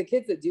 But like the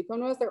kids that do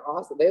come to us, they're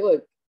awesome. They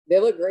look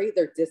great.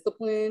 They're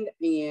disciplined.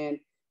 And,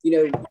 you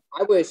know,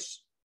 I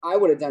wish I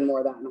would have done more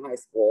of that in high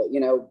school, you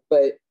know,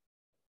 but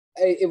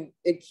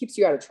it keeps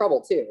you out of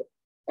trouble too.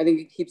 I think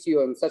it keeps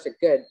you on such a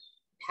good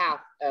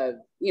path of,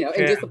 you know,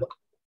 and discipline.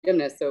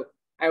 Gymnast. So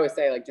I always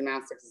say, like,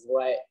 gymnastics is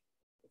what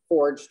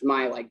forged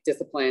my like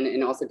discipline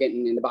and also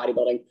getting into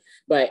bodybuilding.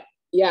 But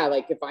yeah,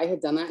 like if I had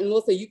done that, and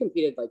Melissa, you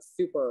competed like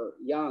super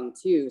young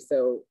too.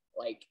 So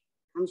like,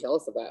 I'm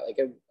jealous of that. Like,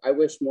 I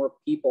wish more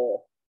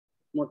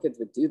kids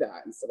would do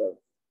that instead of.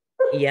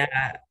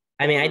 Yeah.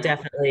 I mean, I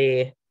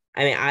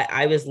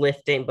was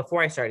lifting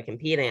before I started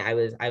competing. I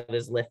was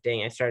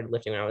lifting. I started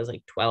lifting when I was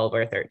like 12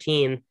 or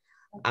 13.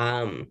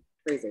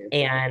 Crazy.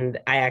 And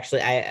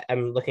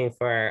I'm looking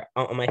for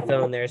on my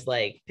phone. There's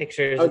like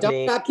pictures. Oh,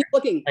 don't stop. Keep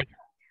looking.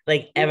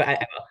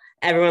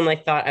 Everyone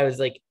like thought I was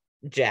like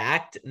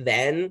jacked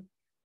then.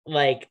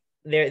 Like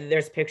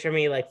there's a picture of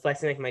me like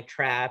flexing like my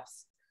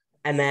traps,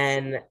 and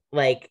then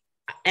like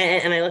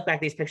and I look back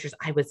at these pictures,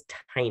 I was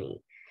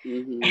tiny.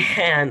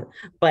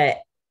 But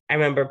I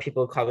remember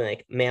people called me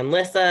like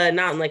Manlissa,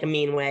 not in like a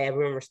mean way.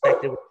 Everyone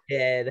respected what I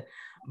did.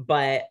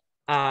 But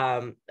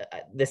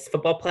this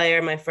football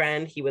player, my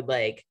friend,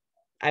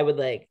 I would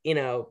like, you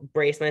know,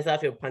 brace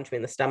myself. He would punch me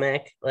in the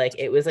stomach. Like,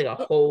 it was like a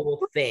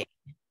whole thing.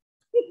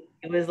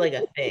 It was like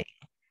a thing.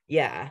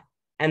 Yeah.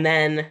 And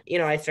then, you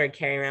know, I started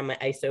carrying around my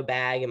ISO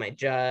bag and my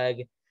jug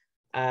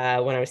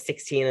when I was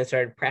 16 and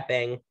started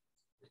prepping.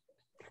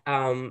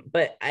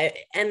 But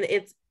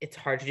it's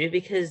hard to do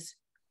because,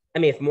 I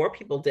mean, if more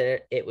people did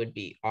it, it would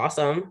be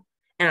awesome.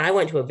 And I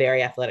went to a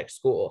very athletic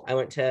school. I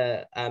went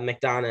to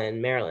McDonough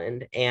in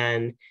Maryland,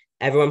 and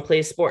everyone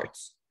plays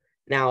sports.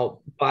 Now,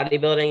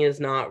 bodybuilding is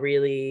not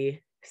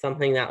really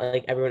something that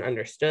like everyone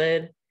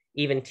understood.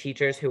 Even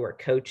teachers who were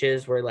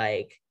coaches were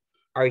like,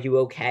 are you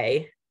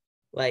okay?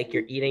 Like,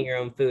 you're eating your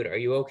own food. Are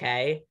you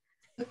okay?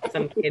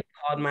 Some kid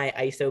called my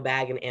ISO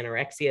bag an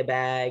anorexia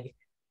bag.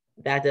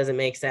 That doesn't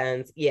make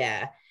sense.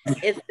 Yeah.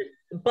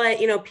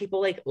 But, you know, people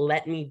like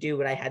let me do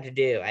what I had to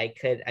do. I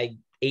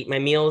ate my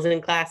meals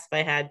in class if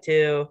I had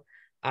to.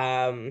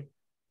 But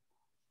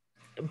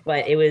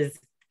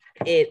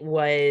it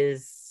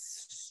was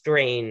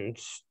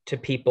strange to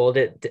people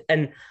the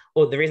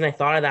reason I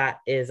thought of that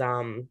is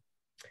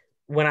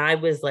when I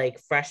was like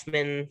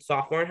freshman,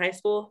 sophomore in high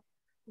school,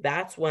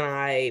 that's when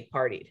I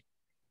partied.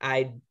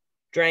 I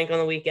drank on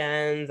the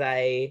weekends.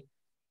 I,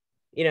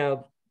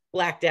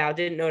 blacked out,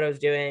 didn't know what I was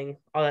doing,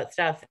 all that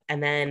stuff.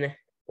 And then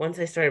once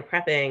I started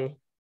prepping,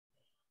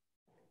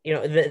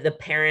 the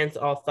parents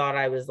all thought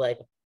I was like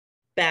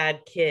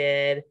bad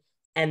kid,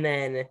 and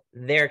then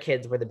their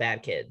kids were the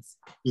bad kids.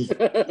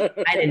 I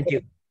didn't do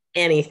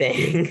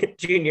anything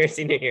junior,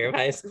 senior year of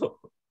high school.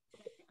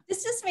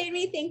 This just made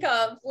me think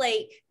of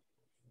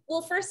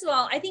well, first of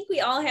all, I think we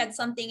all had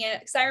something in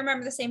it, because I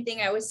remember the same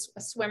thing. I was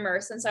a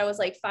swimmer since I was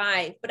like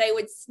 5, but I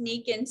would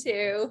sneak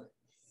into.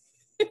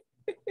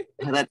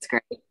 Oh, that's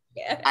great.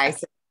 Yeah.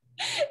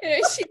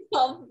 She's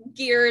all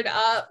geared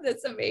up.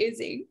 That's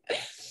amazing.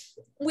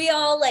 We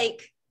all I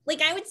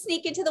would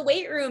sneak into the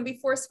weight room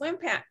before swim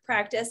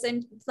practice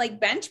and like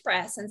bench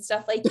press and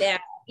stuff like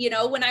that.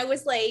 When I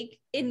was like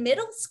in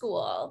middle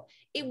school,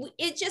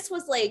 it just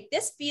was like,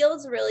 this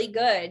feels really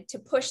good to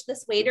push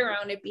this weight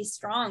around and be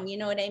strong. You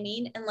know what I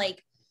mean? And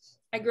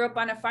I grew up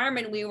on a farm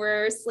and we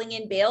were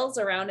slinging bales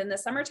around in the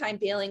summertime,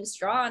 baling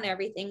straw and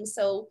everything.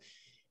 So,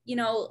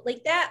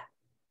 like that.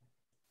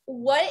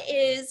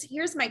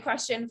 Here's my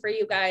question for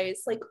you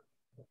guys.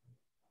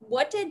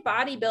 What did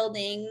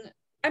bodybuilding,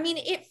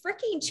 it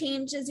freaking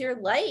changes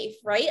your life,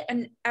 right?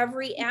 And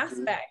every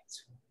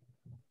aspect,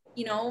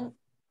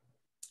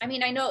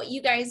 I know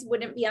you guys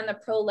wouldn't be on the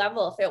pro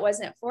level if it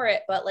wasn't for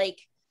it, but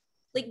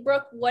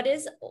Brooke, what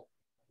has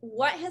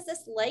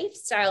this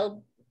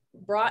lifestyle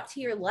brought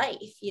to your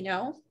life,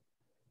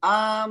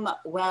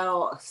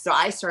 Well, so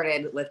I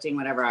started lifting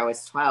whenever I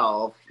was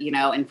 12,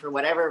 and for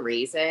whatever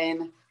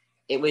reason,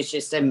 it was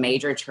just a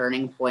major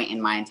turning point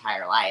in my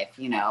entire life,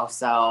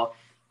 so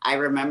I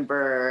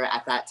remember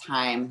at that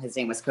time, his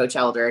name was Coach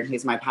Elder,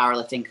 who's my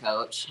powerlifting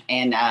coach.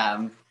 And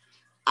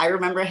I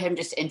remember him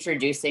just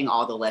introducing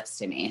all the lifts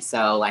to me.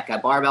 So like a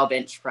barbell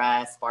bench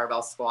press,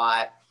 barbell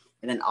squat,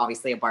 and then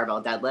obviously a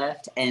barbell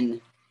deadlift. And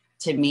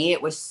to me,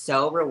 it was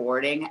so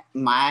rewarding.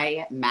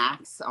 My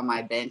max on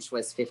my bench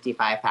was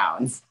 55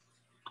 pounds.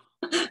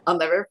 I'll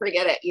never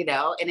forget it,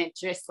 and it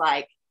just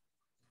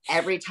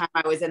every time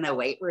I was in the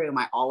weight room,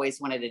 I always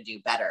wanted to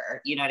do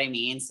better. You know what I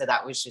mean? So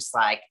that was just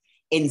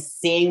in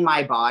seeing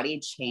my body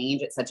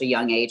change at such a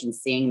young age and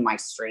seeing my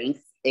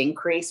strength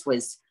increase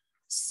was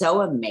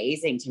so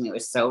amazing to me. It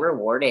was so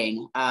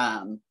rewarding.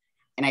 And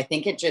I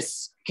think it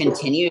just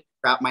continued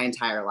throughout my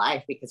entire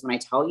life, because when I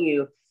tell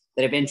you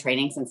that I've been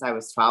training since I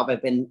was 12,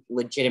 I've been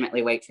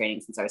legitimately weight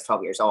training since I was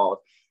 12 years old.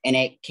 And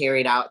it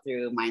carried out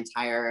through my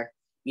entire,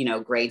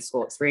 grade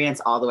school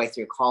experience all the way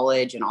through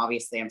college. And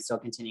obviously I'm still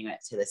continuing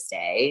it to this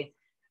day.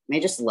 And I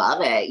just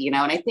love it, and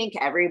I think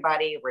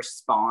everybody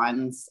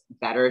responds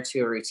better to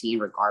a routine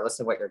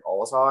regardless of what your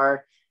goals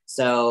are.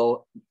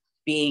 So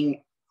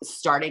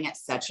starting at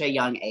such a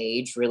young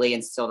age really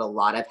instilled a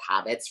lot of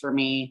habits for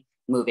me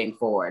moving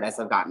forward as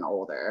I've gotten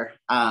older.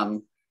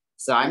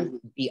 So I'm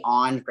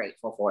beyond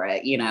grateful for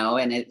it,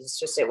 and it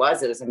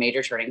was a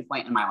major turning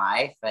point in my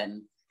life.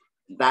 And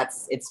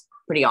it's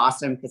pretty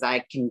awesome, because I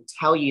can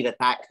tell you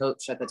that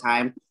coach at the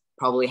time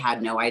probably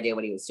had no idea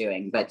what he was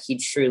doing, but he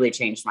truly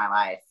changed my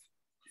life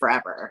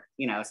forever,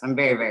 so I'm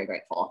very, very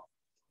grateful.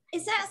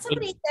 Is that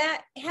somebody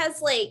that has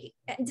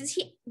does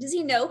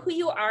he know who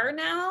you are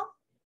now?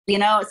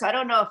 So I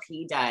don't know if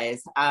he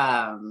does,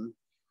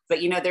 but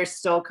there's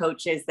still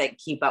coaches that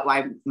keep up.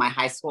 My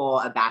high school,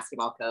 a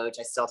basketball coach,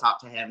 I still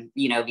talk to him,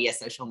 via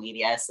social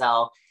media.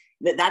 So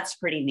that's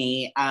pretty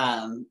neat.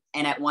 And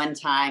at one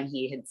time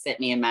he had sent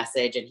me a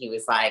message and he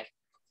was like,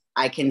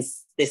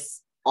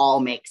 this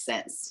all makes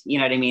sense. You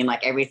know what I mean?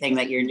 Everything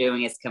that you're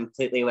doing is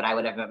completely what I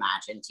would have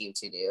imagined you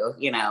to do.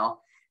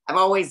 I've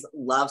always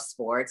loved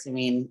sports.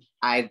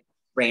 I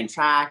ran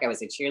track. I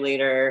was a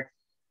cheerleader,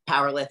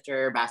 power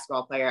lifter,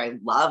 basketball player. I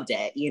loved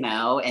it,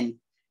 and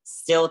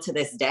still to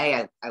this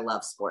day, I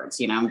love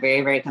sports. I'm very,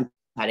 very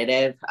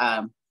competitive,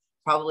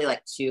 probably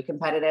too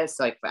competitive.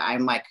 So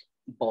I'm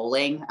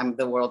bowling. I'm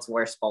the world's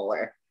worst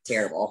bowler.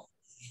 Terrible.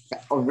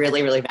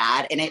 Really, really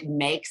bad. And it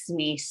makes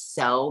me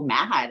so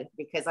mad,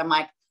 because I'm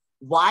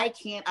why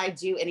can't I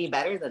do any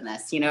better than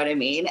this? You know what I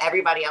mean?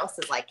 Everybody else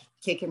is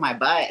kicking my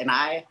butt, and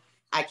I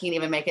can't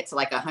even make it to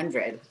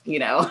 100,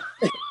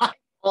 I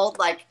pulled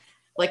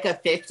a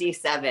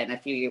 57 a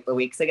few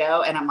weeks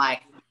ago. And I'm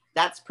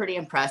that's pretty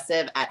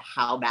impressive at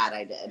how bad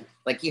I did.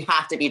 You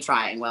have to be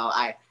trying. Well,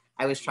 I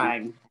was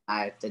trying,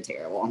 I did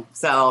terrible.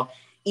 So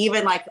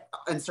even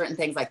on certain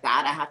things like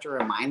that, I have to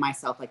remind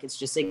myself, it's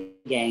just a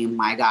game.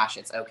 My gosh,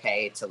 it's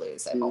okay to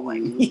lose at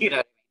bowling,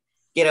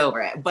 get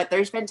over it. But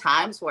there's been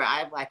times where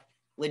I've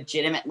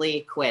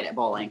legitimately quit at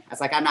bowling. I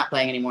was I'm not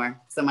playing anymore.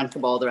 Someone can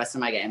bowl the rest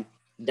of my game.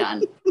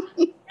 Done.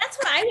 That's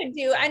what I would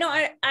do. I know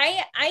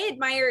I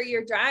admire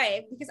your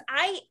drive, because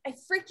I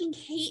freaking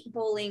hate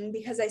bowling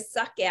because I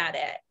suck at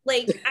it.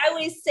 I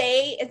always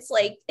say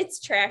it's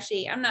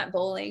trashy. I'm not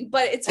bowling,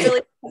 but it's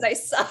really because I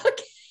suck.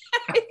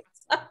 I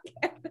suck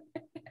at it.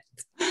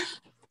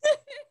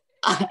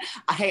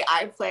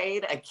 I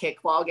played a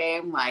kickball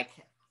game.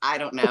 I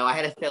don't know. I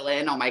had to fill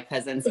in on my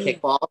cousin's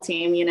kickball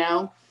team,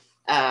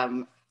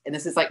 And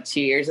this is like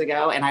 2 years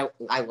ago. And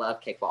I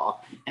love kickball.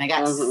 And I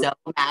got so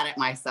mad at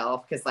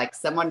myself because like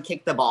someone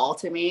kicked the ball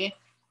to me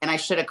and I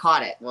should have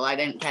caught it. Well, I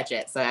didn't catch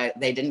it. So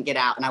they didn't get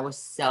out. And I was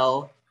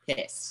so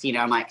pissed. You know,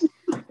 I'm like,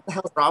 what the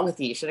hell's wrong with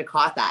you? You should have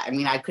caught that. I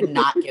mean, I could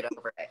not get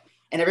over it.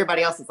 And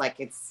everybody else is like,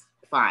 it's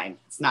fine.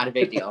 It's not a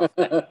big deal.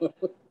 2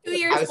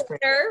 years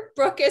later,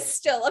 Brooke is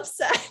still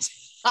upset.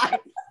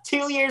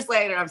 2 years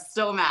later, I'm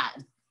still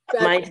mad.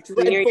 My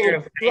senior year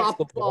of high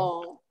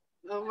school.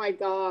 Oh my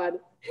God.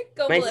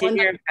 Senior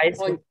year of high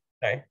school.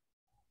 Sorry.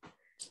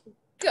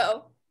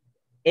 Go.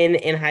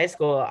 In high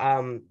school,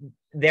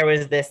 there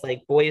was this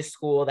like boys'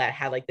 school that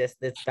had like this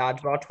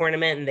dodgeball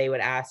tournament, and they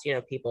would ask, you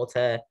know, people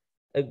to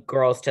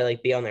girls to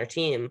like be on their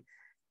team.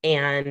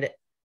 And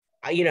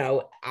you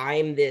know,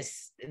 I'm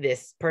this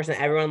person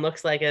everyone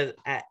looks like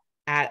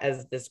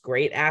as this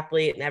great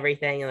athlete and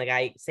everything. And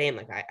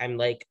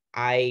like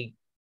I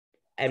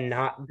am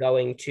not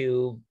going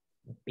to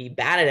be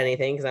bad at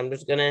anything because I'm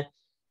just gonna,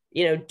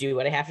 you know, do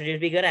what I have to do to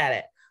be good at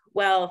it.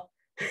 Well,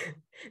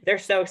 they're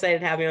so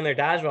excited to have me on their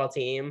dodgeball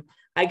team.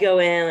 I go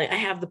in, like I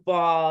have the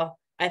ball,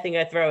 I think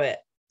I throw it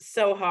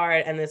so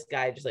hard, and this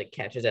guy just like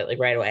catches it like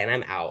right away, and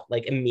I'm out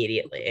like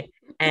immediately.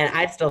 And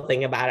I still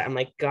think about it. I'm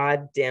like,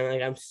 God damn it,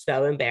 like I'm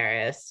so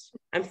embarrassed.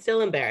 I'm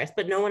still embarrassed,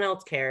 but no one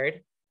else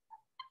cared.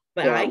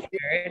 But I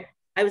cared.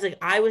 I was like,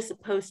 I was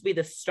supposed to be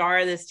the star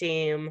of this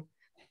team.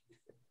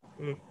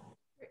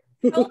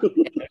 How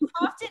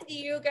often do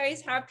you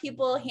guys have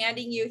people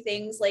handing you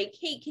things like,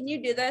 hey, can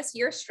you do this?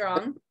 You're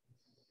strong.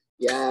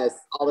 Yes,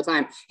 all the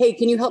time. Hey,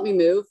 can you help me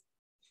move?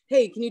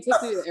 Hey, can you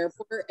take me to the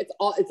airport?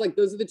 It's like,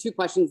 those are the two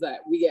questions that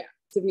we get.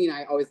 Tiffany and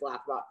I always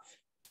laugh about.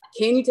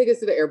 Can you take us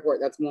to the airport?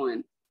 That's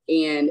one.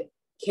 And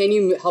can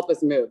you help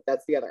us move?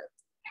 That's the other.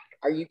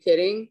 Are you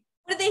kidding?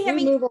 What are they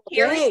having you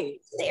carry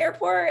to the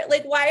airport?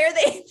 Like, why are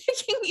they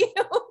picking you?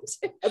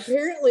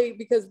 Apparently,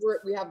 because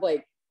we have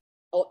like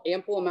an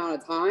ample amount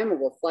of time, or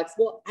we're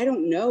flexible. I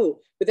don't know,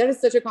 but that is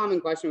such a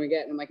common question we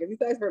get. And I'm like, have you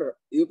guys heard of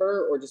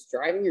Uber or just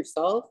driving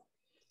yourself?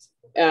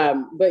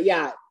 But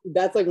yeah,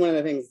 that's like one of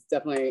the things.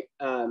 Definitely,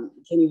 can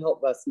you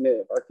help us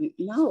move? Or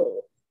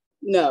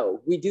no,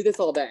 we do this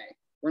all day.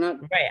 We're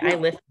not right. I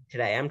lifted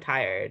today. I'm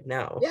tired.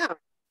 No. Yeah.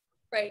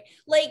 Right.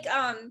 Like,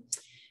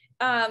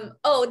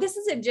 oh, this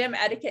is a gym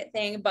etiquette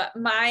thing, but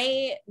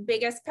my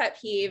biggest pet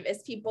peeve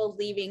is people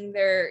leaving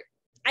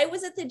I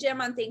was at the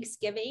gym on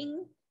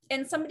Thanksgiving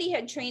and somebody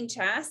had trained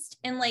chest,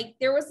 and like,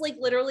 there was like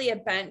literally a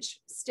bench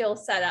still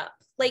set up.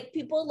 Like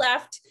people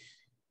left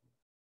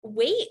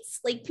weights,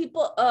 like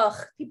people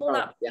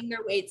not putting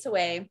their weights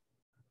away.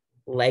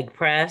 Leg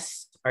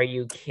press? Are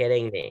you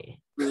kidding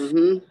me?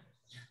 Mm-hmm.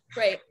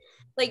 Right.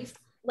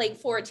 Like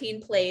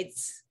 14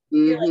 plates.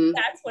 You're like,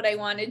 that's what I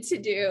wanted to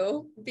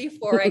do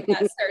before I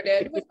got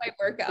started with my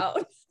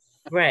workout.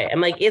 Right.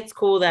 I'm like, it's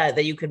cool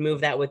that you could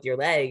move that with your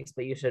legs,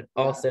 but you should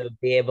also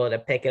be able to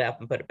pick it up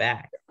and put it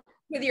back.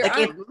 With your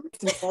arm.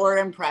 It's more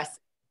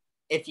impressive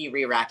if you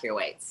re-rack your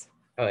weights.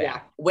 Oh yeah.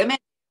 Women,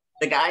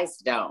 the guys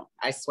don't.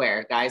 I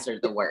swear, guys are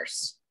the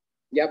worst.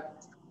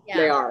 Yep. Yeah.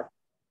 They are.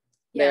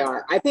 They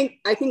are. I think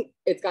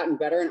it's gotten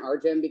better in our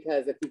gym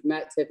because if you've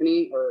met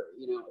Tiffany, or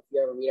you know, if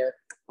you ever meet her,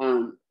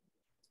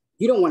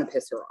 you don't want to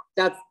piss her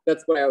off.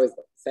 That's what I always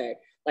say.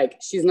 Like,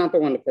 she's not the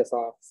one to piss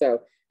off.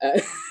 So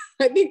I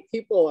think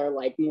people are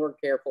like more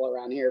careful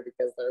around here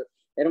because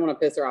they don't want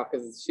to piss her off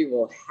because she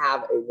will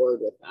have a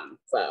word with them.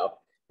 So,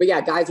 but yeah,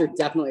 guys are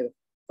definitely the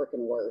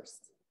freaking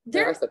worst.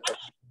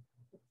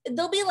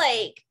 You'll be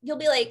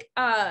like,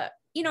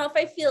 you know, if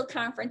I feel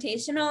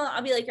confrontational,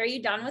 I'll be like, are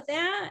you done with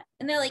that?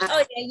 And they're like,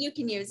 oh yeah, you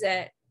can use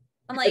it.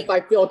 I'm like, if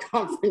I feel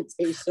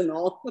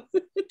confrontational,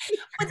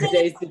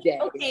 today's the day.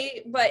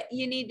 Okay, but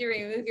you need to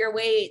remove your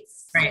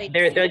weights. Right.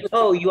 Like, they're like,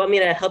 oh, you want me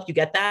to help you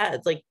get that?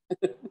 It's like,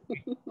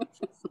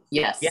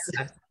 yes.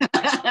 Yeah.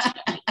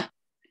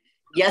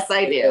 Yes,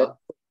 I do.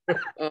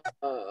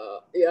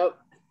 Yep.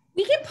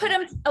 We can put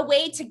them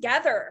away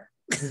together.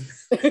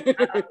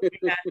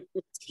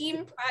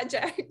 Team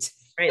project.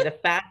 Right. The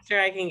faster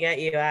I can get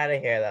you out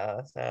of here,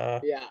 though.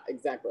 So yeah,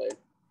 exactly.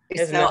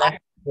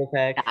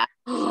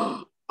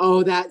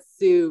 Oh, that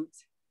suit.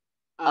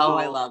 Oh,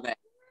 I love it.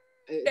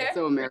 It's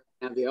so American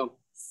of you.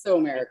 So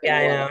American. Yeah,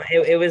 I know.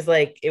 It was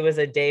like, it was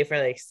a day for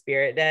like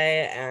Spirit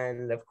Day.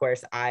 And of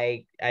course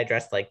I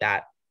dressed like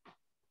that.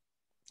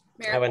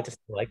 American. I went to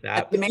school like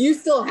that. If you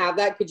still have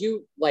that, could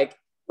you like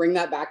bring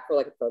that back for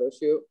like a photo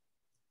shoot?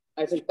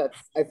 I got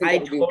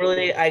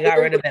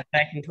rid of it,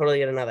 but I can totally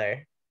get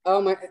another. Oh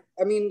my,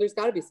 I mean, there's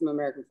got to be some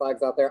American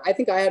flags out there. I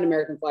think I had an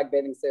American flag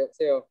bathing suit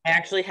too. I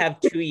actually have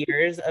 2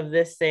 years of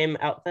this same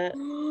outfit.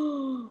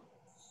 Oh,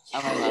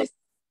 I love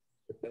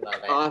it.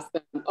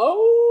 Awesome.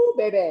 Oh,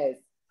 babies.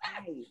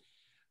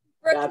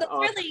 Brooke, those are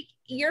like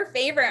your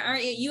favorite,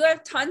 aren't you? You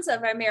have tons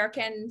of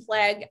American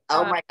flag.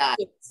 Oh my God.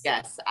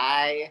 Yes.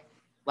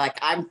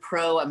 I'm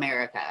pro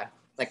America.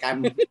 Like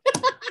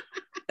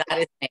that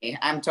is me.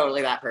 I'm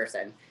totally that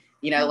person.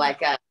 You know,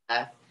 like,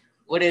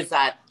 what is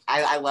that?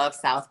 I love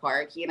South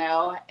Park, you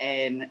know?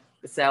 And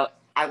so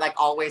I like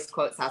always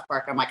quote South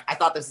Park. I'm like, I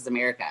thought this is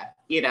America,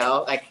 you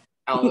know? Like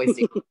I always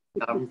do.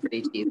 So I'm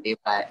pretty cheesy,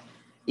 but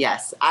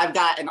yes, I've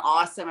got an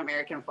awesome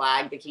American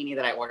flag bikini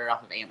that I ordered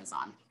off of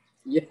Amazon.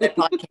 Yeah. It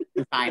probably came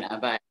from China,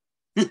 but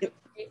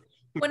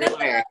One of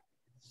the,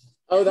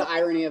 oh, the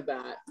irony of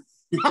that.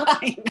 oh,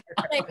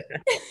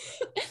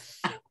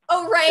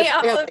 right. It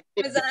Off has, of like,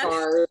 50 Amazon.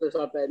 stars or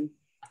something.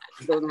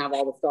 It doesn't have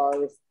all the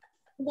stars.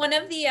 One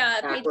of the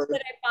pages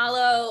that I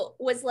follow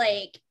was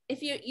like,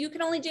 if you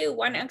can only do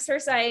one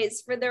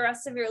exercise for the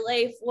rest of your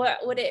life,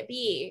 what would it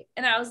be?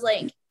 And I was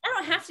like, I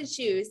don't have to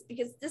choose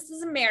because this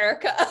is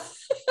America.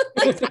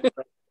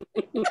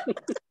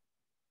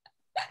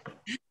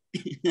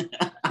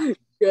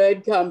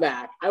 Good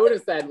comeback. I would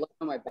have said lay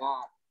on my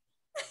back.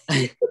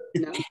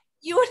 No,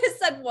 You would have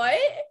said what?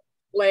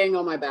 laying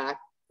on my back.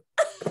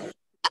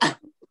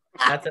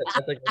 That's a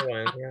good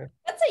one. Yeah.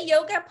 That's a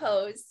yoga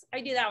pose.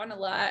 I do that one a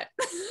lot.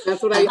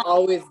 That's what I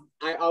always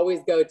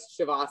go to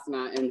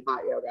Shavasana in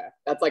hot yoga.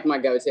 That's like my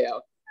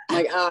go-to.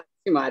 I'm like,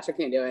 too much. I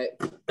can't do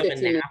it.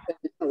 15 minutes,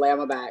 lay on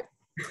my back.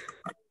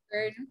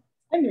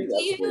 I knew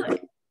that.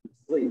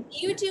 Do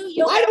you do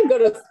yoga? I don't go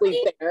to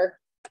sleep there.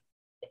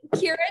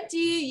 Kira, do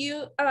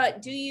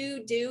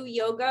you do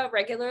yoga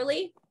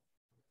regularly?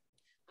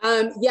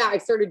 Yeah, I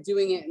started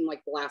doing it in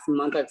like the last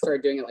month. I've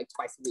started doing it like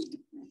twice a week.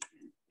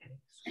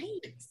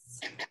 Nice.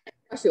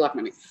 She laughed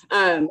at me.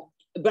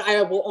 But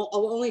I'll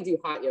only do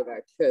hot yoga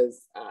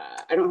because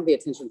I don't have the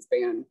attention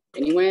span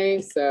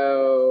anyway.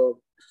 So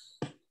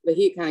the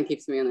heat kind of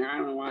keeps me in there. I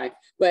don't know why,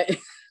 but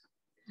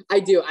I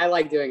do. I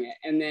like doing it.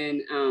 And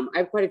then I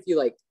have quite a few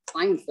like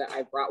clients that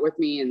I brought with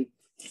me, and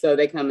so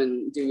they come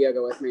and do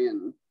yoga with me,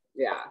 and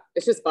yeah,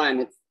 it's just fun.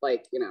 It's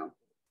like, you know,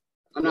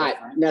 I'm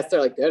not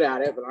necessarily good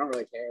at it, but I don't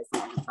really care. It's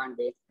not what I'm trying to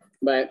be.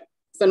 But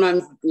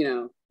sometimes, you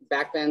know,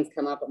 back bends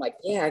come up. I'm like,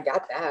 yeah, I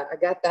got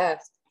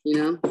that, you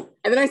know?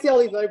 And then I see all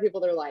these other people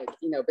that are like,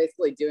 you know,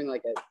 basically doing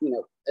like a, you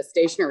know, a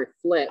stationary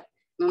flip.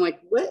 And I'm like,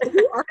 what,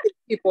 who are these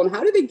people and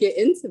how do they get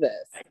into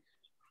this?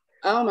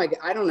 Oh my God,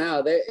 I don't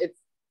know. It's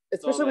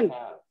especially when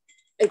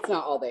it's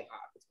not all they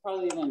have. It's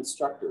probably the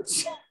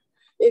instructors.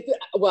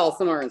 Well,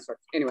 some are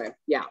instructors. Anyway,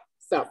 yeah.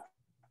 So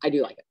I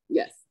do like it.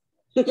 Yes.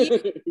 I was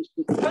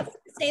gonna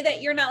say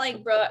that you're not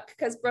like Brooke,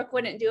 because Brooke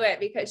wouldn't do it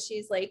because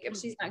she's like, if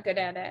she's not good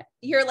at it,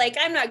 you're like,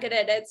 I'm not good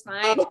at it, it's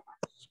fine. Oh,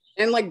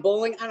 and like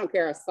bowling, I don't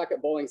care. I suck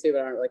at bowling too,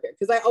 but I don't really care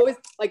because I always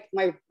like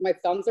my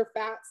thumbs are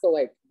fat, so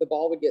like the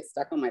ball would get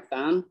stuck on my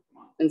thumb,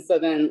 and so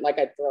then like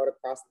I'd throw it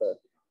across the.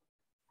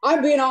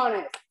 I'm being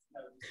honest.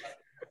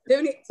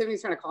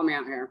 Tiffany's trying to call me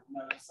out here.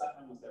 No, you suck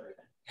at almost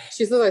everything.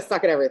 She says I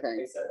suck at everything.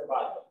 Except for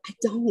bodybuilding. I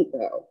don't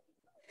though.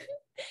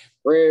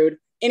 Rude.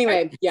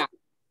 Anyway, yeah.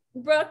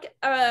 Brooke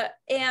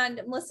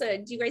and Melissa,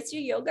 do you guys do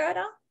yoga at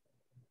all?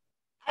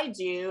 I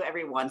do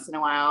every once in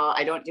a while.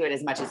 I don't do it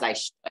as much as I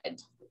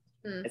should,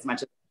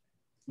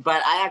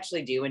 but I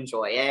actually do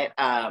enjoy it.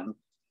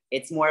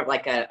 It's more of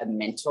like a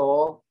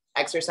mental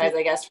exercise,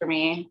 I guess, for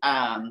me.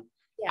 When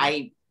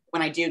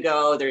I do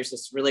go, there's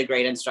this really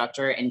great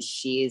instructor, and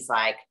she's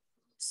like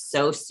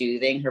so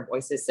soothing. Her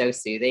voice is so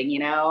soothing, you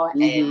know,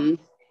 and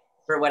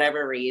for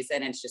whatever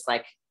reason, it's just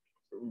like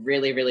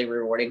really, really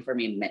rewarding for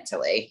me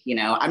mentally. You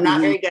know, I'm not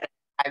very good.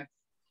 I'm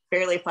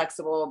fairly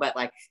flexible, but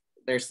like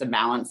there's some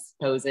balance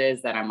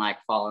poses that I'm like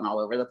falling all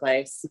over the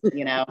place,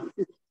 you know,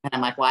 and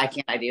I'm like, why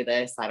can't I do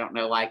this? I don't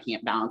know why I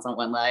can't balance on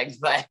one leg,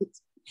 but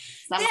it's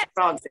not my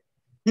strong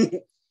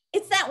suit.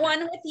 It's that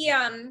one with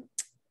the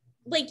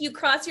like you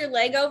cross your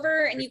leg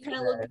over and you kind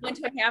of look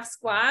into a half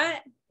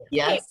squat.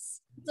 Yes. Okay.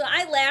 So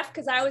I laughed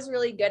because I was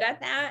really good at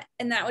that.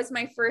 And that was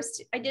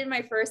I did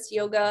my first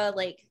yoga,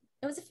 like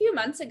it was a few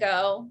months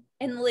ago.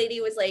 And the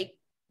lady was like,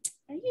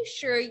 are you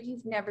sure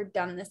you've never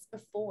done this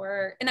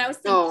before? And I was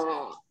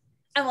thinking,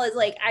 I was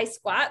like, I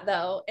squat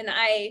though. And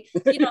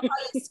you know how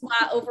you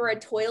squat over a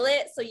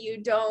toilet so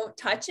you don't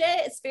touch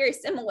it? It's very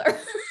similar.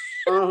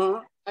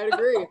 I'd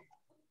agree.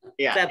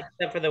 Yeah.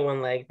 Except for the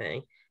one leg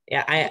thing.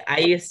 Yeah, I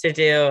used to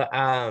do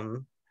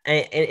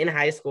in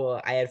high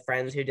school. I had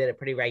friends who did it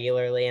pretty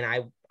regularly, and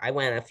I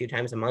went a few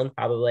times a month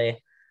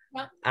probably.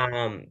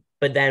 Yeah.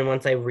 But then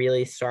once I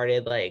really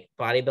started like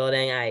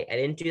bodybuilding, I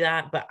didn't do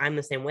that. But I'm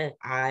the same way.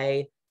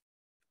 I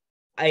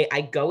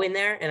go in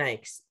there and I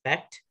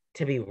expect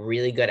to be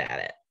really good at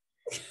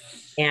it,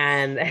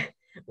 and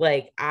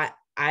like I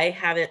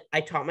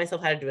taught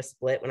myself how to do a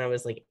split when I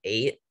was like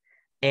 8.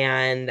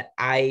 And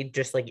I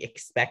just like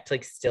expect to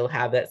like still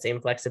have that same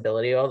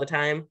flexibility all the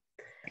time.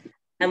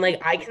 And like,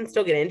 I can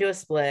still get into a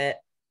split.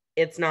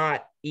 It's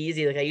not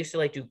easy. Like I used to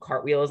like do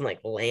cartwheels and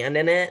like land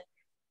in it.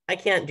 I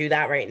can't do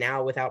that right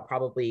now without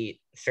probably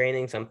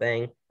straining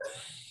something.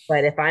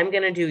 But if I'm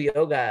going to do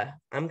yoga,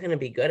 I'm going to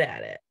be good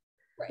at it.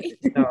 Right.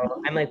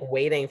 So I'm like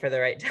waiting for the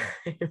right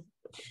time.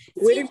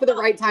 Waiting for the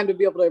right time to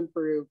be able to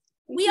improve.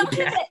 We all have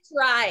that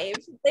drive.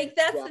 Like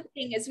that's the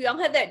thing is we all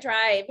have that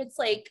drive. It's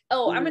like,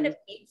 oh, I'm going to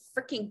be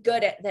freaking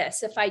good at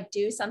this if I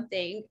do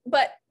something.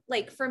 But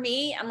like for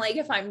me, I'm like,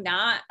 if I'm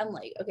not, I'm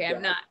like, okay,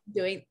 I'm not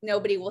doing,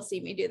 nobody will see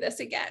me do this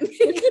again.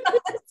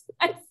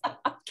 I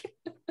suck.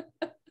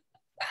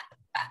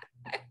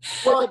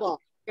 Pickleball.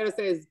 I gotta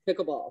say is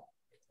pickleball.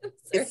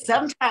 It's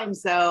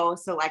sometimes though.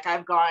 So like I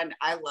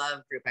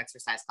love group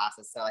exercise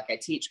classes. So like I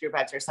teach group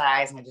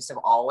exercise and I just have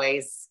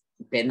always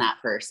been that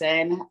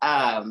person.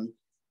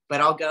 But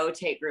I'll go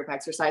take group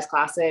exercise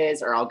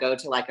classes or I'll go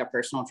to like a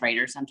personal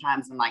trainer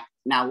sometimes. And like,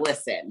 now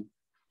listen,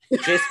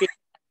 just be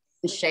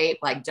in shape,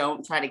 like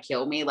don't try to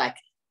kill me. Like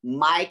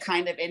my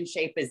kind of in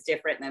shape is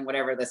different than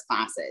whatever this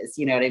class is.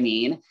 You know what I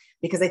mean?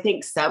 Because I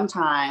think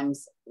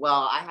sometimes,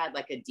 well, I had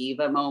like a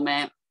diva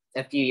moment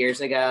a few years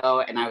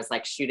ago and I was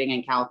like shooting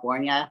in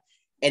California.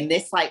 And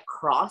this like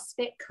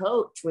CrossFit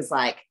coach was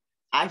like,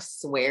 I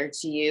swear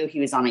to you,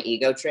 he was on an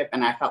ego trip.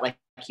 And I felt like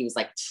he was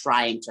like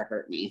trying to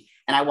hurt me.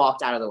 And I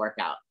walked out of the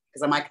workout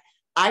because I'm like,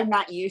 I'm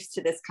not used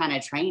to this kind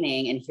of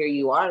training. And here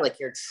you are, like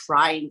you're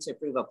trying to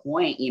prove a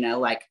point, you know,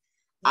 like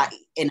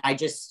I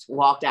just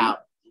walked out,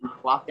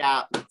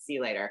 see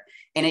you later.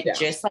 And it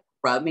just like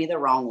rubbed me the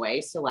wrong way.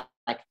 So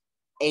like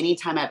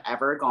anytime I've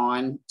ever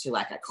gone to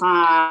like a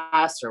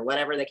class or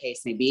whatever the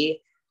case may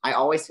be, I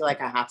always feel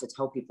like I have to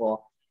tell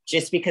people,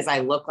 just because I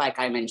look like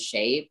I'm in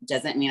shape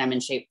doesn't mean I'm in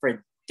shape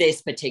for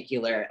this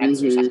particular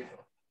exercise.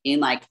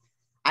 And like,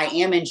 I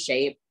am in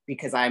shape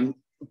because I'm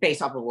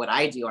based off of what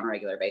I do on a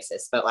regular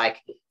basis. But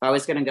like, if I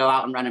was going to go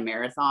out and run a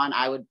marathon,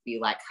 I would be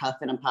like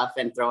huffing and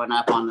puffing, throwing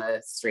up on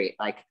the street.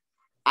 Like,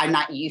 I'm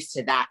not used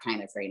to that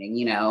kind of training,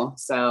 you know?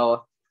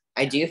 So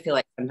I do feel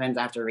like sometimes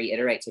I have to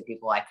reiterate to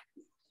people, like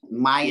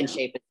my in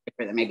shape is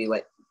different than maybe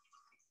what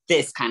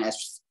this kind of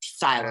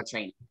style of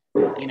training,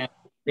 you know?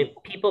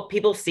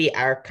 People see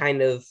our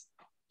kind of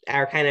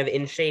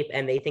in shape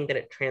and they think that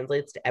it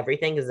translates to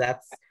everything because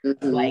that's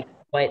like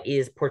what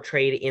is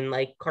portrayed in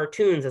like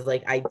cartoons as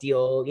like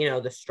ideal, you know,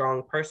 the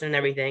strong person and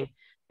everything.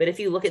 But if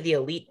you look at the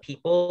elite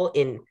people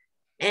in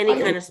any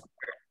kind of sport,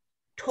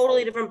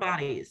 totally different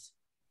bodies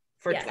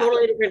for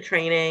totally different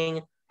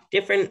training,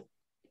 different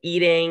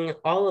eating,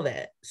 all of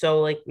it. So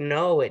like,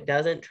 no, it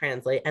doesn't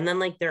translate. And then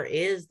like there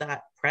is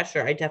that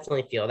pressure. I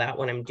definitely feel that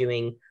when I'm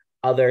doing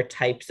other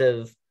types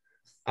of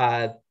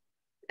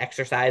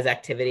exercise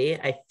activity,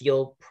 I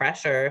feel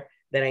pressure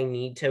that I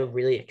need to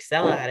really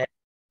excel at it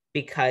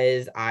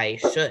because I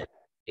should,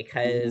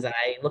 because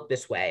I look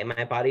this way and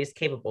my body is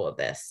capable of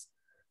this.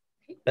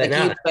 But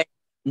like you put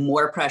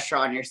more pressure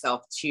on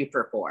yourself to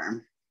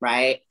perform,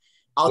 right?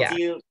 I'll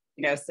do,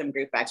 you know, some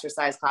group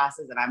exercise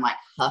classes and I'm like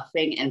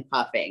huffing and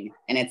puffing.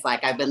 And it's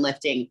like, I've been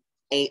lifting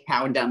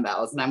 8-pound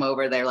dumbbells and I'm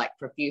over there like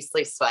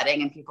profusely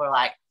sweating and people are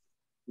like,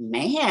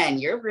 man,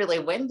 you're really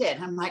winded.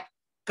 I'm like,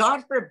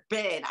 God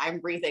forbid I'm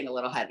breathing a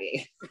little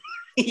heavy.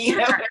 You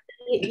know?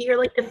 You're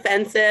like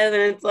defensive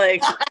and it's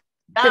like,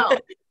 no,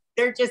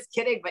 they're just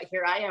kidding. But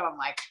here I am. I'm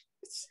like,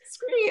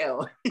 screw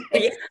you.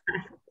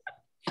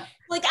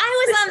 Like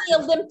I was on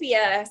the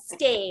Olympia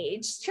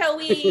stage. Shall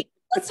we,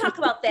 let's talk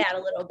about that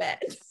a little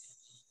bit.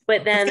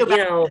 But then, you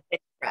know, in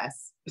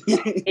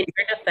your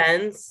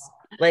defense,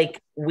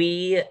 like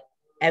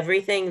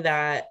everything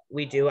that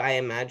we do, I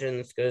imagine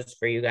this goes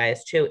for you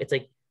guys too. It's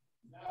like,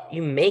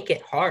 you make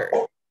it hard.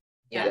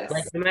 Yes.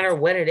 Like no matter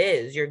what it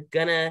is, you're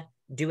gonna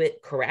do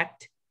it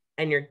correct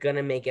and you're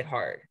gonna make it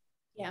hard.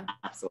 Yeah,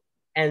 absolutely.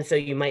 And so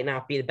you might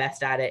not be the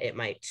best at it. It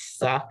might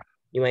suck.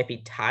 You might be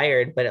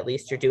tired, but at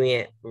least you're doing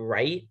it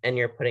right and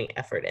you're putting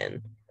effort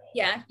in.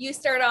 Yeah, you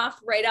start off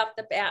right off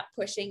the bat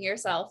pushing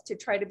yourself to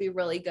try to be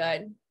really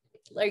good,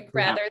 like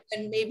rather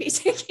than maybe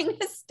taking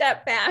a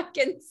step back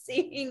and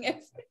seeing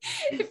if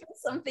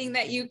it's something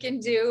that you can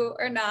do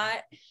or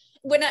not.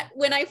 When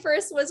I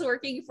first was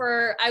working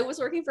for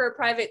a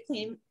private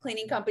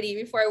cleaning company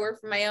before I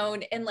worked for my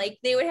own, and like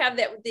they would have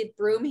the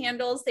broom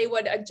handles, they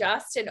would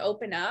adjust and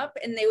open up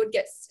and they would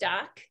get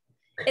stuck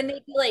and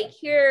they'd be like,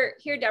 here,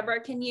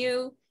 Debra, can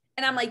you?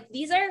 And I'm like,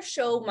 these are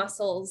show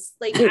muscles.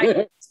 Like,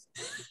 it's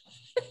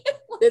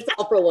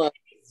all for love.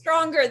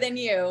 Stronger than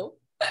you.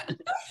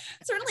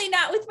 Certainly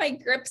not with my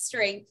grip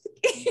strength.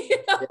 You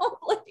know?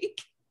 Like,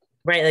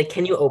 right. Like,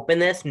 can you open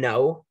this?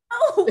 No.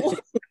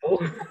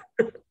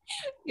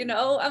 You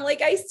know, I'm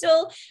like, I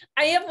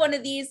have one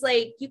of these,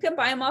 like you can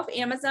buy them off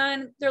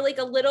Amazon. They're like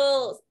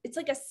it's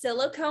like a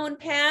silicone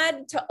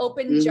pad to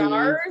open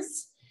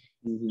jars.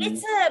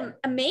 It's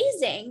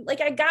amazing.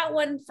 Like I got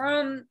one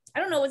from,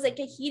 I don't know, it was like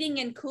a heating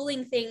and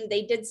cooling thing.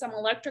 They did some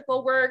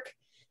electrical work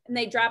and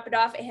they drop it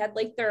off. It had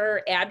like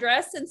their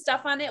address and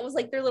stuff on it. It was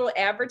like their little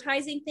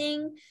advertising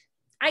thing.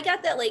 I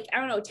got that like, I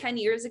don't know, 10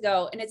 years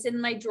ago, and it's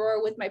in my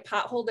drawer with my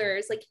pot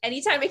holders. Like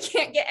anytime I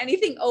can't get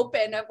anything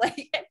open, I'm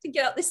like, I have to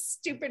get out this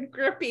stupid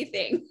grippy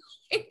thing.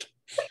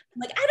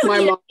 Like, I don't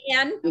need a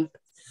pan.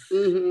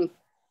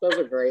 Those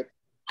are great.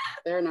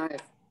 They're nice.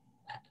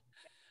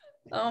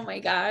 Oh my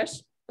gosh.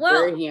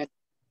 Well,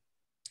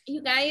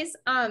 you guys,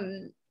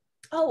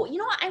 oh, you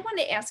know what? I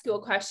wanted to ask you a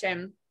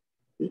question.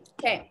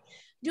 Okay.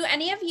 Do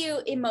any of you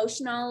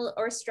emotional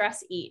or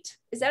stress eat?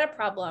 Is that a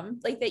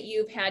problem like that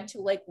you've had to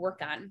like work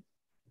on?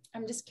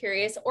 I'm just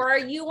curious. Or are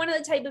you one of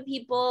the type of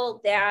people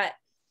that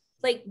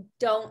like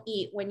don't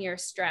eat when you're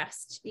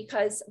stressed?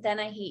 Because then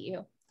I hate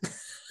you.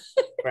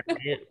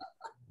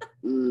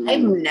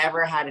 I've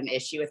never had an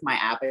issue with my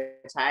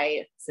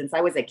appetite. Since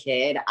I was a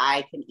kid,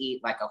 I can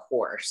eat like a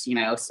horse, you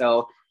know?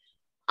 So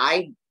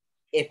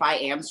if I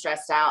am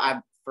stressed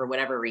out, for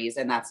whatever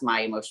reason, that's my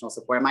emotional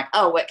support. I'm like,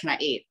 oh, what can I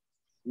eat?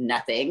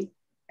 Nothing.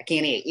 I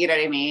can't eat. You know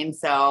what I mean?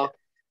 So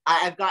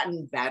I've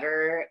gotten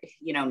better,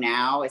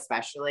 now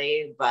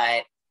especially,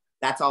 but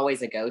that's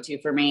always a go-to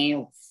for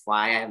me.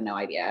 Why? I have no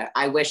idea.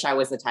 I wish I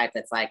was the type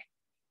that's like,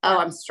 oh,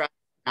 I'm stressed,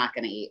 not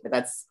going to eat, but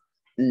that's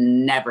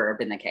never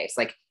been the case.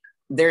 Like,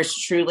 there's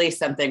truly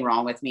something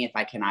wrong with me if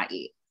I cannot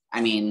eat.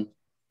 I mean,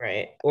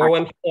 right. Or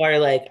when people are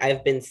like,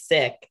 I've been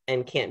sick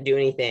and can't do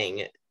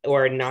anything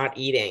or not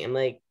eating. I'm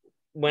like,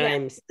 when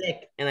I'm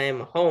sick and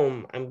I'm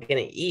home, I'm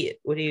going to eat.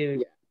 What are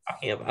you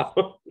talking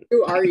about?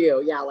 Who are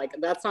you? Yeah. Like,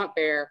 that's not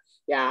fair.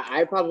 Yeah.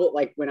 I probably,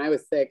 like, when I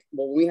was sick,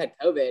 well, when we had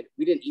COVID,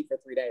 we didn't eat for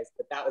 3 days,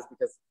 but that was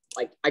because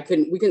like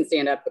we couldn't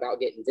stand up without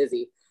getting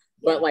dizzy.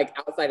 But like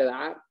outside of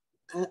that,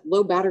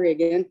 low battery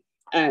again.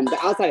 But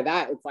outside of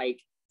that, it's like,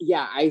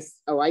 yeah, I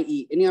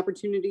eat any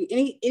opportunity,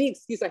 any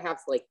excuse I have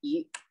to like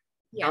eat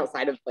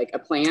outside of like a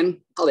plan,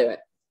 I'll do it.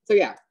 So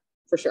yeah,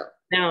 for sure.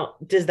 Now,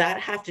 does that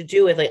have to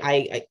do with like,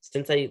 I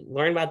since I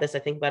learned about this, I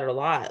think about it a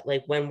lot.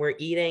 Like when we're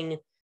eating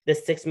the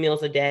 6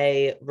 meals a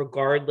day,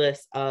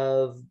 regardless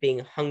of being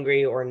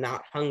hungry or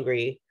not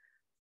hungry.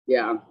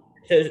 Yeah.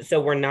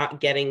 So we're not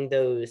getting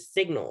those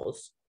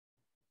signals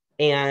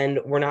and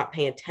we're not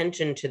paying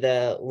attention to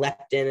the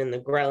leptin and the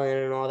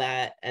ghrelin and all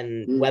that.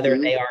 And whether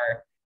they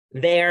are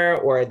there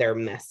or they're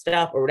messed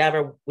up or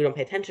whatever, we don't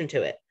pay attention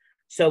to it.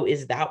 So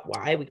is that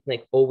why we can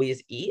like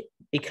always eat?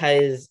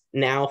 Because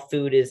now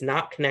food is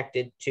not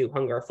connected to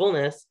hunger or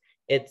fullness.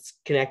 It's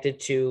connected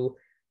to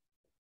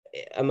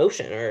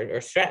emotion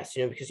or stress,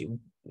 because you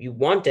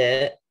want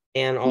it.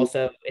 And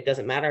also it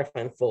doesn't matter if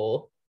I'm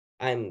full,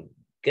 I'm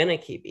gonna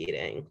keep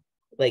eating.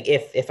 Like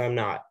if I'm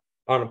not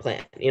on a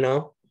plan,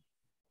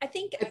 I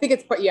think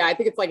it's I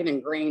think it's like an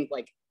ingrained,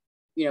 like,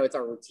 it's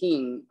a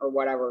routine or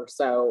whatever.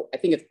 So I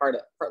think it's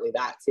partly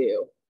that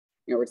too.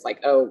 It's like,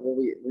 oh, well,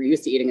 we're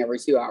used to eating every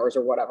 2 hours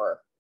or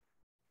whatever.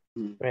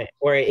 Right.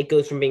 Or it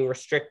goes from being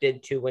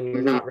restricted to when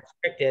you're not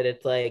restricted,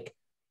 it's like,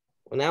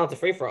 well, now it's a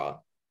free for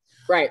all.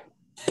 Right.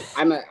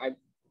 I'm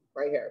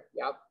right here.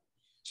 Yep.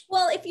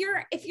 Well, if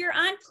you're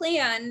on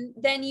plan,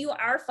 then you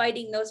are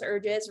fighting those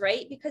urges,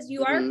 right? Because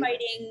you are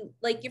fighting,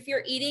 like if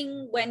you're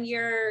eating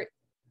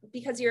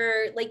because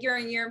you're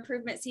in your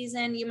improvement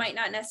season, you might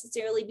not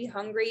necessarily be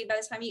hungry by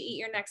the time you eat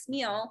your next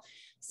meal.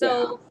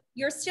 So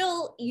you're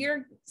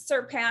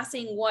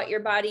surpassing what your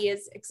body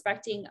is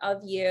expecting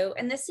of you.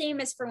 And the same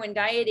is for when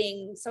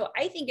dieting. So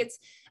I think it's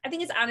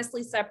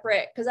honestly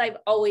separate, because I've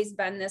always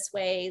been this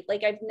way.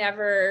 Like I've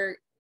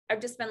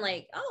just been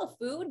like, oh,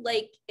 food,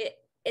 like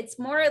it's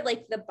more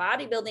like the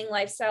bodybuilding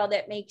lifestyle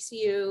that makes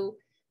you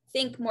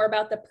think more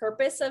about the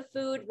purpose of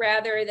food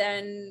rather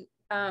than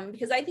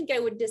because I think I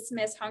would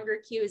dismiss hunger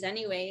cues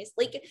anyways.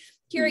 Like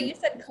Kira, you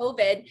said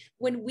COVID.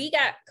 When we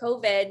got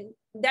COVID,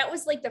 that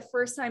was like the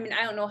first time in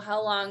I don't know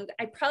how long.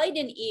 I probably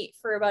didn't eat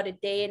for about a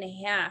day and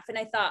a half. And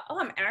I thought, oh,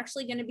 I'm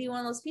actually going to be one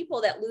of those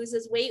people that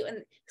loses weight. And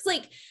it's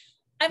like,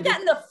 I've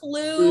gotten the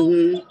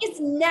flu. It's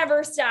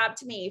never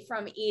stopped me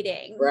from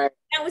eating. Right.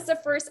 That was the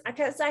first,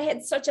 because I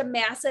had such a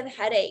massive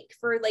headache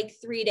for like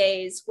 3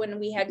 days when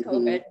we had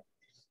COVID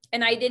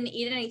and I didn't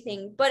eat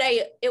anything, but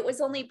it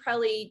was only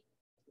probably,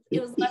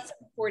 it was less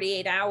than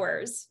 48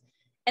 hours.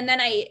 And then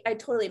I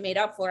totally made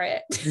up for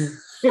it.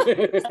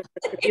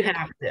 You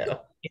have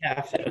to.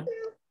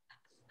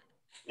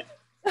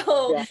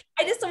 So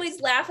I just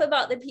always laugh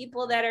about the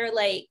people that are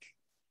like,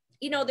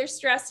 they're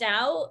stressed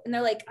out and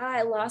they're like,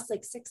 I lost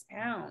like 6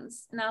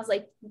 pounds. And I was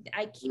like,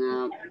 I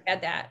never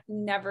had that.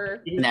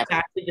 Never. You have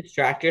to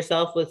distract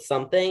yourself with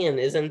something. And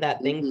isn't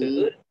that thing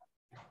food?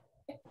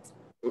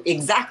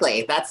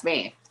 Exactly. That's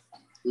me.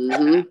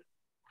 I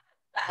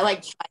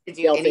like try to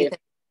do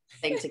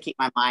anything to keep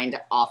my mind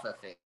off of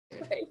food.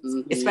 Right.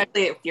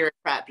 Especially if you're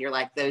prep, you're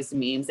like those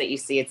memes that you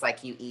see, it's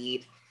like you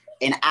eat.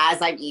 And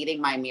as I'm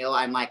eating my meal,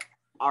 I'm like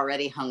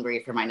already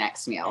hungry for my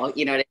next meal.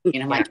 You know what I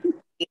mean? I'm like,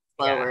 eat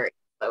slower,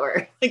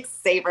 like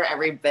savor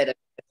every bit of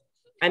it.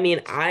 I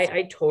mean,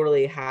 I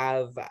totally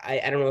have,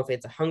 I don't know if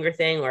it's a hunger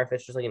thing or if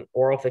it's just like an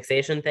oral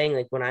fixation thing.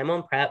 Like when I'm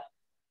on prep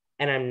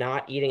and I'm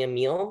not eating a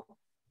meal,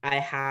 I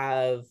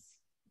have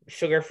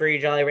sugar-free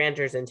Jolly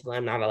Ranchers until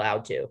I'm not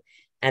allowed to.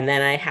 And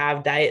then I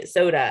have diet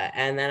soda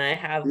and then I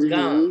have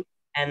gum.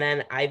 And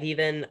then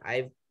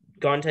I've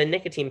gone to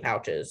nicotine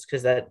pouches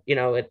because that,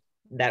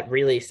 that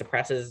really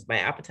suppresses my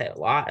appetite a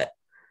lot.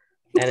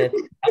 And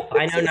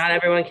I know not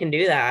everyone can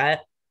do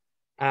that.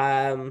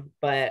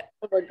 But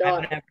I've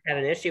never had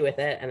an issue with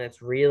it and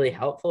it's really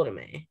helpful to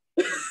me.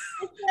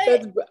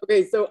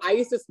 Okay, so I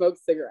used to smoke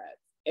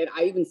cigarettes and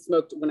I even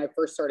smoked when I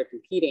first started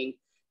competing.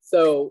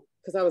 So,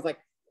 because I was like,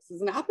 this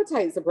is an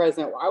appetite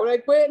suppressant. Why would I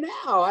quit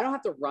now? I don't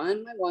have to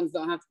run. My lungs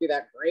don't have to be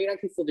that great. I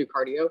can still do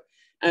cardio.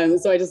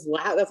 So I just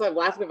laugh. That's why I'm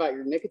laughing about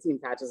your nicotine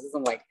patches.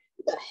 I'm like,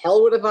 who the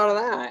hell would have thought of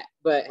that?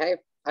 But hey,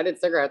 I did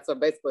cigarettes, so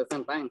basically the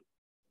same thing.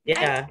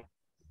 Yeah.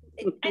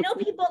 I know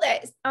people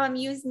that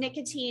use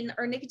nicotine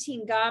or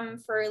nicotine gum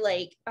for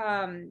like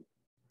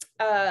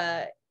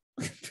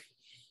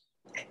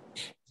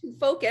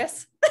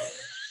focus.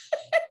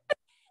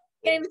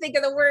 can't even think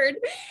of the word.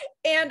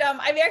 And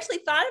I've actually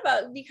thought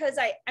about, because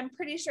I'm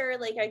pretty sure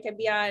like I could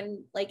be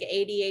on like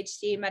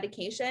ADHD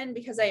medication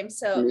because I am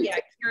so, yeah,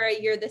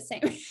 Kira, you're the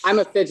same. I'm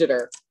a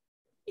fidgeter.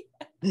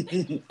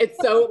 It's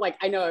so like,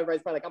 I know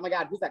everybody's probably like, oh my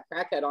God, who's that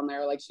crackhead on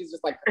there? Like, she's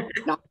just like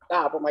knocked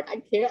up. I'm like,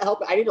 I can't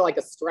help it. I need like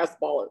a stress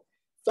ball or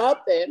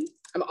something.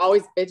 I'm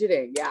always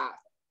fidgeting. Yeah.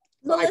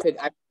 So Melissa,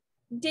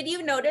 did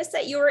you notice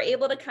that you were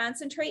able to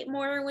concentrate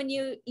more when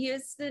you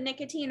use the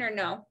nicotine, or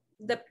no?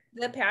 The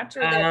patch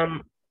or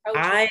the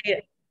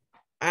pouch?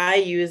 I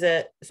use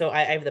it. So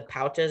I have the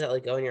pouches that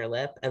like go in your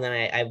lip, and then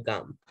I have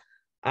gum.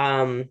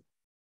 Those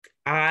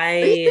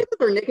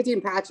are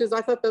nicotine patches.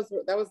 I thought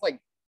that was like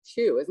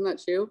chew. Isn't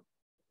that chew?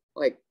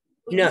 Like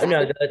no,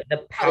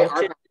 the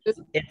pouch.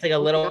 It's like a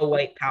little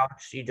white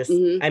pouch. You just,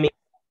 I mean,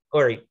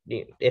 or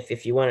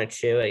if you want to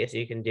chew, I guess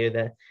you can do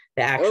the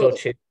actual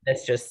chew.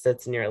 This just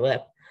sits in your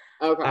lip.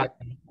 Okay.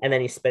 And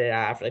then you spit it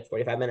out after like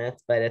 45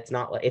 minutes, but it's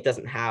not like, it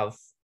doesn't have,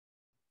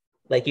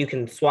 like, you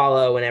can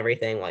swallow and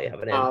everything while you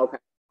have it in. Oh,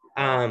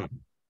 okay.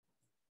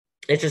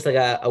 It's just like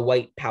a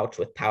white pouch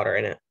with powder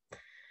in it.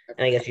 Okay.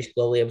 And I guess you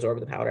slowly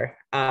absorb the powder.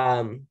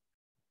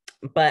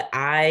 But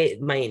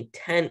my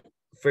intent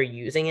for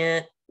using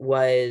it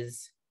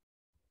is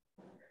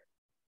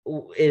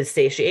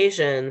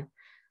satiation.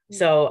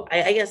 So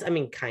I guess, I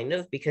mean, kind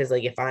of, because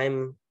like if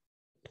I'm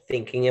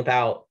thinking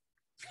about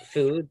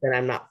food, then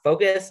I'm not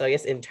focused. So I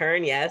guess in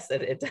turn, yes,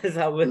 it does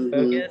help with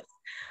focus.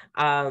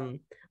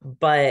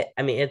 But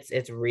I mean,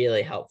 it's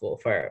really helpful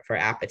for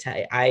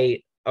appetite.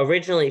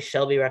 Originally,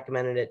 Shelby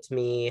recommended it to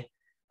me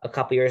a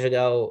couple years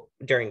ago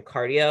during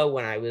cardio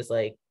when I was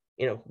like,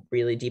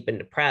 really deep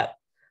into prep,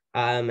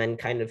 and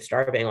kind of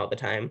starving all the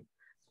time.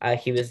 And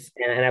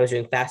I was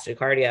doing fasted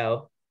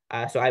cardio.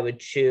 So I would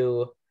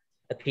chew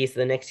a piece of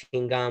the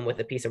nicotine gum with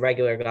a piece of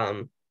regular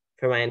gum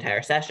for my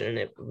entire session. And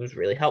it was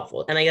really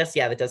helpful. And I guess,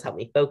 yeah, that does help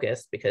me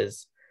focus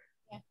because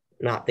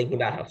not thinking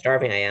about how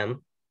starving I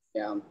am.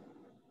 Yeah.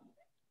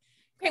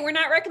 Okay, we're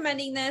not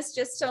recommending this,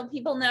 just so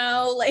people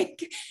know,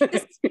 like, but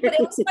it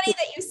was funny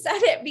that you said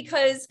it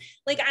because,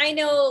 like, I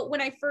know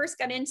when I first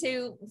got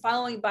into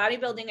following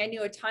bodybuilding, I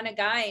knew a ton of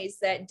guys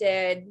that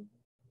did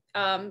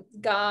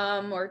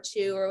gum or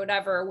chew or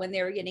whatever when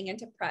they were getting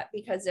into prep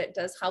because it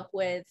does help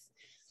with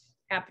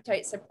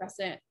appetite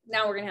suppressant.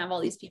 Now we're gonna have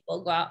all these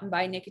people go out and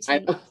buy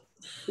nicotine.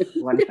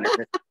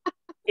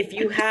 If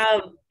you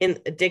have an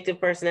addictive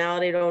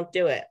personality, don't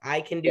do it. I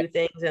can do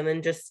things and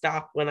then just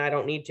stop when I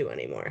don't need to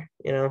anymore,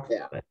 Yeah.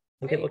 But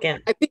some people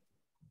can't.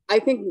 I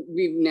think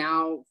we've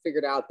now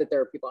figured out that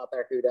there are people out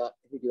there who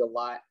do a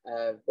lot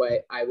of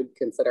what I would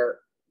consider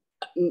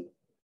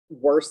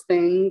worse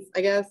things,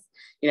 I guess,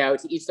 to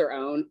each their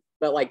own.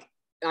 But like,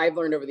 I've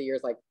learned over the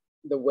years, like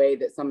the way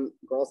that some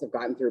girls have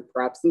gotten through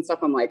preps and stuff,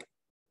 I'm like,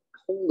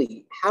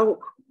 holy,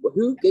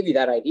 who gave you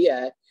that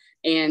idea?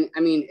 And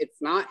I mean,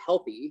 it's not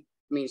healthy.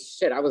 I mean,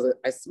 shit,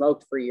 I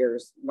smoked for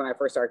years when I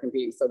first started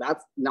competing. So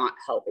that's not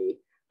healthy.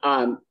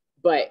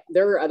 But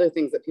there are other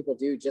things that people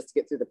do just to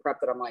get through the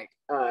prep that I'm like,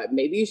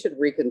 maybe you should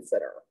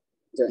reconsider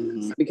doing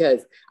this,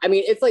 because I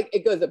mean, it's like,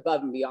 it goes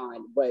above and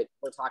beyond what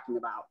we're talking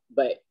about,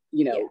 but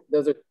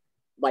those are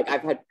like,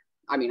 I've had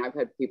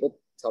people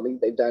tell me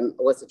they've done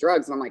illicit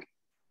drugs and I'm like,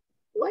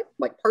 what?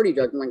 Like party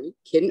drugs? I'm like, you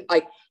kidding?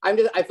 Like, I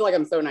feel like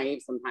I'm so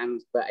naive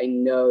sometimes, but I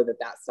know that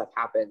stuff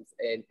happens.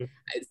 And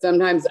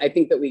sometimes I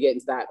think that we get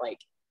into that, like,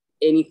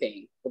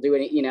 anything we'll do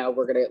any,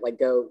 we're gonna like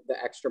go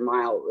the extra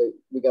mile,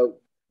 we go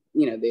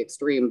the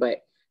extreme,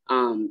 but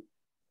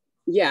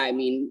yeah, I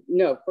mean,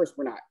 no, of course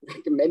we're not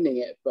recommending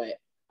it, but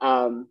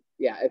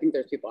yeah, I think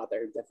there's people out there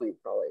who definitely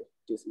probably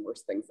do some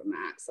worse things than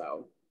that.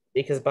 So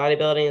because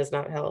bodybuilding is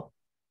not health.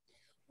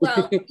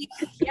 Well,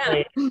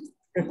 yeah,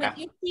 when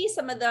you see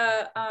some of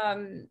the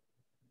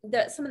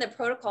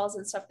protocols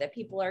and stuff that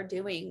people are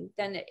doing,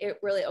 then it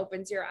really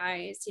opens your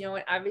eyes.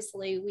 And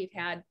obviously we've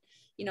had,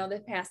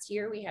 the past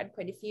year we had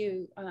quite a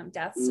few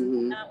deaths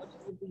and that, which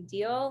is a big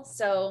deal.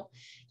 So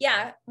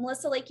yeah,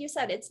 Melissa, like you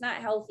said, it's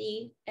not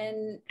healthy.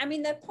 And I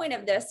mean, the point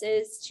of this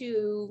is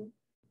to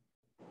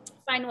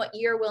find what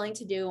you're willing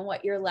to do and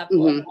what your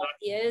level of health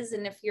is.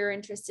 And if you're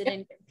interested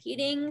in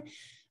competing,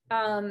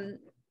 I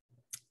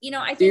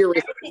think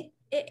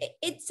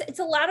it's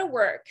a lot of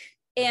work.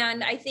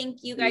 And I think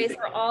you guys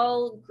are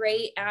all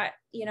great at,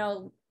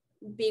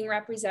 being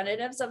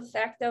representatives of the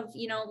fact of,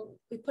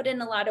 we put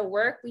in a lot of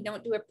work. We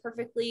don't do it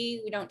perfectly.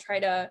 We don't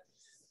try to,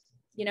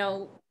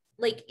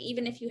 like,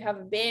 even if you have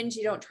a binge,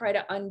 you don't try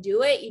to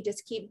undo it. You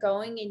just keep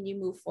going and you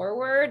move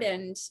forward.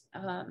 And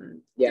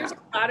there's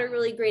a lot of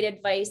really great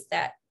advice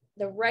that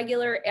the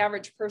regular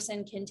average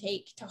person can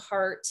take to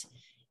heart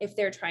if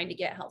they're trying to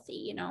get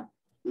healthy,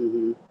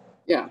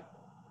 Yeah.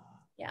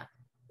 Yeah.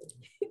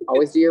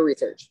 Always do your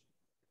research.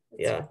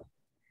 Yeah.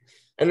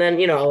 And then,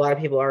 a lot of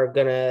people are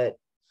going to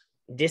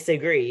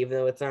disagree, even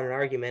though it's not an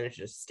argument, it's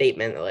just a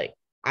statement that, like,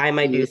 I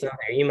might do something,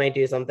 or you might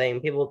do something.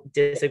 People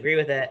disagree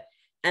with it.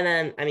 And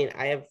then, I mean,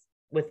 I have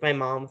with my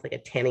mom with like a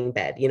tanning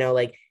bed,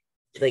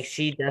 like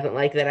she doesn't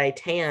like that I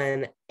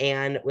tan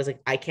and was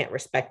like, I can't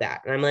respect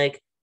that. And I'm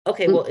like,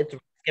 okay, well, it's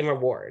risk and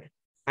reward.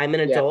 I'm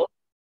an adult.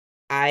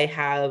 I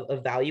have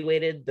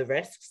evaluated the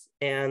risks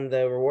and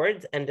the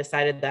rewards and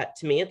decided that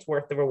to me, it's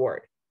worth the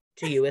reward.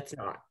 To you, it's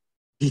not.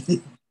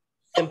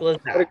 Simple as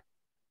that.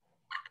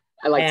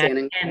 I like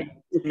tanning. And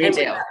with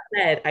that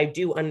said, I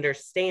do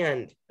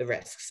understand the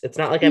risks. It's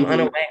not like I'm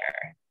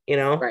unaware, you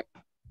know? Right.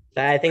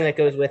 I think that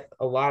goes with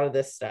a lot of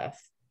this stuff.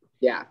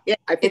 Yeah.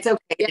 It's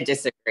okay to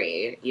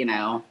disagree, you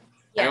know?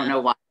 I don't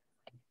know why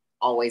it's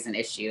always an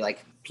issue.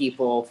 Like,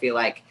 people feel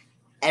like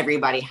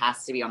everybody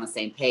has to be on the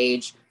same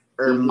page,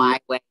 or my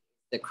way is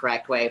the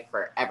correct way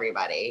for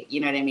everybody.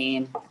 You know what I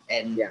mean?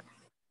 And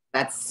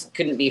that's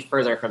couldn't be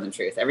further from the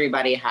truth.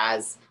 Everybody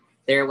has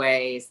their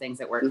ways, things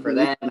that work for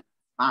them,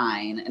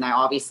 fine. And I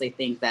obviously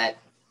think that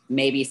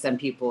maybe some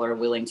people are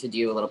willing to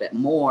do a little bit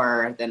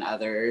more than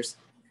others.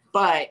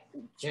 But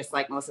just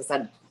like Melissa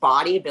said,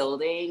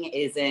 bodybuilding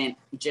isn't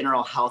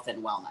general health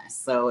and wellness.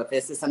 So if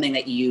this is something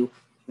that you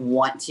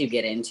want to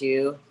get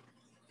into,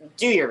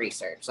 do your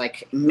research.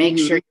 Like, make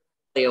sure you're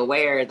really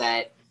aware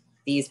that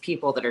these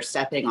people that are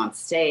stepping on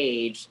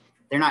stage,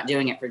 they're not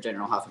doing it for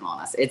general health and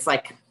wellness. It's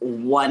like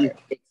one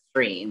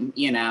extreme,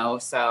 you know?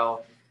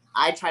 So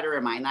I try to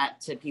remind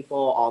that to people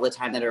all the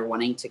time that are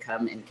wanting to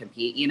come and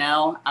compete, you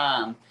know?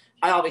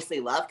 I obviously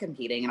love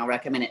competing and I'll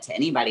recommend it to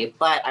anybody,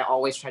 but I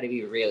always try to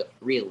be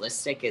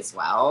realistic as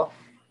well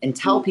and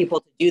tell people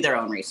to do their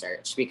own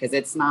research, because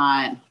it's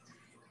not,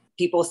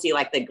 people see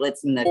like the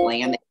glitz and the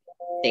glam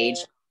stage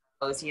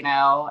shows, you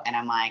know? And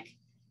I'm like,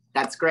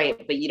 that's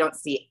great, but you don't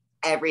see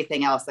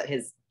everything else that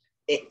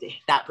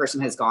that person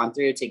has gone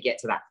through to get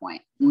to that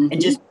point. And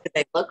just because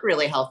they look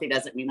really healthy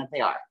doesn't mean that they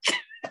are.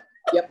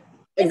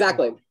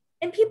 Exactly.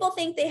 And people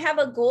think they have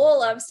a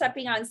goal of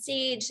stepping on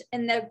stage,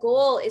 and the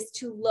goal is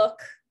to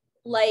look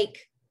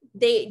like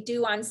they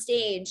do on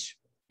stage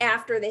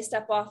after they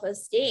step off a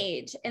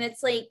stage. And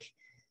it's like,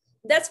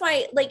 that's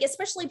why, like,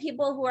 especially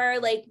people who are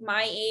like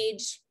my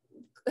age,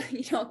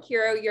 you know,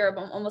 Kira, you're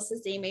almost the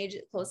same age,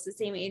 close to the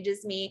same age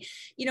as me.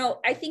 You know,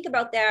 I think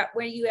about that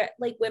where you have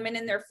like women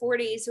in their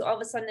 40s who all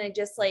of a sudden are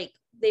just like,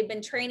 they've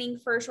been training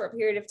for a short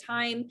period of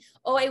time.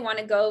 Oh, I want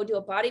to go do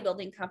a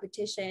bodybuilding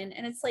competition.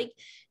 And it's like,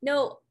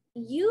 no,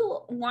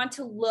 you want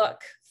to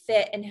look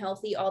fit and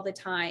healthy all the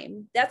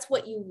time. That's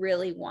what you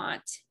really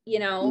want, you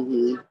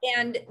know?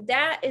 And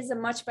that is a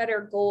much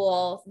better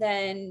goal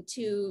than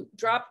to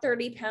drop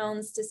 30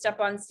 pounds to step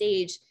on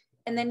stage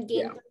and then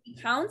gain 30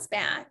 pounds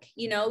back.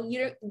 You know,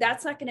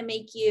 that's not going to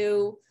make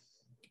you're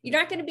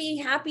not going to be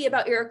happy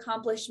about your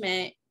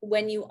accomplishment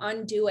when you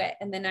undo it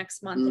in the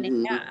next month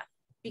and a half,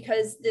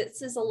 because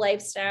this is a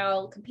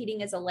lifestyle.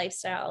 Competing is a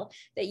lifestyle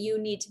that you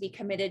need to be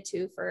committed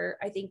to for,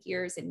 I think,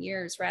 years and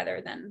years,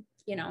 rather than,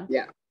 you know.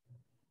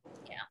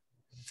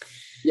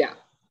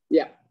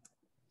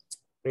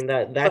 I mean,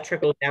 that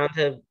trickles down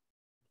to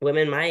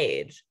women my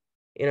age,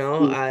 you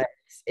know.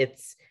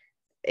 It's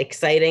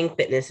exciting.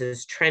 Fitness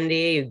is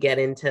trendy. You get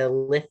into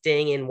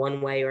lifting in one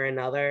way or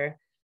another.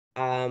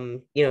 You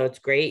know, it's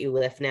great. You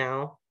lift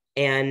now,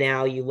 and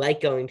now you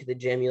like going to the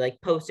gym. You like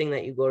posting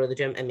that you go to the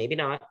gym, and maybe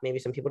not. Maybe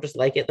some people just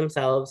like it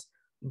themselves,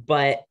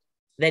 but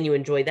then you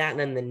enjoy that. And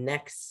then the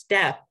next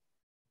step,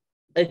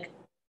 like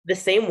the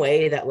same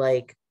way that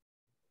like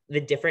the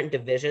different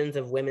divisions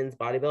of women's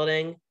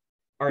bodybuilding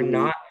are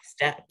not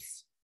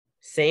steps.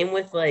 Same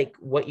with like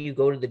what you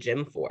go to the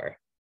gym for.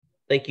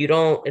 Like,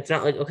 it's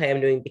not like, okay,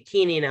 I'm doing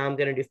bikini, now I'm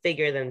going to do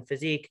figure, then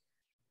physique.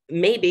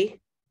 Maybe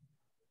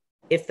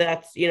if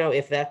that's, you know,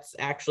 if that's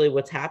actually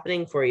what's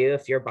happening for you,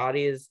 if your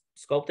body is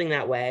sculpting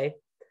that way.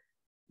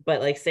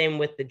 But like, same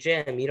with the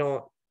gym, you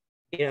don't,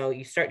 you know,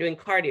 you start doing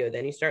cardio,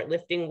 then you start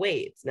lifting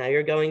weights. Now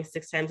you're going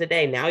 6 times a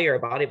day. Now you're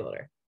a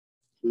bodybuilder.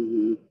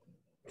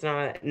 It's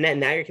not,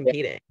 now you're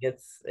competing.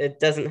 It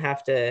doesn't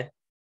have to,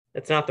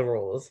 it's not the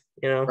rules,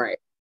 you know?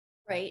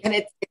 Right. And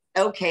it's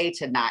okay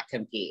to not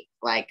compete.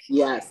 Like,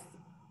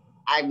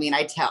 I mean,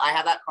 I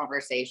have that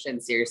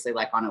conversation seriously,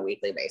 like on a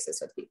weekly basis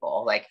with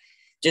people. Like,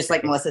 just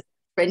like Melissa,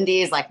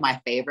 trendy is like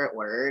my favorite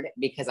word,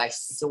 because I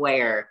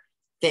swear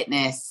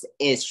fitness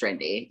is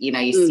trendy. You know,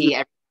 you see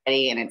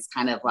everybody and it's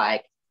kind of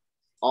like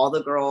all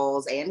the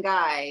girls and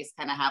guys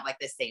kind of have like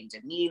the same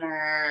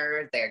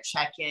demeanor, their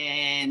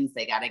check-ins,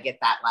 they got to get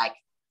that like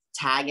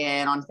tag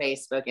in on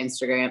Facebook,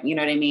 Instagram, you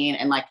know what I mean?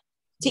 And like,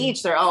 to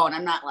each their own.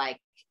 I'm not like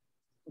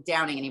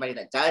downing anybody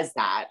that does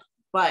that,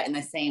 but in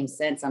the same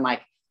sense, I'm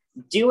like,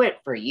 do it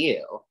for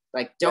you.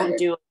 Like, don't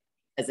do it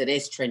because it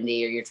is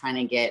trendy or you're trying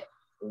to get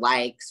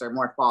likes or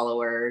more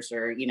followers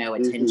or, you know,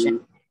 attention.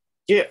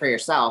 Do it for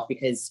yourself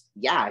because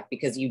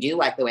you do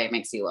like the way it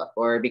makes you look,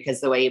 or because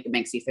the way it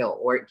makes you feel,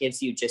 or it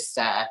gives you just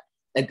a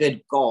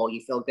good goal.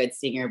 You feel good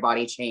seeing your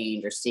body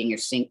change or seeing your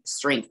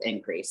strength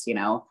increase, you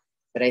know?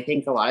 But I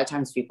think a lot of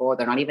times people,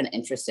 they're not even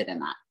interested in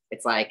that.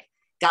 It's like,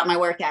 got my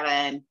workout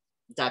in,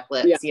 duck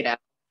lips, you know?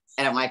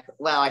 And I'm like,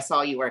 well, I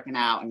saw you working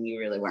out and you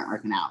really weren't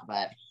working out,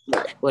 but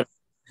what,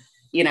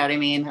 you know what I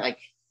mean? Like,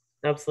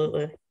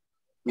 absolutely.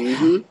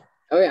 Oh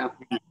yeah.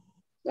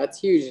 That's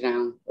huge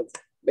now. That's a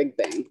big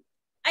thing.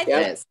 I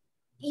think,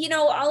 you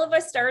know, all of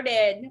us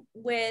started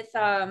with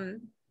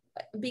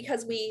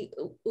because we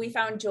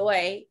found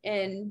joy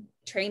in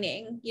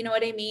training, you know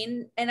what I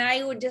mean? And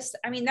that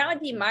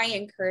would be my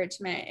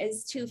encouragement,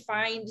 is to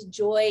find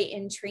joy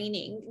in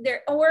training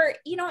there, or,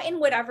 you know, in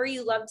whatever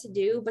you love to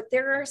do. But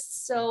there are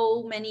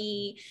so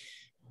many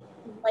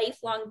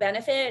lifelong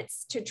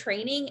benefits to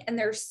training, and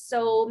there's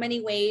so many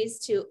ways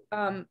to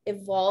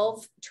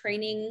evolve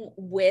training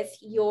with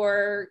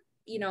your,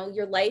 you know,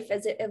 your life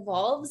as it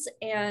evolves.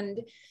 And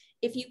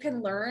if you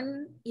can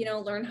learn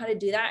how to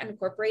do that and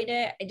incorporate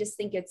it, I just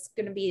think it's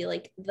going to be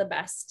like the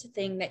best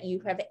thing that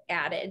you have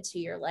added to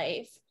your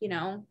life, you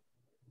know?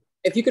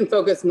 If you can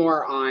focus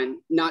more on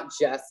not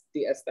just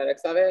the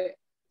aesthetics of it,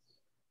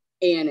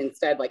 and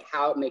instead like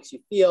how it makes you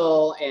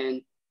feel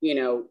and, you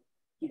know,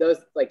 those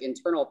like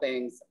internal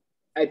things,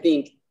 I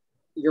think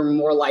you're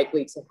more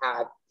likely to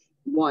have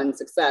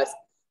success,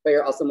 but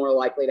you're also more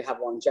likely to have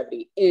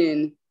longevity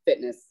in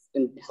fitness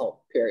and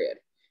health, period.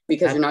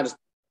 Because you're not just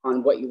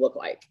on what you look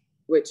like,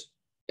 which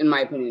in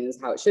my opinion is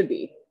how it should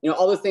be. You know,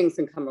 all those things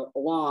can come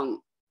along,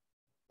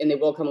 and they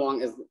will come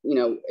along as, you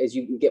know, as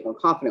you get more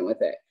confident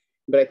with it.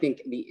 But I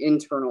think the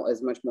internal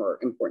is much more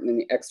important than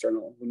the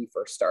external when you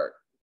first start.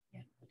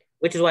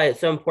 Which is why it's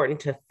so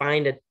important to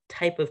find a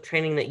type of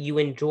training that you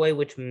enjoy,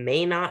 which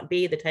may not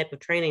be the type of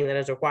training that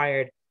is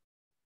required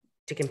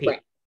to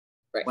compete.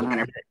 Right.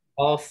 100%.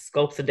 All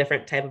sculpts a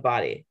different type of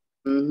body.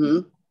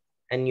 Mm-hmm.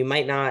 And you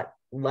might not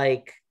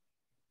like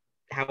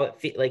how it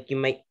feels, like you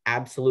might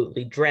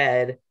absolutely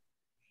dread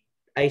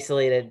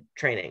isolated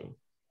training.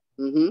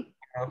 Mm-hmm. You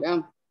know?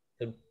 Yeah.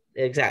 So,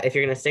 exactly. If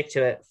you're going to stick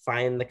to it,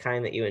 find the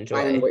kind that you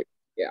enjoy.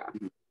 Yeah.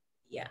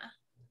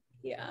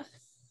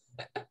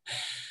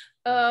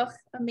 Oh,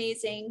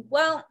 amazing.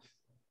 Well,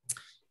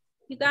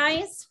 you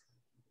guys,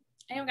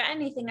 I don't got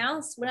anything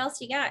else. What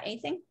else you got?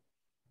 Anything?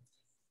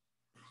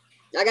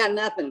 I got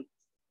nothing.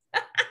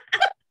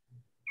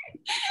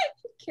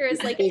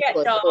 Kira's like, I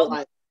got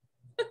dogs.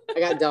 I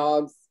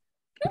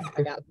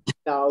got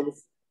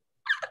dogs.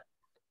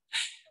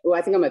 Oh,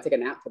 I think I'm gonna take a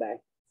nap today.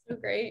 So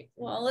great.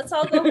 Well, let's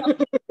all go home.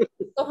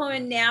 Go home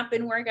and nap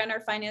and work on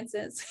our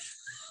finances.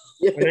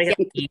 We're gonna get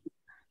to eat.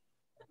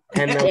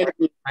 And then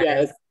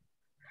yes.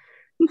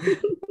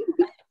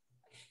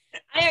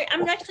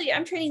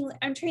 I'm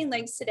training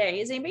legs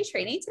today. Is anybody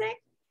training today?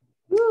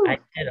 I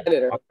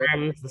did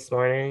arms this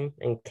morning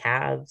and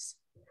calves.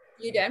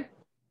 You did?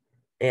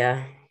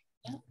 Yeah.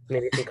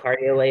 Maybe some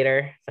cardio later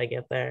if I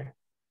get there.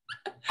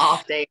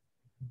 Off day.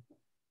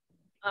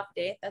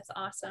 That's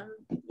awesome.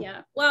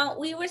 Yeah. Well,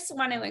 we just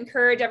want to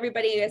encourage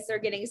everybody as they're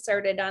getting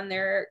started on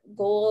their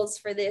goals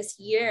for this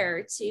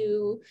year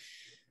to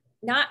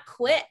not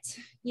quit.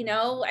 You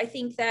know, I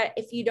think that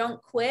if you don't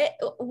quit,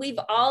 we've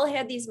all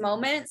had these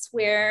moments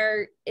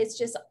where it's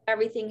just,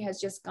 everything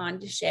has just gone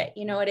to shit.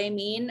 You know what I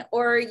mean?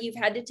 Or you've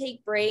had to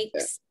take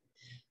breaks.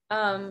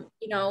 You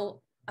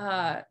know,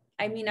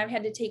 I mean, I've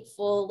had to take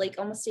full, like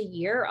almost a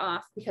year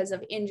off because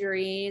of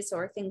injuries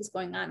or things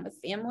going on with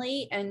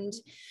family. And,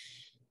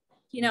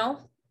 you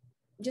know,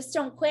 just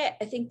don't quit.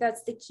 I think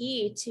that's the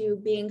key to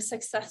being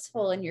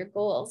successful in your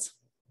goals.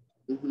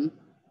 Mm-hmm.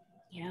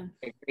 Yeah.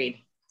 Agreed.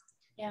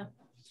 Yeah.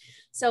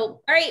 So,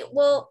 all right.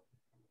 Well,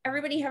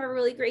 everybody have a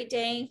really great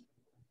day.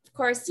 Of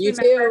course, you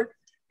remember, too.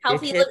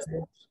 Healthy looks,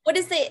 what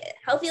is the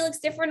healthy looks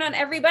different on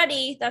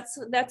everybody? That's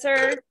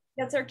our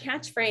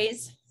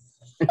catchphrase.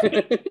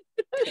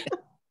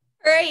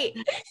 All right.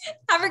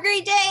 Have a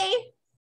great day.